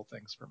up these old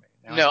things for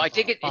me. No, I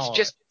think it's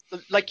just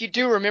like, you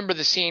do remember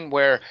the scene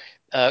where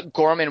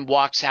Gorman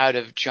walks out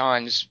of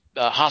John's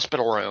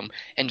hospital room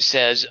and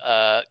says,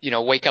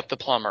 wake up the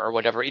plumber or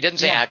whatever. He doesn't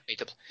say activate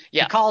the.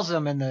 Yeah. He calls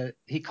him in the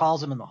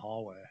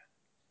hallway.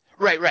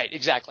 Right,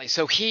 exactly.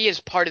 So he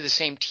is part of the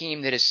same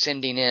team that is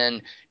sending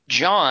in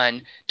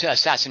John to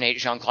assassinate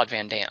Jean-Claude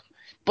Van Damme.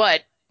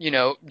 But,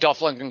 Dolph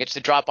Lundgren gets the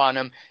drop on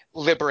him,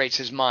 liberates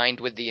his mind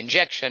with the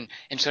injection,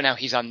 and so now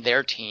he's on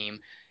their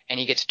team, and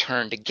he gets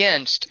turned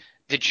against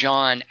the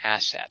John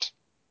asset.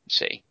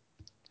 See?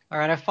 All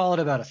right, I followed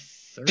about a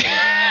third,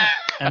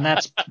 and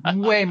that's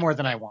way more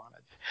than I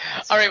wanted.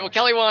 All right, well,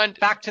 Kelly Wand.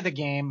 Back to the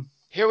game.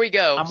 Here we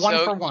go. I'm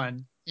 1 for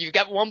 1. You've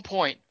got 1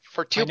 point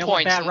for 2 points. I know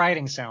what bad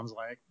writing sounds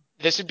like.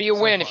 This would be a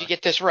win if you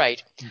get this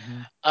right.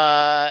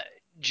 Mm-hmm.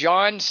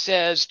 John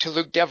says to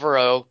Luke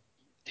Devereaux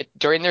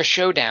during their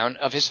showdown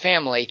of his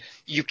family,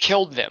 "You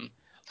killed them."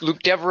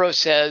 Luke Devereaux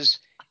says,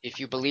 "If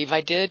you believe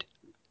I did,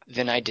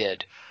 then I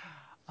did."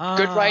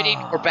 Good writing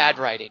or bad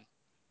writing?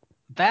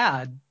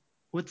 Bad?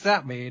 What's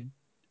that mean?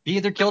 He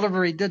either killed him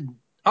or he didn't.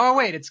 Oh,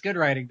 wait, it's good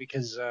writing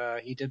because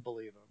he did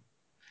believe him.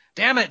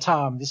 Damn it,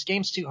 Tom. This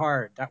game's too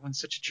hard. That one's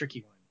such a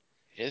tricky one.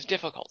 It is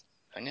difficult.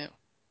 I know.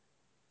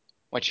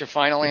 What's your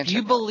final answer? If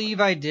you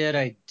believe I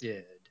did,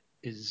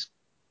 is...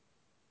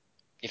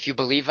 If you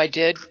believe I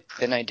did,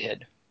 then I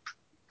did.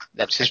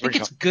 That's his I think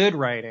original. it's good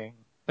writing,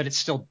 but it's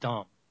still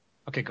dumb.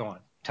 Okay, go on.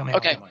 Tell me how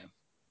dumb I am.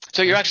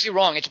 So you're actually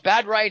wrong. It's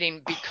bad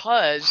writing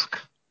because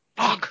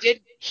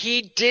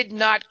he did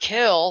not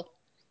kill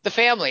the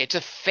family. It's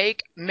a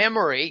fake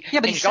memory.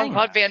 Yeah, but and he's saying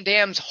Jean-Claude that. Van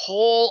Damme's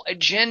whole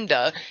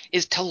agenda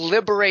is to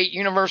liberate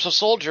Universal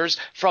Soldiers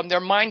from their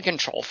mind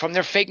control, from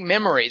their fake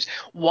memories.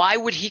 Why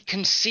would he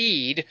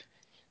concede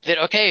that,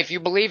 okay, if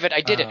you believe it,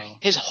 I did it?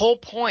 His whole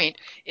point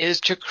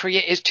is to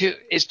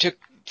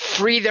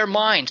free their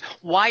minds.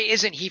 Why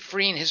isn't he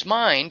freeing his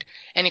mind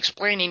and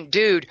explaining,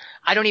 dude,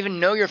 I don't even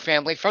know your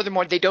family.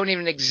 Furthermore, they don't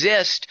even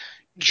exist.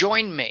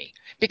 Join me.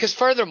 Because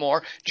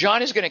furthermore,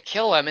 John is going to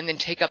kill him and then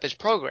take up his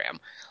program.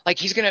 Like,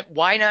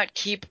 why not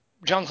keep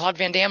Jean-Claude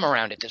Van Damme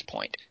around at this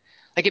point?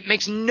 Like, it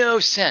makes no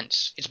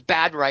sense. It's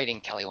bad writing,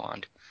 Kelly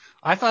Wand.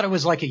 I thought it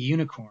was like a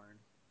unicorn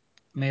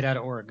made out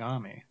of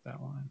origami,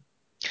 that one.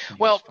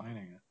 Well,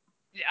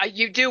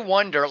 you do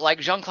wonder, like,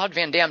 Jean-Claude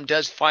Van Damme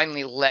does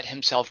finally let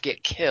himself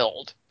get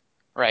killed,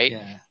 right?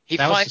 Yeah, he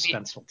that was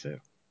suspenseful too.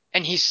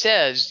 And he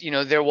says,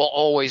 there will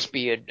always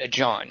be a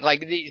John.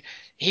 Like,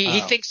 he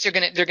thinks they're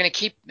gonna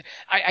keep.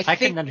 I think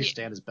couldn't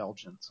understand his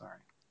Belgian. Sorry.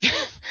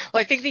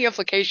 Well, I think the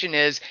implication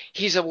is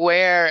he's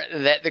aware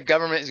that the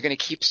government is going to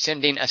keep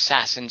sending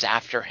assassins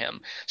after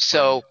him.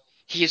 So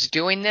he is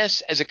doing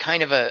this as a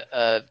kind of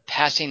a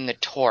passing the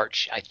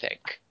torch, I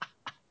think.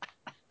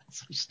 That's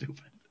so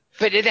stupid.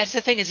 But that's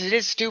the thing, is it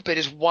is stupid,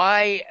 is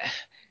why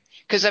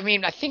 – because, I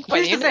mean, I think by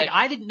Here's the end thing. of it –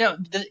 I didn't know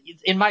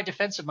 – in my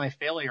defense of my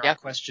failure on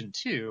question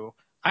 2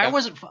 –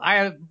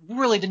 I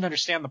really didn't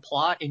understand the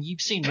plot, and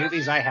you've seen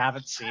movies I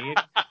haven't seen.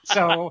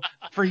 So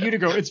for you to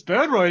go, it's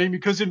bad writing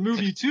because in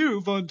movie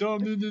 2, Van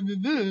Damme,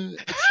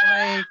 it's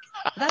like,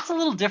 that's a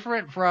little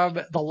different from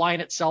the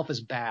line itself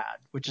is bad,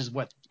 which is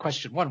what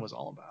question 1 was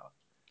all about.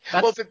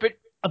 That's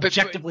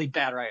objectively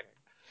bad writing.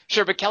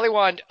 Sure, but Kelly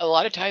Wand, a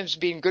lot of times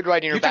being good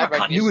writing or bad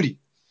writing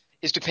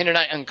is dependent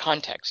on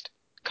context.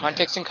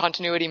 Context and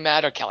continuity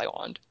matter, Kelly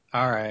Wand.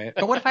 All right.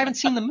 But what if I haven't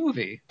seen the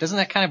movie? Doesn't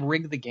that kind of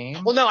rig the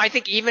game? Well, no, I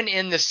think even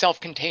in the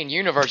self-contained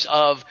universe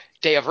of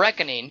Day of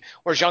Reckoning,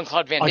 where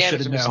Jean-Claude Van Damme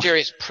is a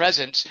mysterious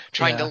presence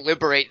trying to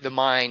liberate the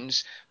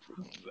minds,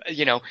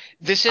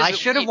 this is... I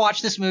should have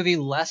watched this movie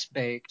less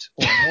baked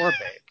or more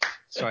baked,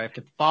 so I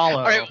could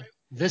follow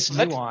this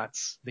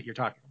nuance that you're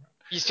talking about.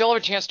 You still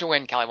have a chance to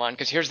win, Kelly Wand,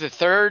 because here's the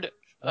third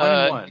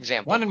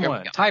example.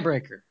 1-1.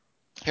 Tiebreaker.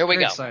 Here we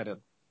go. Excited.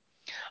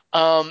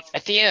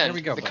 At the end,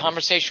 the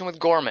conversation with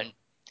Gorman.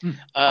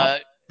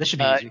 This should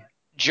be easy.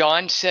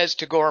 John says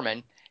to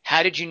Gorman,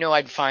 how did you know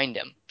I'd find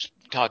him?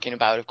 Talking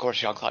about, of course,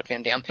 Jean-Claude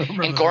Van Damme.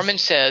 And Gorman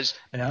says,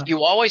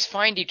 you always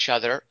find each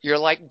other. You're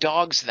like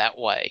dogs that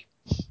way.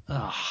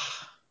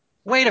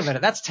 Wait a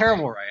minute. That's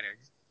terrible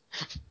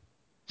writing.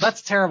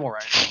 That's terrible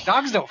writing.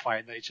 Dogs don't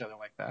find each other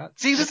like that.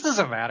 See, this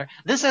doesn't matter.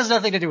 This has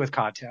nothing to do with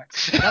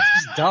context.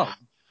 That's just dumb.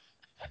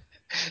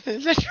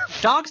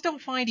 Dogs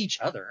don't find each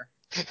other.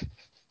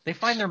 They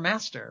find their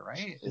master,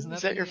 right? Is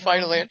that your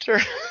final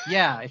answer?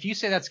 Yeah. If you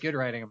say that's good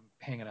writing, I'm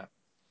hanging up.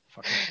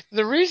 Fuck it.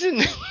 The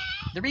reason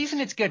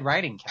it's good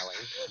writing, Kelly,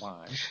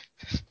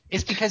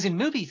 is because in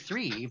movie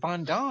 3,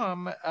 Van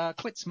Damme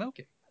quit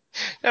smoking.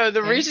 No,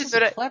 the reason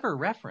that a clever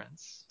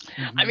reference.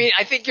 Mm-hmm. I mean,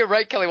 I think you're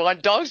right, Kelly. When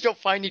dogs don't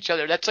find each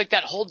other, that's like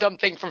that whole dumb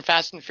thing from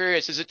Fast and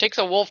Furious. Is it takes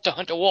a wolf to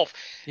hunt a wolf?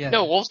 Yeah.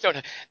 No, wolves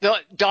don't. The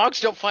dogs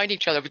don't find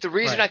each other. But the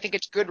reason I think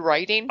it's good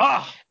writing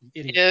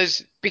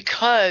is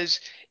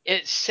because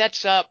it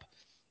sets up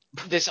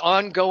this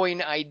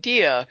ongoing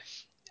idea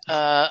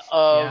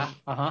of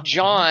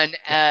John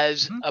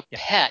as a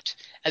pet,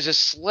 as a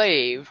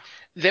slave.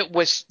 That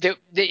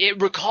it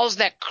recalls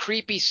that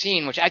creepy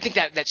scene, which I think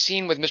that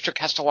scene with Mr.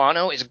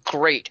 Castellano is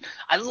great.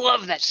 I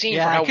love that scene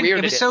for how weird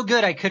it is. It was so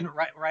good I couldn't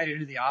write it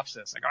into the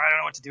opposite. Like, I don't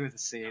know what to do with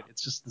this scene.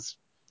 It's just this.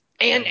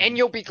 And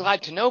you'll be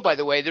glad to know, by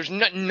the way, there's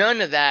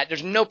none of that.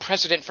 There's no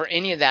precedent for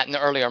any of that in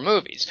the earlier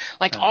movies.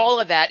 Like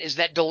all of that is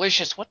that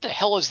delicious. What the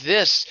hell is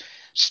this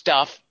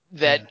stuff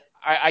that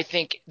I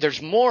think there's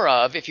more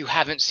of if you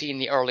haven't seen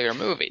the earlier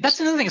movies.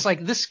 That's another thing. It's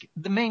like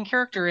the main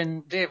character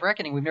in Day of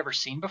Reckoning we've never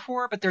seen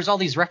before, but there's all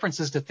these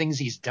references to things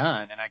he's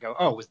done, and I go,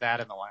 oh, was that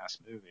in the last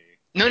movie?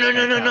 No.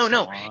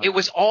 It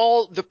was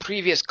all the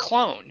previous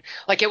clone.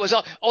 Like it was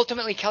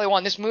ultimately Kelly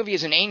Wand. This movie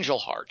is an Angel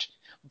Heart,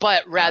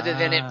 but rather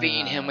than it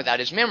being him without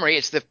his memory,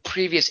 it's the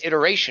previous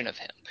iteration of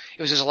him.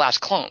 It was his last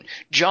clone.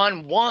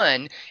 John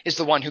 1 is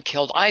the one who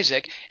killed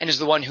Isaac and is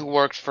the one who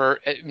worked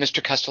for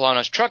Mr.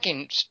 Castellano's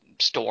trucking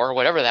store,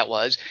 whatever that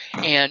was,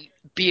 and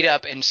beat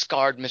up and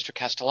scarred Mr.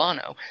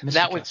 Castellano.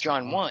 That was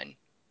John 1.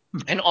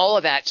 And all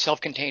of that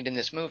self-contained in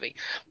this movie.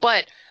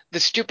 But the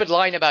stupid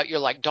line about you're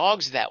like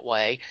dogs that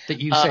way.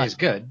 That you say is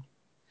good.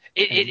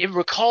 It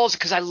recalls,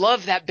 because I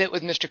love that bit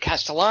with Mr.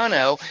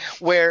 Castellano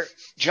where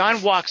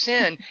John walks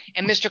in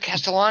and Mr.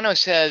 Castellano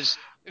says,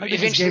 I think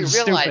this eventually game's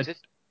realizes, stupid.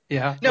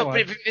 Yeah. no, go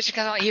but on. Mr.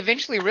 Castellano, he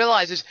eventually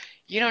realizes,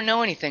 you don't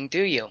know anything,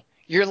 do you?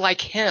 You're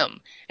like him.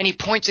 And he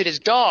points at his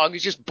dog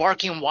who's just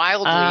barking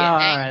wildly and all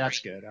angry. right, that's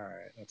good. All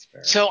right, that's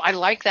fair. So I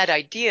like that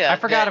idea. I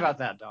forgot about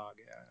that dog.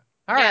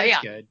 Yeah. All Yeah, right, yeah.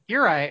 that's good.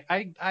 You're right.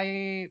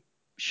 I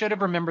should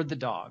have remembered the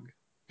dog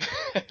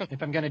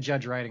if I'm going to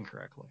judge writing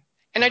correctly.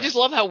 And I just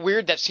love how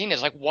weird that scene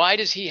is. Like, why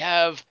does he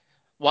have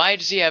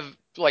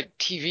like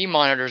TV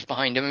monitors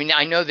behind him? I mean,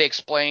 I know they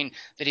explain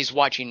that he's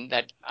watching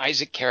that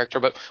Isaac character,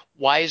 but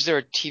why is there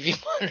a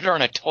TV monitor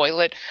on a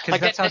toilet? Because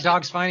Like that's how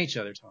dogs find each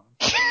other, Tom.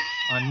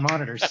 On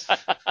monitors.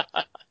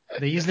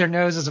 They use their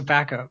nose as a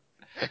backup.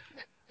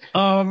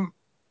 You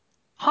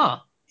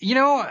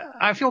know,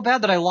 I feel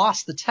bad that I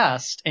lost the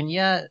test, and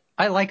yet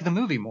I like the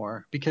movie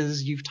more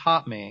because you've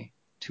taught me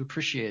to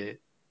appreciate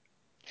it.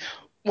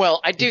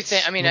 Well, I do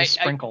think. I mean,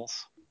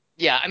 sprinkles.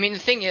 Yeah, I mean, the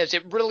thing is,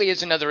 it really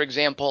is another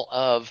example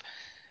of,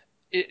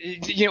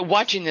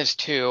 watching this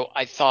too.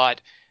 I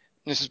thought,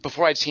 this is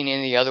before I'd seen any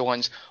of the other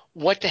ones.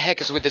 What the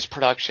heck is with this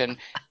production?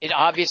 It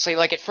obviously,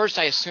 like, at first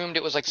I assumed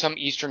it was like some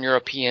Eastern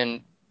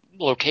European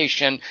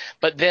location,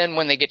 but then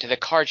when they get to the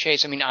car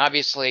chase, I mean,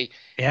 obviously,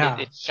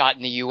 it's shot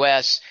in the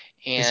U.S.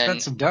 and they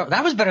spent some dough.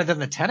 That was better than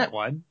the Tenet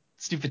one.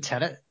 Stupid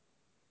Tenet.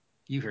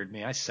 You heard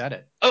me. I said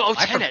it. Oh,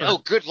 Tenet. Oh,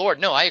 good Lord.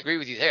 No, I agree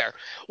with you there.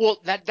 Well,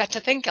 that's the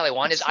thing, Kelly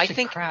Wand, is I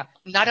think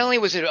not only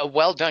was it a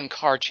well-done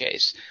car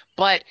chase,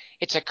 but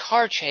it's a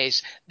car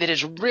chase that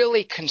is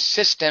really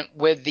consistent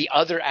with the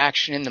other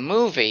action in the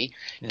movie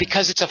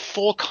because it's a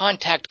full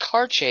contact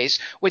car chase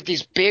with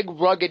these big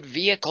rugged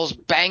vehicles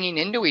banging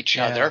into each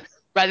other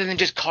rather than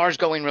just cars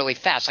going really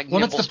fast. Like,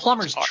 well, it's the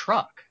plumber's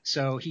truck,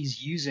 so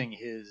he's using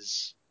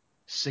his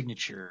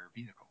signature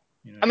vehicle.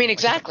 You know, I mean,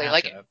 exactly.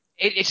 Like,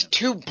 it's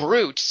two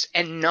brutes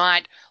and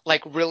not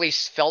like really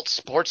svelte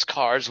sports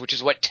cars, which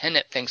is what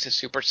Tenet thinks is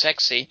super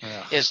sexy.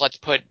 Is let's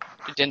put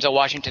Denzel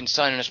Washington's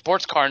son in a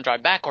sports car and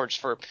drive backwards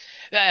for.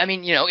 I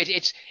mean,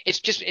 it's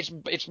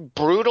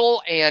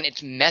brutal and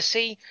it's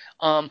messy.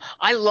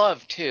 I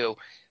love too.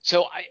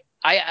 So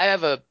I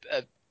have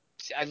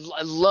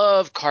I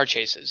love car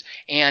chases,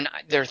 and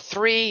there are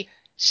 3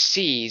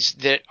 C's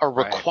that are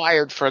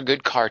required for a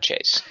good car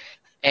chase.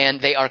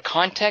 And they are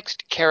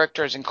context,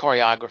 characters, and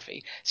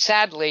choreography.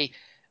 Sadly,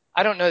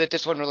 I don't know that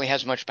this one really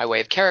has much by way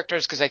of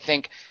characters because I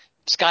think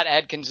Scott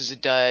Adkins is a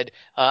dud.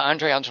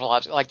 Andrei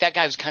Antonovsky, like, that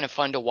guy was kind of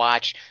fun to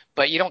watch,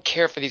 but you don't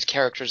care for these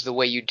characters the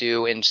way you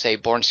do in, say,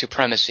 Born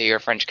Supremacy or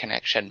French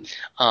Connection.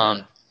 So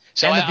and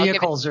the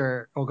vehicles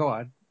are – oh, go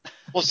on.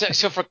 Well,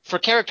 so for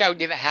character, I would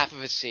give it half of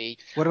a C.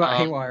 What about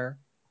Haywire?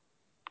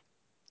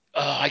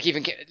 Oh,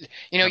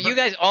 you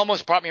guys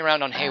almost brought me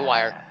around on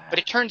Haywire, but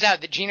it turns out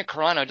that Gina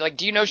Carano, like,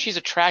 do you know she's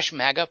a trash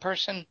MAGA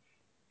person?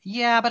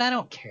 Yeah, but I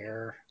don't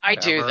care. I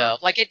do though.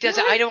 Like, it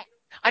doesn't. I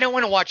don't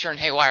want to watch her in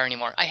Haywire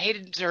anymore. I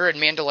hated her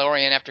in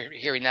Mandalorian after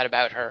hearing that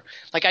about her.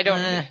 Like, I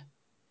don't.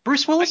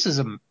 Bruce Willis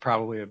is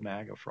probably a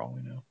MAGA for all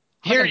we know.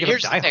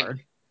 Here's the thing.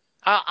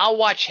 I'll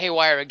watch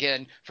Haywire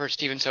again for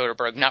Steven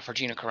Soderbergh, not for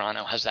Gina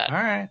Carano. How's that? All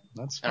right,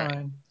 that's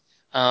fine.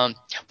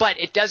 But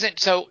it doesn't.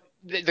 So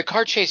the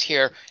car chase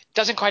here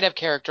doesn't quite have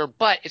character,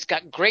 but it's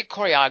got great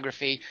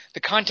choreography.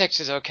 The context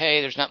is okay.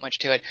 There's not much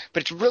to it,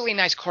 but it's really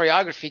nice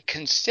choreography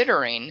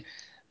considering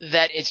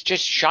that it's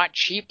just shot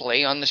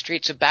cheaply on the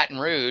streets of Baton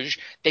Rouge.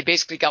 They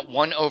basically got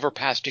one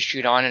overpass to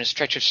shoot on and a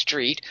stretch of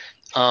street.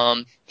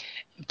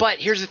 But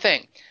here's the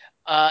thing.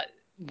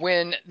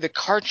 When the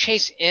car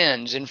chase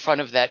ends in front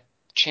of that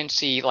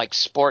chintzy, like,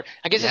 sport,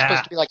 I guess it's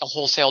supposed to be like a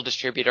wholesale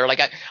distributor. Like,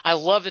 I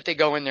love that they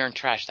go in there and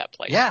trash that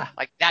place. Yeah.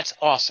 Like, that's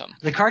awesome.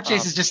 The car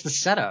chase is just the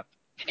setup.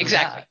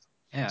 Exactly.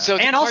 Yeah. So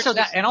and also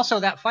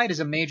that fight is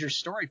a major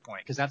story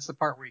point because that's the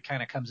part where he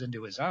kind of comes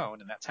into his own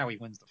and that's how he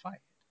wins the fight.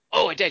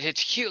 Oh,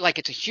 it's huge. Like,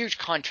 it's a huge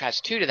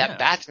contrast too to that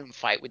bathroom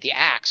fight with the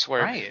axe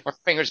where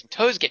fingers and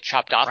toes get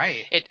chopped off.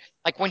 Right. It,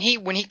 like, when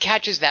he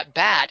catches that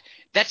bat,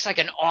 that's like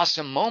an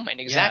awesome moment.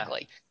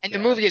 Exactly. Yeah. And the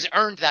movie has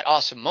earned that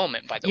awesome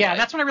moment, by the way. Yeah,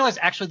 that's when I realized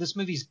actually this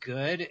movie's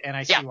good, and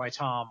I see why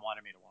Tom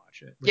wanted me to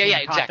watch it.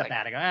 Exactly. The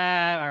bat, I go,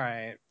 all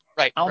right.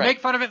 Right. I'll make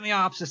fun of it in the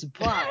Opsis and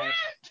play.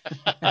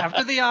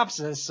 After the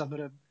Opsis, I'm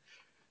gonna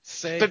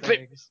say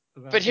things.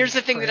 But here's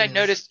the thing that I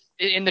noticed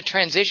in the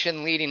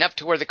transition leading up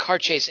to where the car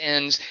chase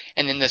ends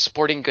and then the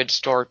sporting goods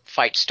store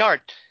fight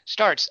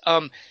starts.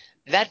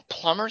 That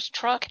plumber's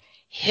truck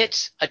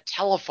hits a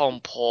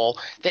telephone pole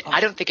that I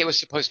don't think it was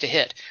supposed to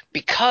hit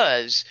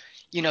because,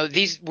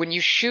 when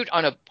you shoot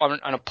on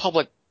a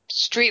public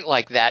street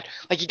like that,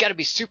 like, you got to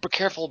be super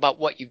careful about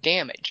what you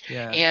damage.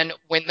 Yeah. And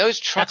when those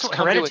trucks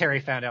come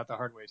Hereditary found out the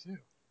hard way too.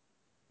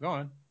 Go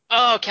on.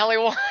 Oh, Kelly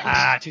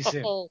Wand. Too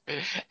soon.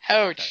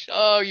 Ouch.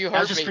 Oh, you hurt me. That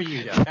was just for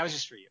you, though. That was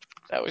just for you.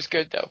 That was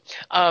good, though.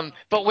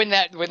 But when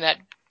that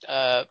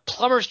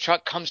plumber's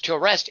truck comes to a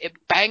rest, it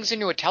bangs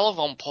into a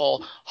telephone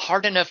pole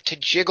hard enough to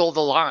jiggle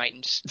the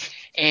lines.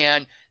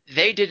 And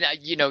they did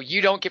not,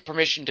 you don't get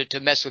permission to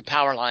mess with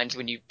power lines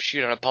when you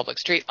shoot on a public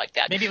street like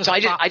that. Maybe it was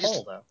a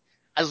pole, though.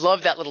 I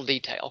love that little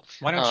detail.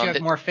 Why don't you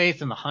have more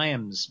faith in the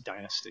Hyams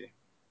dynasty?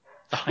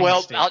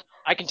 Well,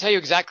 I can tell you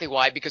exactly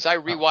why, because I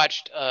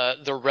rewatched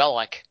The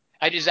Relic.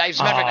 As a matter of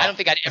fact, I don't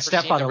think I'd ever seen The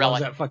Stepfather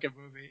loves Relic. that fucking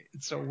movie.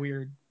 It's so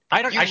weird.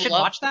 I should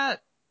watch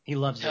that. He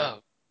loves it.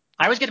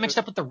 I always get it mixed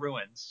up with The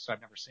Ruins, so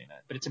I've never seen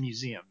it. But it's a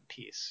museum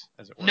piece,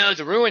 as it were. No,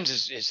 The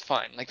Ruins is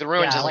fun. Like, The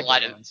Ruins is like a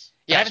lot of.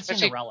 Yeah, I haven't seen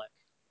The Relic.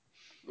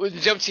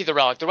 Don't see The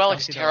Relic. The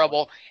Relic's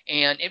terrible,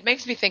 and it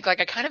makes me think,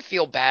 like, I kind of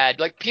feel bad.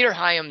 Like, Peter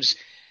Hyams,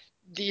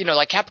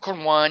 like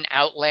Capricorn 1,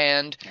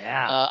 Outland.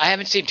 Yeah. I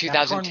haven't seen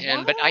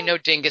 2010, but I know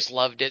Dingus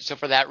loved it, so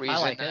for that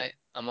reason,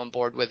 I'm on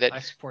board with it. I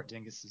support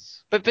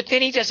Dingus's. But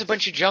then he does a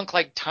bunch of junk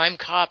like Time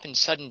Cop and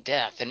Sudden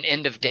Death and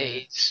End of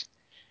Days.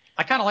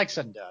 I kind of like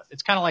Sudden Death.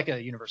 It's kind of like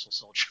a Universal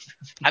Soldier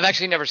movie. I've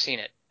actually never seen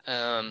it.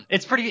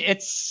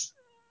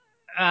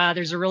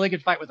 There's a really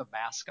good fight with a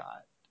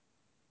mascot.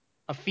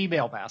 A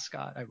female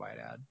mascot, I might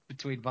add,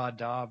 between Von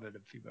Damme and a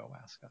female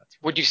mascot.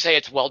 Would you say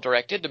it's well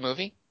directed, the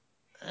movie?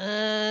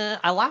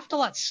 I laughed a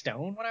lot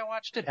stoned when I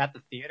watched it at the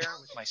theater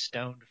with my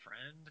stoned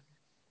friend.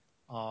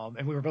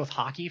 And we were both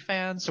hockey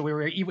fans, so we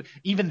were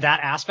even that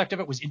aspect of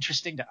it was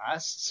interesting to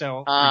us.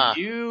 So for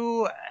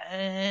you,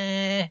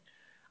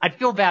 I'd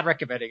feel bad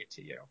recommending it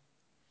to you.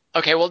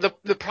 Okay, well, the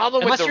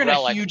problem unless with The you're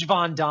Relic, in a huge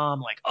Von Damme,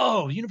 like,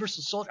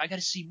 Universal Soldier, I got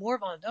to see more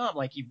Von Damme.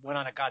 Like, you went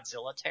on a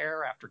Godzilla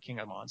tear after King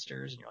of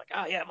Monsters, and you're like,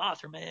 oh yeah,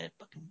 Mothra, man,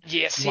 fucking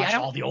watch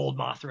all the old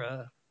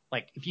Mothra.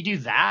 Like, if you do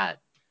that,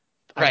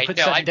 I put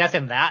Sudden Death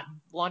in that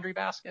laundry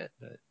basket,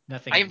 but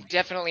nothing. I'm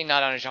definitely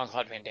not on a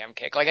Jean-Claude Van Damme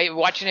kick. Like,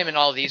 watching him in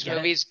all these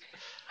movies,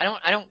 I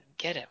don't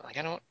get it. Like,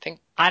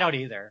 I don't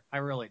either. I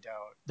really don't.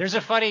 There's a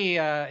funny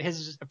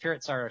his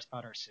appearance on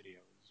Arsenio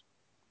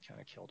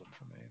kind of killed him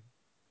for me.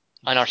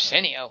 On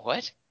Arsenio,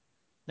 what?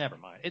 Never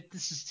mind.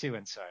 This is too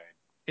inside.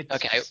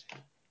 Okay.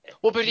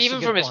 Well, but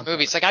even from his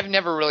movies, like, I've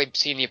never really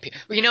seen the appeal.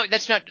 Well,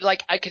 that's not,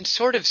 like, I can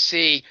sort of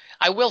see,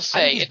 I will say.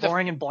 I think he's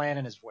boring and bland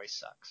and his voice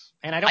sucks.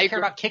 And I don't care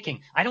about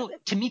kicking.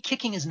 To me,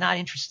 kicking is not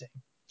interesting.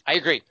 I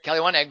agree. Kelly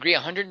One, I agree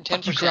 110%.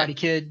 Fuck you, Karate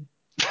Kid.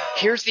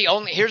 Here's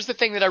the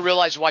thing that I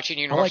realized watching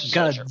Universal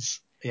Soldier. Guns.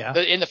 Yeah.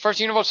 In the first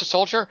Universal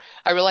Soldier,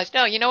 I realized,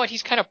 no, you know what?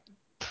 He's kind of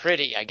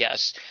pretty, I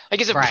guess. Like,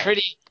 he's a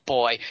pretty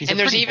boy. And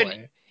there's even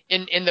boy.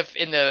 in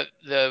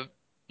the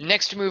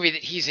next movie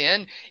that he's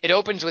in, it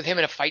opens with him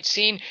in a fight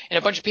scene, and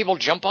a bunch of people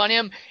jump on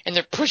him, and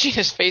they're pushing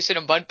his face in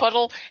a mud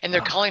puddle, and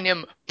they're calling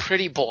him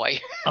Pretty Boy.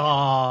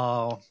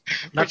 Oh,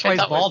 that's why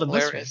he's bald in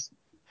this one.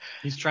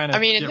 He's trying to. I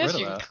mean, in this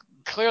you can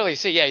clearly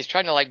see, he's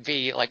trying to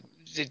be like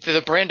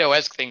the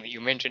Brando-esque thing that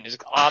you mentioned is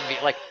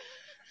obvious, like.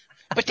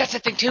 But that's the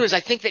thing too, is I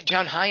think that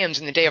John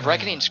Hyams in the Day of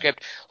Reckoning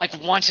script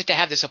wants it to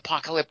have this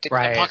apocalypse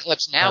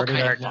now kind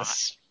of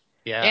vibe.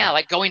 Yeah,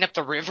 like going up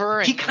the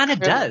river. He kind of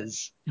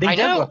does. They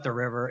do go up the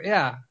river.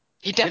 Yeah,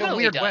 he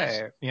definitely in a weird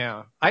way.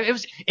 Yeah,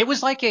 it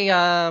was like a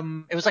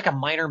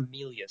minor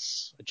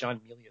Milius, a John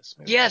Milius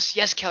movie.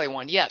 Yes, Kelly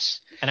One, yes.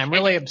 And I'm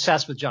really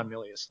obsessed with John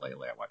Milius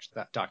lately. I watched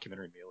that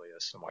documentary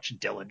Milius. I'm watching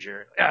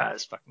Dillinger.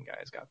 This fucking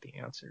guy's got the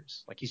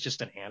answers. Like, he's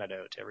just an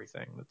antidote to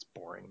everything that's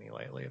boring me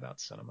lately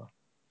about cinema.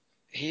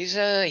 He's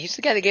the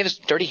guy that gave us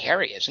Dirty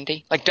Harry, isn't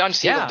he? Like Don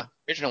Siegel, the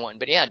original one.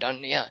 But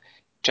John Milius.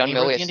 He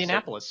wrote the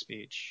Indianapolis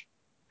speech.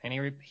 And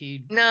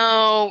he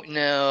No.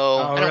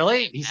 Oh,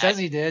 really? He says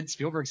he did.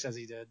 Spielberg says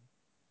he did.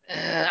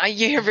 I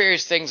hear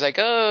various things like,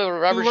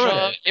 Robert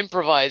Shaw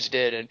improvised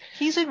it. And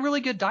he's a really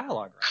good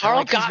dialogue writer.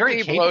 Carl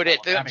Gottlieb wrote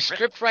it. The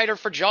scriptwriter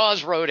for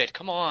Jaws wrote it.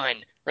 Come on.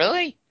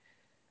 Really?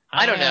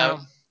 I don't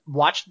know.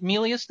 Watch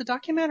Milius the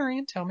documentary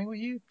and tell me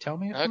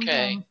if I'm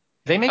done.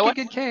 They make a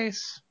good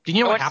case. Do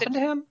you know what happened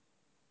to him?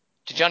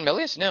 To John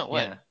Milius? No,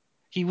 what? Yeah.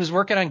 He was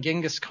working on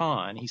Genghis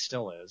Khan. He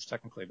still is,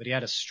 technically, but he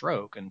had a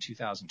stroke in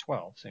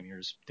 2012, same year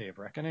as Day of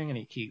Reckoning,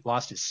 and he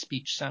lost his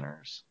speech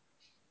centers.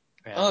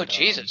 And,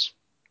 Jesus.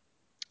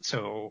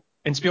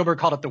 And Spielberg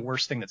called it the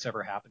worst thing that's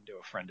ever happened to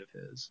a friend of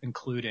his,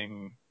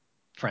 including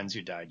friends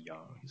who died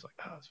young. He's like,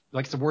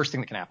 it's the worst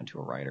thing that can happen to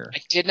a writer.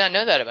 I did not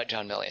know that about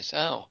John Milius.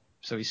 Oh.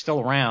 So he's still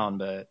around,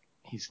 but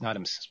he's not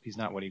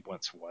what he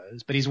once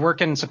was. But he's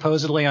working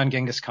supposedly on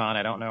Genghis Khan.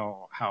 I don't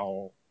know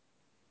how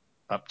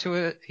up to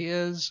it he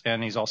is,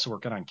 and he's also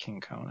working on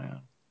King Conan.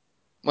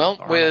 Well,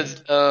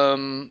 with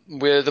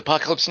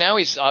Apocalypse Now,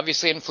 he's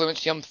obviously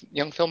influenced young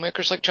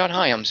filmmakers like John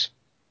Hyams.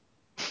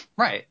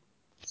 Right.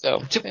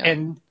 So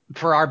and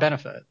for our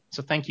benefit.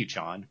 So thank you,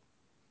 John.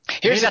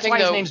 That's why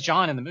his name's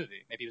John in the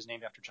movie. Maybe he was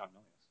named after John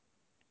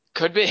Milius.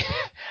 Could be.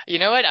 You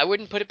know what? I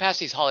wouldn't put it past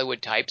these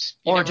Hollywood types.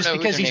 Or just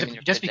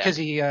because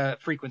he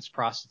frequents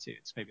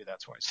prostitutes. Maybe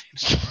that's why his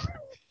name's John.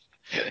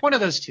 One of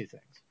those two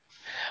things.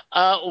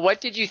 What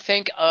did you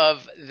think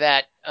of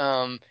that?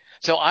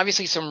 So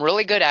obviously some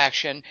really good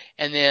action,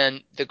 and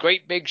then the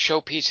great big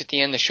showpiece at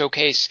the end, the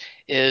showcase,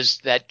 is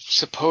that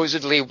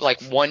supposedly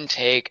like one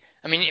take.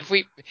 I mean, if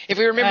we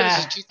remember this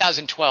is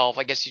 2012,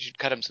 I guess you should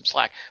cut him some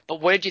slack.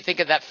 But what did you think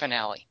of that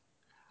finale?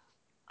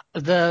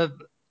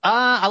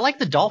 I like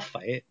the doll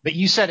fight, but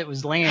you said it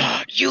was lame.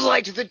 You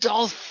liked the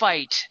doll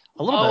fight.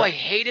 A little bit. I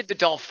hated the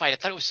doll fight. I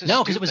thought it was so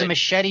No, because it was a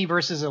machete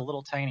versus a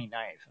little tiny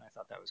knife, and I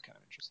thought that was kind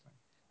of interesting.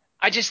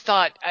 I just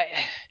thought,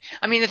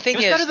 I mean, the thing It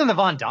was is, better than the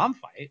Von Damme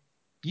fight.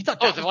 You thought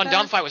that the was Von better?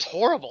 Damme fight was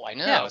horrible. I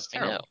know. Yeah, it was I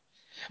know. terrible.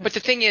 But the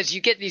thing is,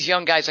 you get these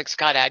young guys like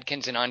Scott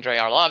Adkins and Andrei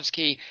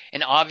Arlovsky,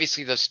 and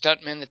obviously those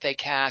stuntmen that they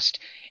cast,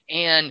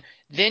 and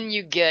then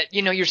you get,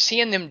 you're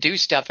seeing them do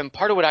stuff. And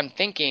part of what I'm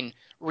thinking,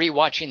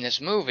 rewatching this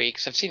movie,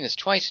 because I've seen this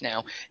twice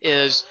now,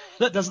 is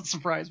That doesn't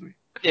surprise me.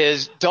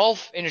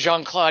 Dolph and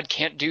Jean-Claude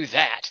can't do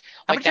that.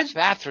 Like But that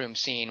bathroom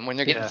scene when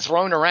they're getting Yeah.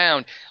 thrown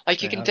around.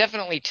 Like you can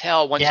definitely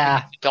tell once you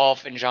get to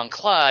Dolph and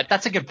Jean-Claude.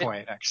 That's a good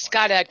point, actually.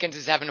 Scott Adkins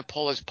is having to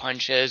pull his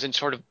punches and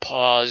sort of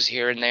pause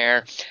here and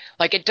there.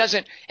 Like it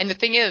doesn't – and the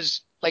thing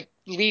is, like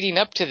leading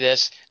up to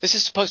this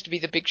is supposed to be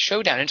the big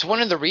showdown. It's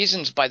one of the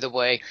reasons, by the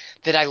way,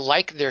 that I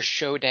like their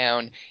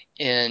showdown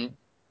in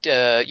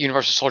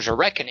Universal Soldier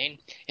Reckoning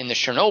in the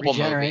Chernobyl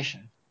movie.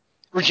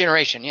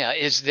 Regeneration, yeah,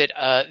 is that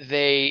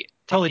they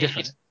 – totally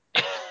different.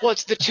 Well,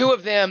 it's the two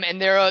of them,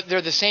 and they're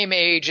the same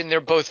age, and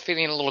they're both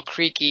feeling a little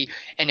creaky,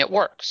 and it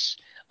works.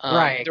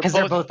 Right, because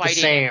they're both the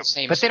fighting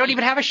same. But they don't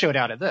even have a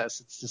showdown at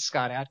this. It's the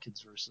Scott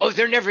Adkins versus. Oh,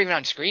 they're never even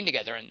on screen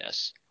together in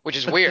this, which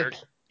is weird.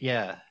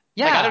 Yeah.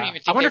 Like, I don't even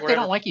think I wonder they if they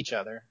were don't like each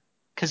other.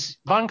 Because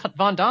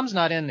Von Damme's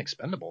not in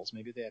Expendables.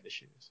 Maybe they have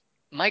issues.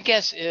 My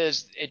guess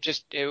is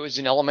it was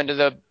an element of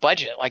the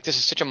budget. Like this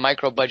is such a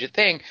micro budget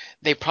thing.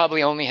 They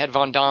probably only had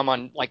Von Damme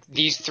on like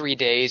these 3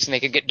 days, and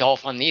they could get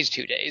Dolph on these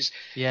 2 days.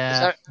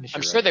 Yeah,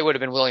 I'm sure they would have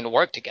been willing to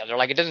work together.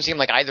 Like it doesn't seem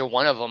like either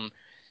one of them.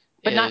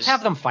 But not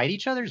have them fight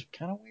each other is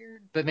kind of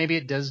weird. But maybe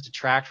it does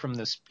detract from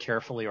this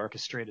carefully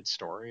orchestrated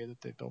story that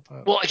they built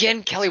up. Well,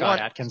 again, Kelly, Scott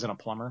Adkins and a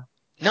plumber.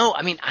 No,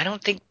 I mean I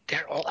don't think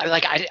they're all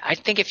like. I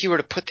think if you were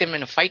to put them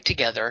in a fight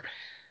together,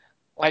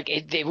 like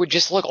they would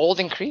just look old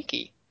and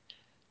creaky.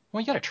 Well,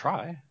 you got to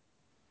try.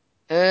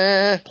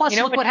 Plus,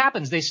 look what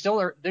happens. They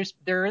still are.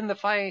 They're in the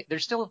fight.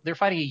 They're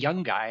fighting a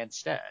young guy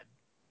instead.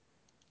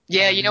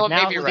 Yeah, you know what?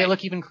 Now maybe you're right. They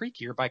look even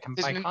creakier by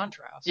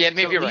contrast. Yeah,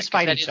 maybe so you're at right. least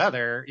fight each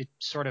other. It's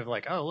sort of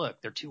like, oh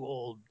look, they're too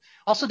old.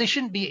 Also, they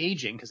shouldn't be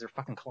aging because they're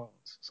fucking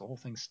clones. So the whole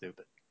thing's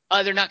stupid.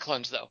 They're not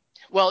clones though.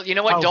 Well, you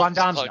know what? Dolph is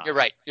a clone. Not. You're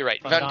right.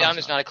 Van Damme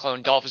is not a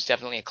clone. Dolph is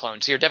definitely a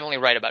clone. So you're definitely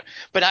right about it.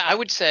 But I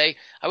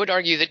would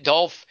argue that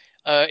Dolph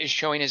is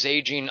showing his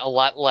aging a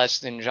lot less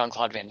than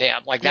Jean-Claude Van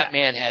Damme. Like that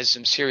man has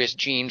some serious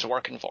genes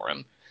working for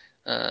him.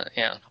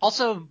 Yeah.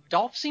 Also,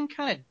 Dolph seemed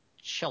kind of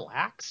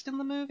chillaxed in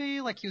the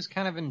movie. Like he was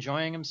kind of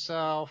enjoying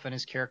himself, and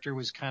his character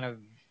was kind of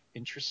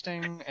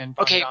interesting. And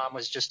Van Damme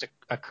was just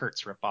a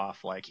Kurtz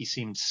ripoff. Like he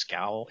seemed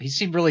He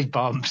seemed really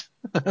bummed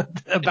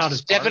about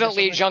his.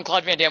 Definitely,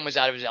 Jean-Claude Van Damme was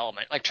out of his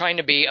element. Like trying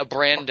to be a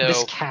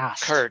Brando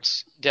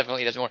Kurtz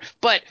definitely doesn't work.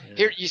 But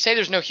here, you say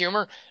there's no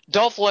humor.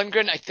 Dolph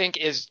Lundgren, I think,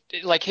 is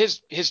like his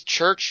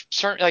church,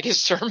 like his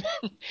sermon.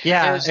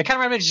 Yeah, it kind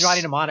of reminds me of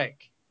Johnny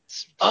Mnemonic.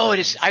 Oh, it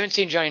is. I haven't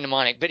seen Johnny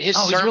Mnemonic, but his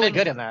sermon. He's really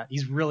good in that.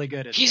 He's really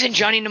good at. He's in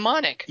Johnny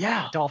Mnemonic.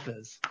 Yeah, Dolph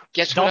is.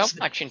 Guess what I'm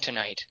watching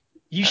tonight?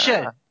 You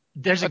should.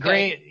 There's a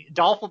great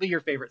Dolph will be your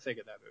favorite thing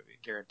in that movie,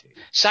 guaranteed.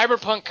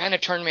 Cyberpunk kind of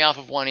turned me off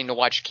of wanting to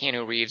watch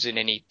Keanu Reeves in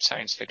any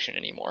science fiction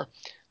anymore.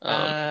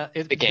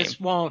 This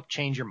won't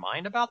change your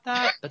mind about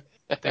that,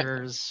 but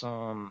there's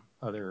some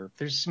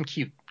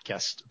cute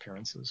guest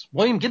appearances.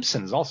 William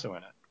Gibson is also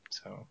in it,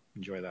 so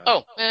enjoy that.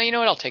 Oh, you know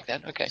what? I'll take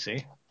that. Okay.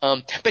 See.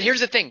 But here's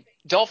the thing: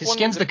 Dolph. His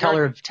skin's the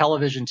color of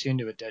television tuned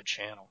to a dead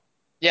channel.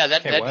 Yeah,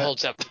 that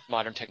holds up with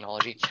modern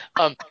technology.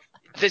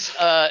 That's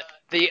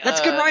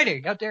good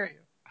writing. How dare you?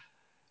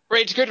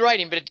 Right, it's good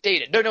writing, but it's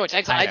dated. No, it's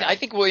actually. I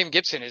think William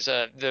Gibson is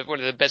one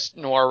of the best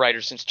noir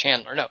writers since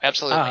Chandler. No,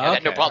 absolutely, I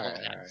had no problem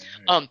with that.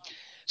 Right.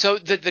 So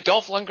the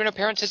Dolph Lundgren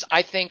appearances,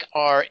 I think,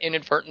 are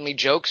inadvertently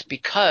jokes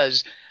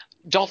because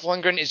Dolph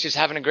Lundgren is just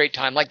having a great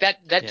time. Like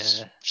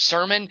that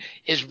sermon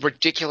is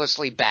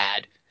ridiculously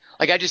bad.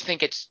 Like I just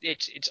think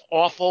it's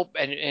awful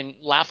and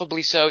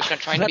laughably so. It's not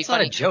trying to be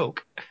funny. That's not a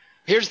joke.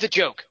 Here's the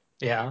joke.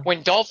 Yeah.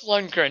 When Dolph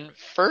Lundgren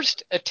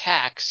first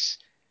attacks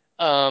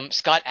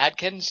Scott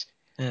Adkins,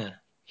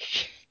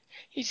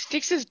 he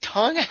sticks his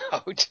tongue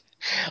out.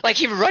 Like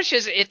he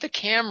rushes at the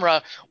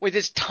camera with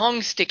his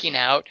tongue sticking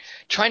out,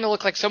 trying to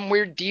look like some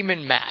weird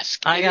demon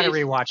mask. I gotta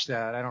rewatch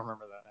that. I don't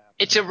remember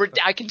that.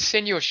 I can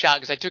send you a shot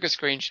because I took a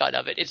screenshot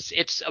of it.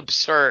 It's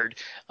absurd.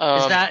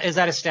 Is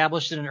that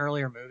established in an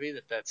earlier movie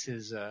that's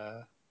his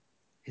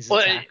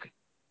attack?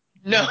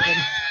 No,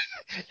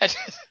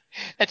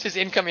 that's his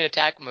incoming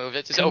attack move.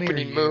 That's his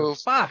opening move.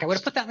 Fuck! I would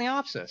have put that in the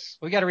opsis.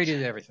 We got to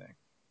redo everything.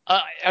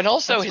 And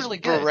also that's his really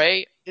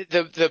beret,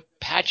 the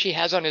patch he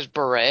has on his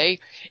beret,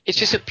 it's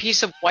just a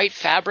piece of white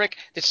fabric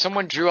that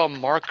someone drew a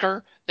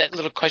marker, that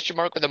little question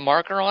mark with a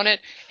marker on it,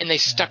 and they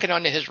stuck it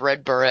onto his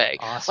red beret.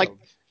 Awesome. Like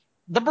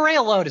the beret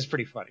alone is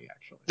pretty funny,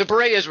 actually. The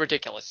beret is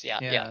ridiculous.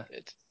 Yeah.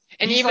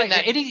 And even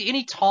like,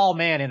 any tall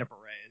man in a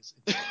beret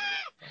is.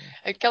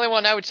 Kelly,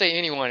 I would say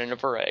anyone in a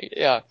beret.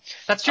 Yeah.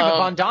 That's true. But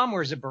Van Damme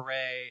wears a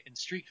beret in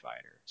Street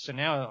Fighter, so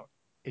now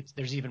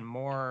there's even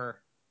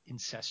more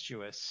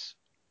incestuous.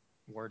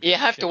 You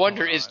have to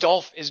wonder, is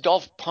Dolph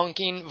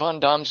punking Van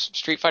Damme's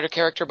Street Fighter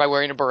character by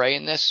wearing a beret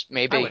in this?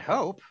 Maybe. I would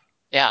hope.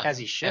 Yeah. As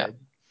he should.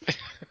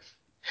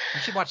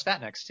 You should watch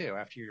that next too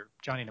after your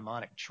Johnny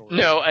Mnemonic chores.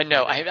 No,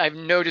 I have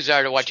no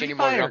desire to watch Street any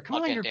more Fighter. Jean-Claude Come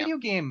on, Van your Damme. video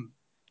game.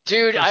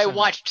 Dude, I person.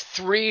 watched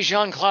 3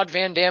 Jean-Claude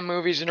Van Damme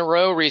movies in a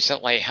row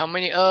recently. How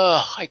many?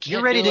 Ugh, I can't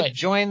You're ready do to it.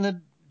 join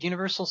the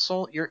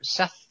Universal your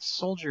Seth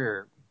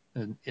Soldier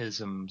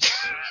isms,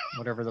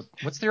 whatever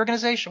what's the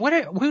organization?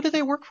 Who do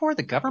they work for?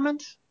 The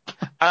government?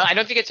 I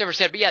don't think it's ever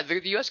said, but yeah,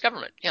 the U.S.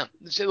 government. Yeah,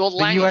 well,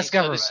 The U.S.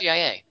 government. the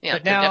CIA. Yeah,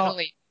 But they're now-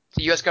 definitely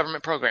the U.S.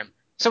 government program.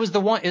 So is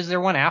there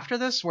one after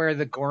this where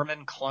the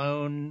Gorman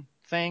clone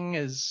thing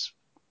is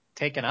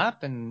taken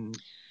up, and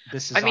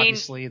this is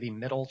obviously the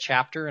middle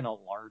chapter in a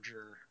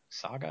larger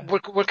saga?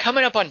 We're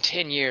coming up on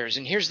 10 years,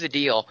 and here's the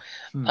deal.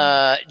 Hmm.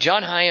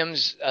 John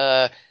Hyams,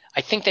 I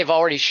think they've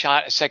already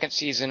shot a second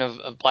season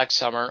of Black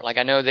Summer. Like,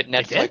 I know that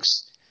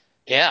Netflix.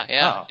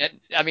 Yeah. Oh.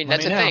 I mean, Let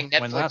that's me a know thing.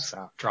 Netflix. when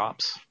that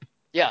drops.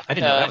 Yeah. I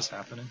didn't know that was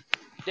happening.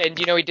 And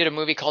he did a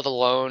movie called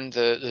Alone,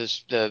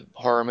 the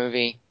horror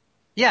movie.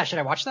 Yeah, should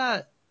I watch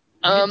that?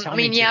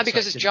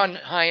 Because it's John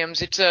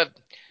Hyams. It's a.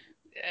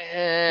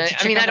 It's a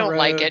chick I on the don't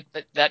like road.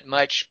 it that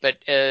much, but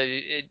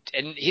and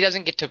he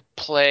doesn't get to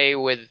play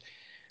with.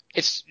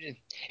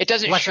 It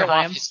doesn't Lesser show off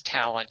Hyams? his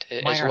talent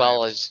as Minor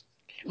well Hyams.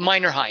 as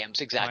Minor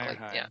Hyams, exactly.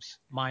 Yeah.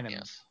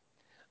 Minors.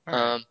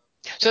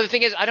 So the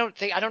thing is, I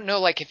don't know,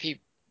 like, if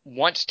he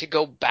wants to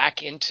go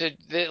back into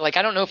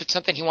I don't know if it's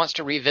something he wants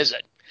to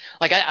revisit.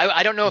 Like,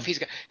 I don't know if he's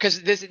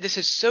because this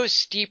is so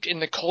steeped in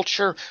the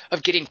culture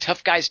of getting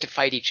tough guys to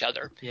fight each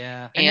other.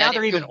 Yeah, And now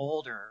they're even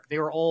older. They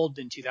were old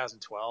in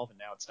 2012, and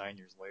now it's 9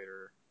 years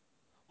later.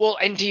 Well,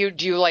 and do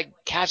you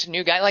like cast a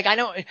new guy? Like, I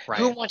don't. Right.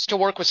 Who wants to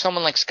work with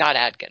someone like Scott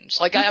Adkins?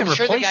 Like, You I'm can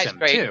sure the replace guy's him,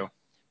 great. too.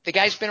 The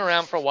guy's been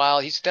around for a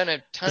while. He's done a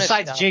ton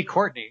Besides of stuff. Jay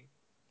Courtney.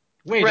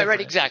 Way Right,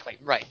 different. exactly.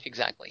 Right,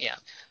 exactly. Yeah.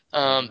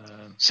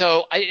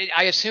 So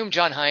I assume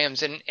John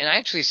Hyams, and I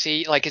actually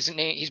see, like, his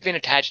name. He's been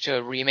attached to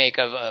a remake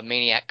of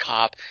Maniac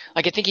Cop.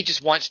 Like, I think he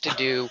just wants to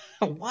do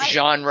What?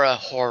 genre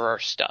horror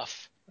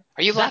stuff.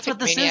 Are you That's laughing what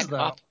this at Maniac is, though.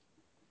 Cop?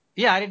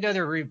 Yeah, I didn't know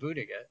they were rebooting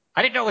it.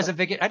 I didn't know it was a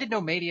big. I didn't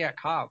know Maniac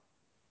Cop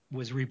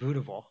was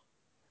rebootable.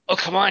 Oh,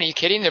 come on. Are you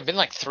kidding? There have been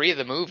like 3 of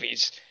the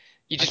movies.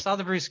 I saw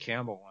the Bruce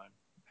Campbell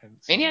one.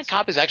 Maniac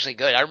Cop is actually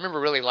good. I remember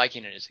really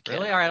liking it as a kid.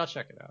 Really? All right, I'll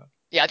check it out.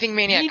 Yeah, I think You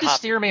Maniac need to Cop.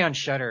 steer me on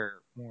Shudder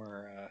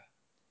more.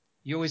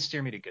 You always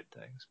steer me to good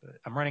things, but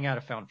I'm running out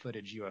of found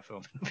footage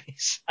UFO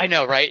movies. I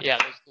know, right? Yeah,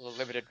 there's a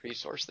limited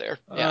resource there.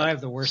 Yeah, I have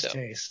the worst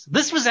taste.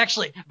 This was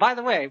actually, by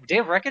the way, Day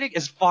of Reckoning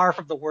is far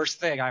from the worst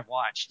thing I've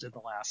watched in the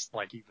last,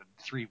 even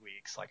 3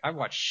 weeks. Like, I've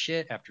watched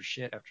shit after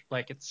shit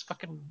after, it's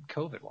fucking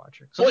COVID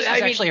watching. So this is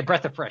actually a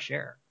breath of fresh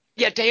air.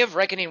 Yeah, Day of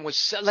Reckoning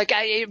was it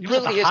It was at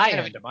really the is high kind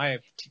of. end of my.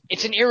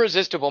 It's an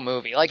irresistible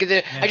movie. Like,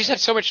 I just have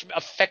so much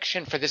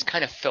affection for this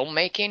kind of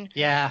filmmaking.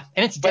 Yeah,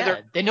 and it's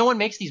dead. No one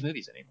makes these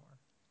movies anymore.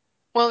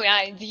 Well,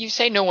 you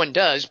say no one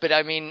does, but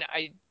I mean,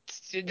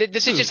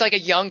 this is just like a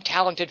young,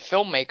 talented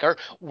filmmaker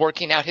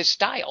working out his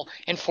style.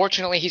 And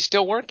fortunately, he's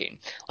still working.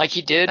 Like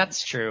he did.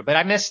 That's true, but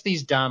I miss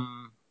these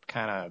dumb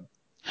kind of.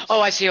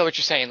 Oh, I see what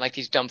you're saying. Like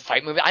these dumb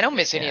fight movies. I don't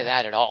miss any of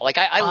that at all. Like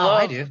I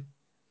love. I do.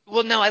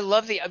 Well, no, I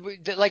love the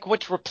like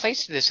what's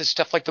replaced this is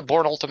stuff like the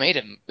Bourne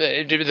Ultimatum,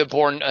 the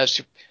Bourne,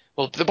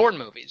 the Bourne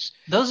movies.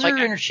 Those are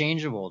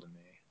interchangeable to me.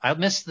 I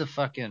miss the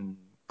fucking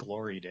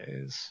glory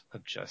days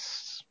of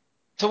just.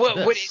 So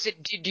what is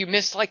it? Do you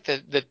miss like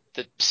the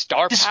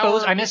star power?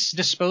 I miss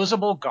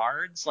disposable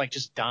guards, like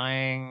just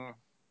dying.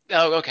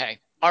 Oh, okay.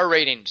 R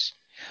ratings,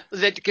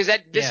 because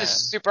this is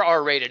super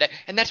R rated,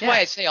 and that's why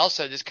I say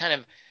also this kind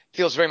of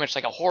feels very much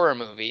like a horror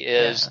movie.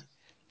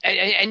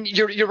 And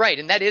you're right,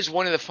 and that is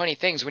one of the funny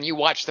things when you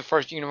watch the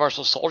first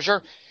Universal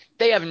Soldier.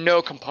 They have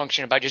no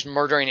compunction about just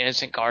murdering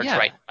innocent guards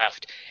right and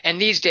left. And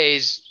these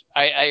days,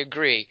 I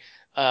agree.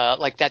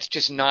 That's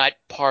just not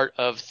part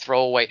of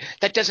throwaway.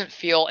 That doesn't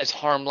feel as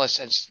harmless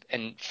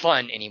and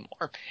fun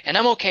anymore. And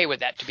I'm okay with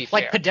that, to be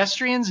fair. Like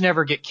pedestrians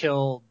never get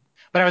killed.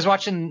 But I was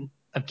watching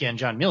again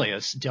John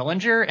Milius,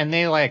 Dillinger, and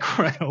they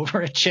run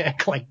over a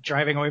chick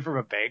driving away from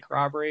a bank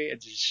robbery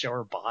and just show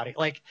her body.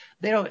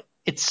 They don't.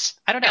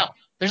 I don't know.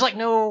 There's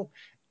no.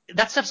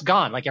 That stuff's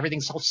gone.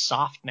 Everything's so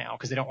soft now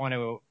because they don't want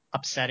to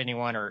upset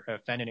anyone or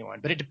offend anyone.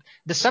 But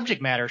the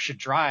subject matter should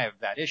drive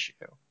that issue,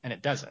 and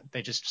it doesn't.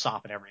 They just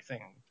soften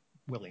everything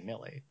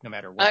willy-nilly, no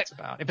matter what it's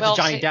about. If it's a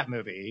Johnny Depp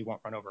movie, he won't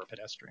run over a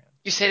pedestrian.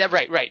 You say that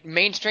right.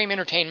 Mainstream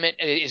entertainment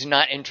is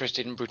not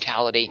interested in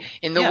brutality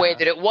in the way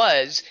that it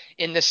was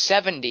in the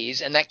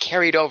 70s, and that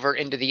carried over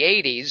into the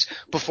 80s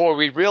before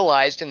we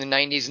realized in the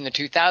 90s and the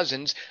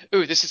 2000s,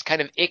 ooh, this is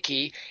kind of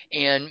icky,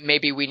 and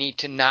maybe we need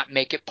to not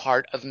make it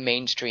part of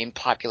mainstream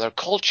popular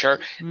culture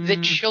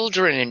that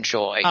children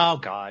enjoy. Oh,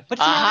 God. But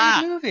it's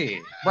not a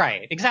movie.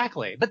 Right,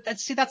 exactly. But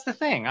that's the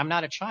thing. I'm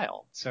not a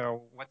child,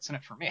 so what's in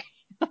it for me?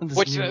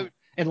 What's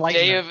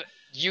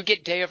you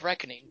get Day of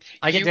Reckoning.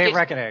 I get Day of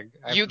Reckoning.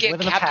 You get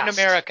Captain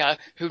America,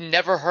 who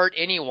never hurt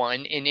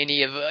anyone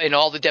in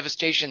all the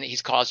devastation that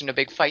he's caused in a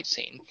big fight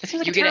scene.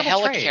 You get a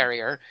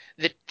helicarrier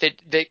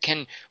that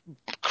can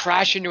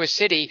crash into a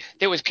city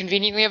that was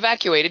conveniently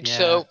evacuated,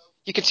 so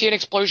you can see an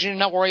explosion and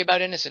not worry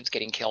about innocents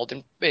getting killed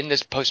in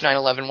this post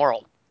 9/11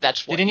 world.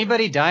 That's what. Did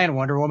anybody die in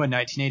Wonder Woman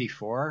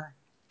 1984?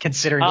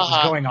 Considering what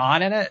was going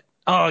on in it?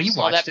 Oh, you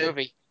saw watched that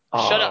movie.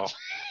 Oh. Shut up.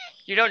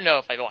 You don't know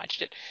if I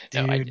watched it.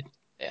 Dude. No, I did.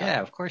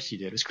 Yeah, of course you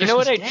did. It was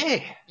Christmas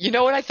Day. You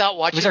know what I thought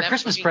watching It was our that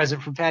Christmas movie?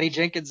 present from Patty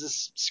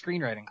Jenkins'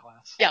 screenwriting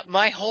class. Yeah,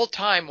 my whole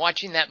time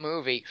watching that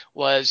movie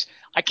was,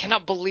 I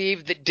cannot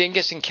believe that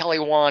Dingus and Kelly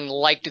Wand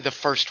liked the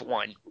first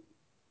one.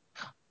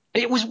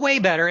 It was way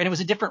better, and it was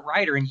a different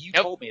writer, and you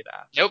told me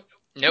that. Nope.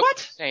 What?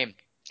 Same.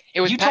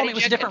 It was you Patty told me it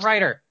was Jenkins. a different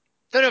writer.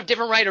 No,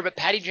 different writer, but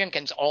Patty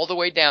Jenkins all the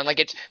way down. Like,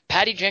 it's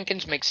Patty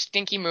Jenkins makes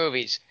stinky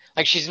movies.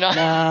 Like, she's not.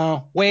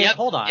 No. Wait,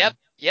 hold on.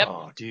 Yep.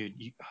 Oh, dude,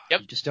 you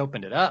just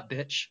opened it up,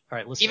 bitch. All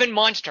right, listen. Even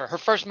Monster, her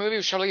first movie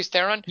with Charlize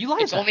Theron,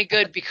 it's only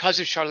good because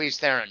of Charlize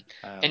Theron.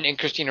 And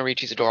Christina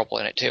Ricci's adorable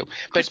in it, too.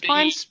 Chris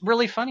Pine's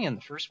really funny in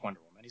the first Wonder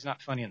Woman. He's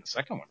not funny in the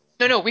second Wonder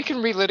Woman. No, we can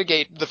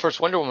relitigate the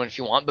first Wonder Woman if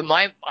you want, but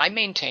I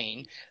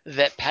maintain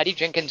that Patty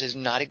Jenkins is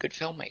not a good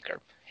filmmaker.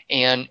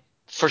 And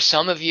for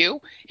some of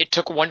you, it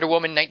took Wonder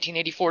Woman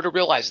 1984 to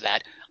realize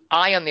that.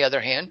 I, on the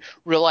other hand,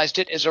 realized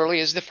it as early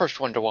as the first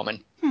Wonder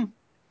Woman.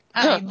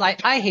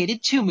 I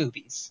hated 2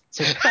 movies,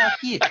 so fuck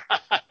you.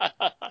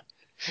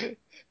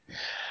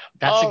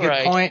 That's a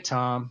good point,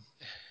 Tom.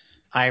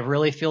 I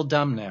really feel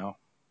dumb now.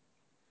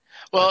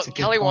 Well,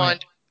 Kelly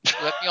Wand,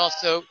 let me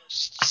also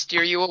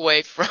steer you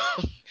away from.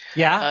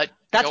 Yeah,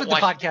 that's what the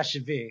podcast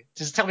should be.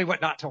 Just tell me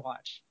what not to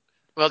watch.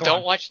 Well,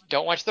 don't watch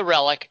The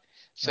Relic.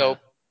 So.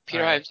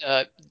 Peter Hyams,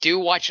 do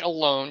watch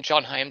Alone,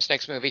 John Hyams'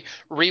 next movie.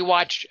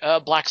 Rewatch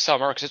Black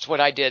Summer, because it's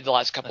what I did the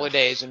last couple of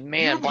days. And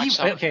man, Black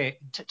Summer. Okay,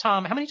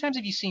 Tom, how many times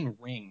have you seen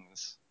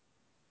Rings?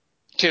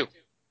 2.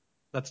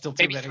 That's still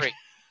too many. Maybe 3.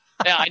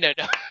 Yeah, I know.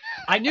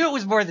 I knew it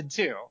was more than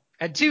 2.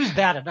 And 2 is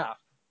bad enough.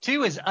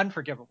 2 is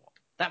unforgivable.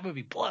 That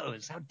movie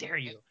blows. How dare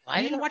you?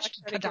 I didn't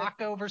watch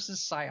Kadako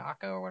versus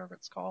Sayako or whatever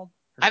it's called.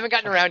 I haven't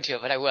gotten around to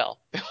it, but I will.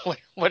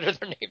 What are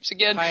their names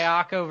again?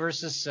 Sayako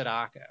versus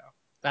Sadako.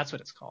 That's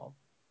what it's called.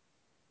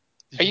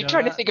 Are you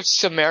trying to think of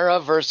Samara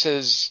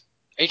versus?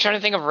 Are you trying to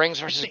think of Rings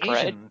versus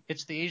Cred?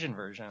 It's the Asian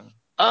version.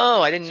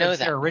 Oh, I didn't know it's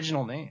that. Their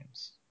original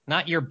names,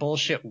 not your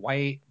bullshit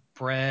white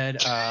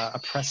bread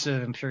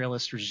oppressive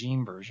imperialist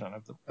regime version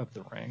of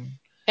the Ring.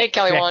 Hey,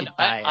 Kelly Wand,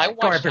 I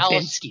watched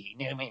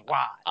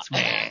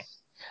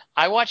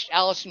I watched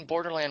Alice in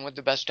Borderland with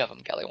the best of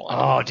them, Kelly Wand.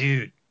 Oh,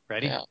 dude,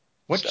 ready? Yeah.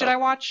 What should I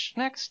watch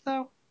next,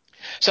 though?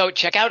 So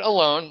check out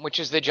Alone, which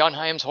is the John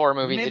Hyams horror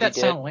movie that he did.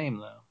 Sound lame,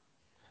 though.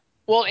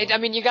 Well,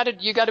 you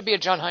got to be a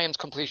John Hyams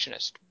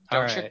completionist,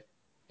 don't you?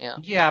 Yeah.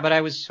 Yeah, but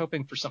I was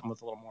hoping for something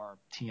with a little more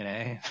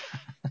TNA.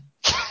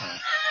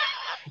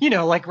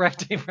 Like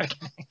Dave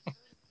Reckoning.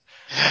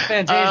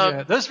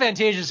 Fantasia. Those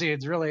Fantasia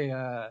scenes really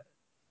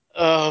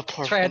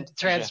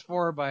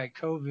transformed by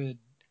COVID.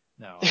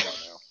 No, I don't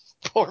know.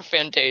 Poor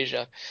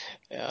Fantasia.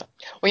 Yeah.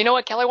 Well, you know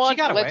what, Kelly Wand? She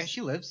got away.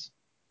 She lives.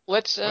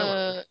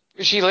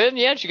 She lived?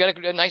 Yeah, she got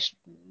a nice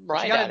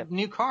ride. She got a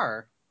new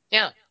car.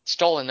 Yeah.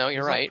 Stolen, though.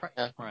 You're right.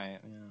 Right.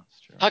 Yeah, that's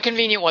true. How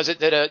convenient was it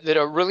that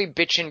a really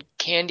bitchin'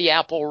 candy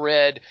apple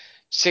red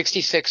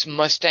 66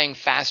 Mustang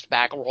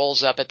Fastback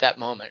rolls up at that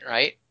moment,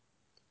 right?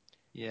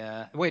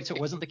 Yeah. Wait, so it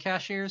wasn't the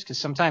cashiers? Because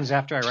sometimes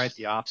after I write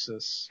the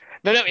Opsis,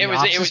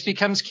 it was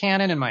becomes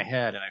canon in my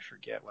head, and I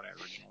forget what I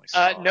originally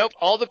saw. Nope.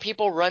 All the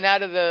people run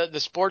out of the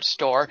sports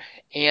store,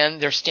 and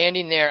they're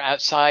standing there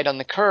outside on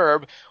the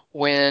curb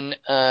when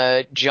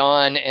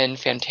John and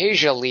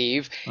Fantasia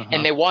leave,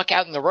 and they walk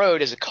out in the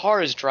road as a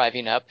car is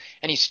driving up,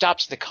 and he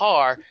stops the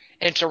car,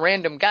 and it's a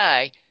random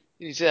guy.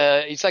 He's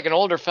like an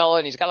older fella,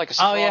 and he's got like a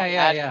straw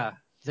hat. Yeah.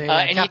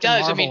 And he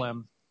does. Marvel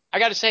him. I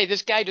got to say,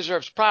 this guy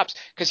deserves props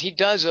because he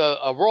does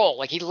a role.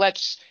 Like he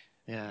does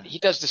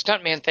the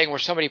stuntman thing where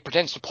somebody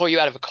pretends to pull you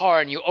out of a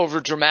car and you over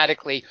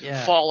dramatically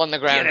fall on the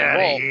ground and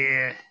roll.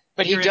 Here.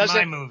 But You're he does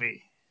in my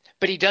movie.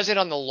 But he does it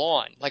on the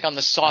lawn, like on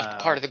the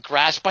soft part of the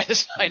grass by the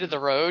side of the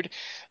road,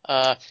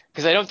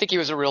 because I don't think he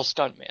was a real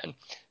stuntman.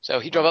 So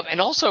he drove up,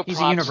 and also he's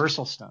a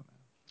Universal stuntman.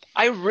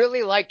 I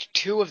really liked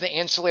 2 of the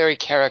ancillary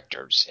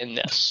characters in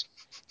this.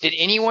 Did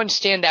anyone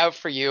stand out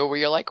for you where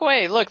you're like,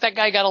 wait, look, that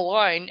guy got a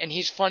line, and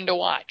he's fun to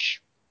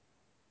watch?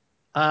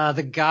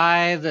 The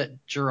guy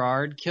that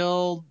Gerard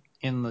killed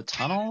in the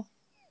tunnel,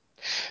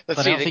 I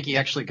don't think he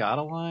actually got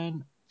a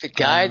line. The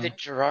guy that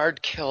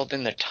Gerard killed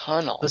in the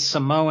tunnel. The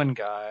Samoan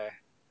guy.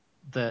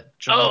 That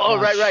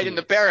right, in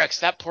the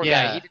barracks. That poor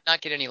guy. He did not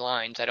get any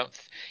lines.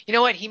 You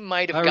know what? He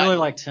might have. I really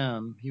liked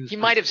him. He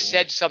might have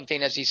said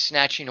something as he's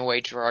snatching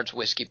away Gerard's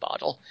whiskey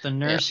bottle. The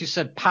nurse who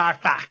said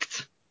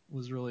 "perfect"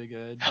 was really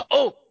good.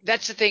 Oh,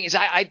 that's the thing is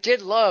I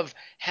did love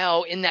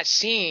how in that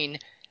scene,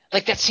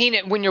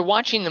 when you're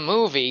watching the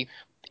movie,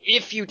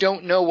 if you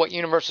don't know what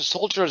Universal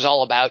Soldier is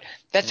all about,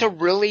 that's a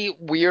really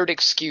weird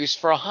excuse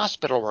for a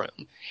hospital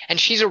room. And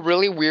she's a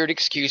really weird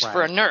excuse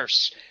for a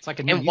nurse. It's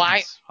like a New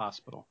Mutants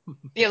hospital.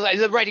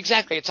 Yeah, right,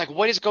 exactly. It's like,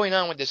 what is going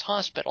on with this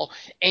hospital?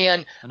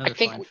 And I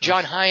think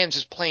John Hyams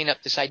is playing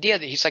up this idea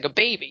that he's like a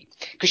baby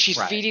because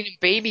she's feeding him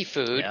baby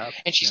food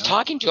and she's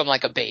talking to him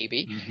like a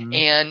baby.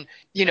 And,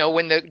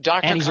 when the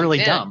doctor and he's really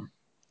dumb.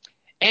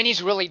 And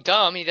he's really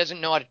dumb. He doesn't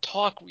know how to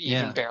talk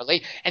even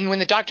barely. And when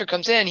the doctor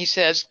comes in, he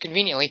says,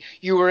 conveniently,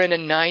 you were in a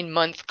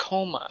 9-month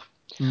coma.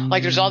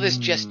 Like there's all this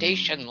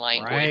gestation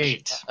language.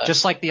 Right.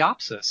 Just like the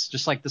Opsis,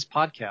 just like this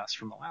podcast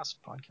from the last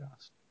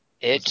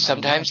podcast.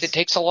 Sometimes it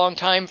takes a long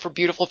time for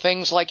beautiful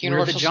things like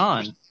Universal. You're the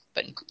John.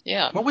 But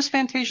yeah. What was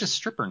Fantasia's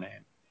stripper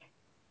name?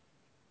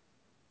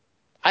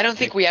 I don't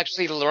think we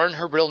actually learn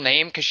her real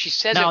name because she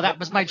says No, that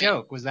was my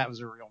joke. That was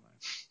her real name.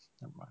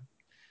 Never mind.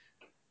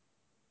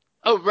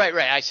 Oh, right.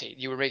 I see.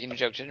 You were making a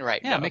joke,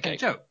 right? Yeah, making a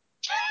joke.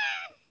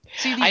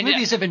 See, these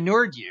movies have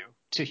inured you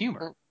to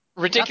humor.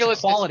 Ridiculous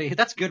That's quality.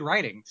 That's good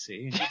writing.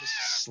 See, you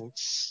just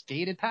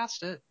skated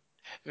past it.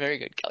 Very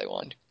good, Kelly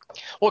Wand.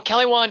 Well,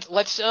 Kelly Wand,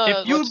 let's.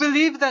 If you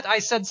believe that I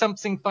said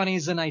something funny,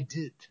 then I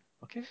did.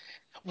 Okay.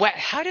 Well,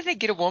 how do they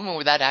get a woman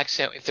with that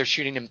accent if they're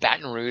shooting in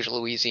Baton Rouge,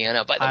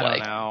 Louisiana? By the way, I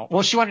don't know.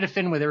 Well, she wanted to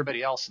fit in with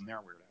everybody else in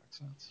their weird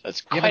accents.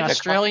 That's you have an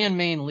Australian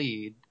main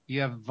lead.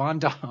 You have Von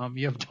Damme.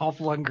 You have Dolph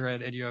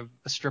Lundgren, and you have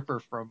a stripper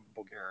from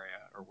Bulgaria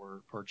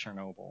or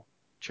Chernobyl,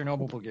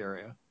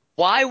 Bulgaria.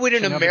 Why would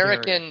an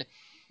American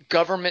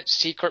government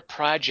secret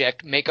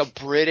project make a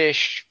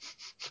British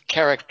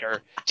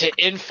character to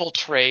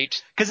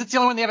infiltrate? Because it's the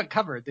only one they haven't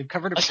covered. They've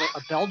covered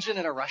a Belgian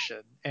and a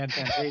Russian and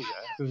Fantasia,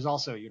 who's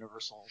also a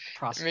Universal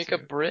prostitute. Make a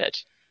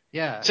Brit.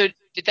 Yeah. So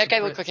did that guy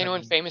look like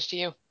anyone famous to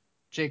you?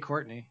 Jay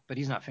Courtney, but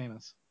he's not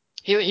famous.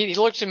 He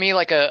looked to me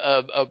like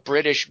a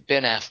British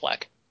Ben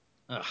Affleck.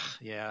 Ugh,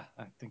 yeah,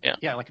 I think.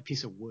 Yeah, like a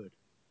piece of wood.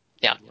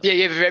 Yeah,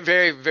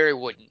 very, very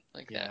wooden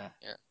like that.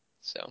 Yeah.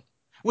 So.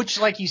 Which,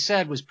 like you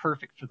said, was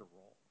perfect for the role.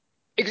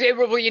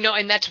 Exactly,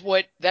 and that's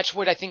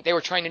what I think they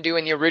were trying to do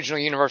in the original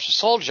Universal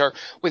Soldier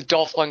with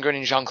Dolph Lundgren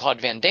and Jean-Claude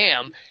Van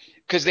Damme,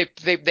 because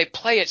they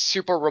play it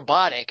super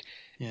robotic,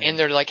 and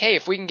they're like, hey,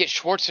 if we can get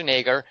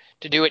Schwarzenegger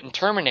to do it in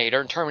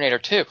Terminator and Terminator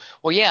 2,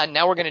 well, yeah,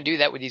 now we're going to do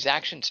that with these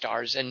action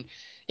stars, and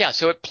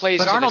so it plays.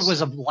 But Arnold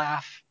was a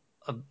laugh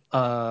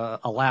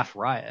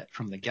riot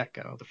from the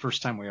get-go. The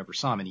first time we ever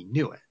saw him, and he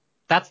knew it.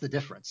 That's the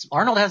difference.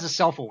 Arnold has a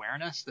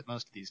self-awareness that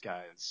most of these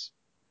guys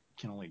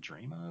can only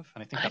dream of,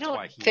 and I think that's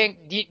why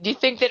he. Do you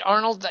think that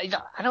Arnold? I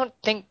don't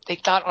think they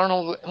thought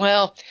Arnold.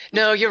 Well,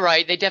 no, you're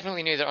right. They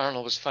definitely knew that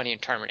Arnold was funny in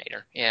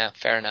Terminator. Yeah,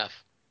 fair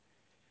enough.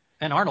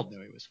 And Arnold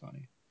knew he was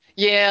funny.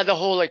 Yeah, the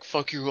whole like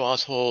 "fuck you,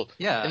 asshole."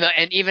 Yeah,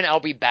 and even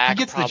 "I'll be back."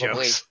 He gets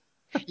probably.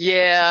 The jokes.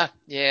 Yeah.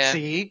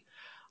 See,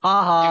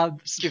 haha.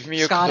 Give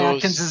me a Scott close.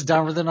 Adkins is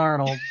dumber than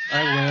Arnold.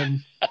 I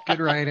win. Good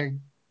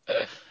writing.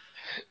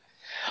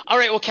 All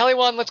right, well, Kelly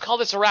Wand, let's call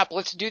this a wrap.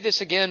 Let's do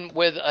this again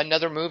with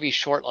another movie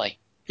shortly.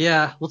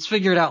 Yeah, let's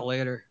figure it out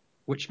later,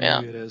 which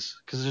movie it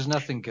is, because there's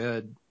nothing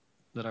good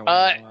that I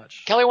want to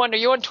watch. Kelly Wand, are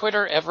you on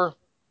Twitter ever?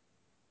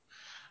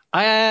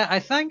 I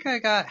think I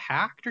got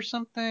hacked or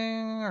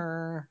something,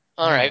 or...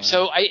 All right,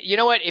 so you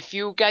know what? If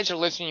you guys are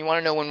listening, you want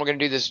to know when we're going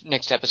to do this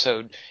next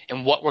episode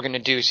and what we're going to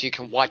do so you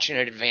can watch it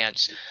in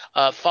advance,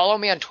 follow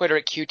me on Twitter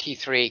at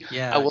QT3.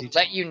 Yeah, I will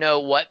let you know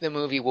what the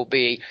movie will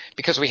be,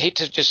 because we hate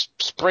to just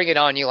spring it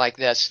on you like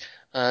this.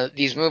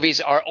 These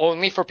movies are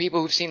only for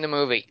people who've seen the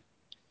movie.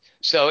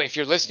 So if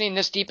you're listening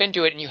this deep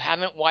into it and you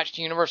haven't watched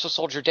Universal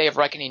Soldier Day of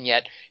Reckoning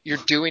yet, you're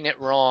doing it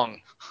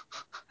wrong.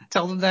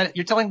 Tell them that.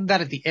 You're telling them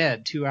that at the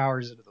end, 2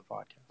 hours into the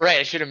podcast. Right,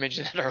 I should have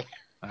mentioned that earlier.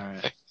 All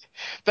right.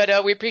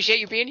 But we appreciate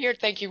you being here.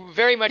 Thank you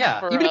very much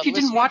for even if you listening.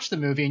 didn't watch the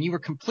movie and you were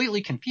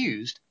completely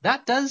confused,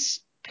 that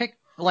does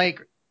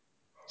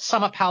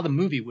sum up how the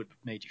movie would have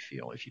made you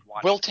feel if you'd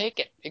watched it. We'll take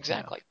it.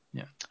 Exactly.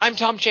 Yeah. I'm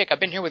Tom Chick. I've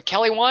been here with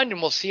Kelly Wand,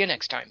 and we'll see you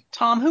next time.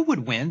 Tom, who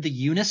would win,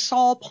 the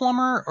Unisol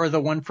plumber or the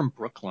one from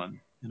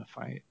Brooklyn in a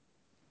fight?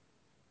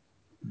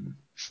 No?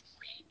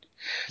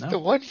 The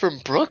one from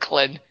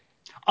Brooklyn?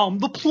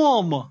 The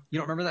plumber. You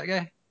don't remember that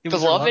guy? The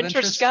love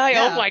interest guy?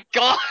 Yeah. Oh, my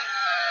God.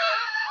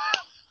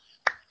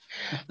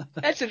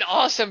 That's an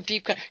awesome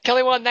deep cut.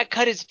 Kelly Wand, that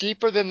cut is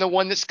deeper than the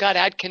one that Scott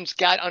Adkins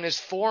got on his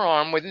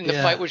forearm in the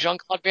fight with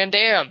Jean-Claude Van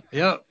Damme.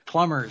 Yep,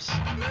 plumbers.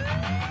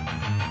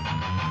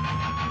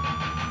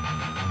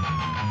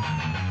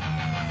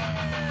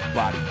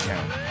 Body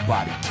count,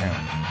 body count,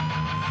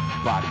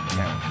 body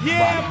count.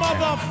 Yeah, body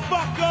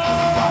motherfucker!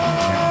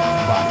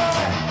 Count, body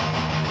count,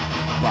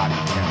 body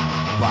count,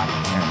 body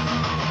count,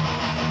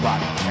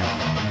 body count,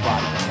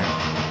 body count,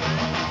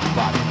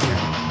 body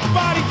count,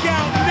 Body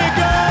count,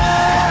 nigga!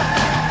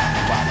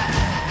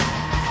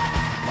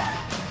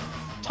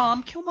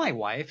 Tom, kill my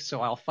wife so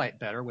I'll fight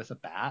better with a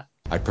bat.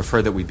 I'd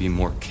prefer that we be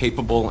more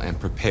capable and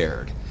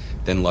prepared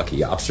than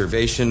lucky.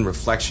 Observation,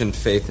 reflection,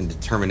 faith, and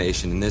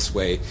determination. In this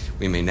way,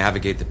 we may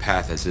navigate the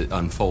path as it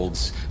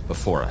unfolds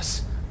before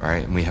us. All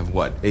right, and we have,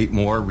 8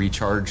 more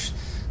recharge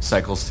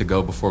cycles to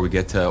go before we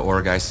get to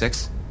Origai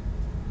 6?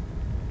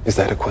 Is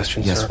that a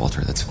question, Yes, sir?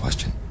 Walter, that's a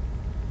question.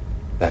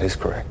 That is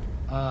correct.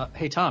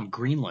 Hey, Tom,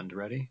 Greenland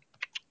ready?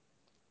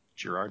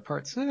 Gerard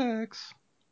Part 6.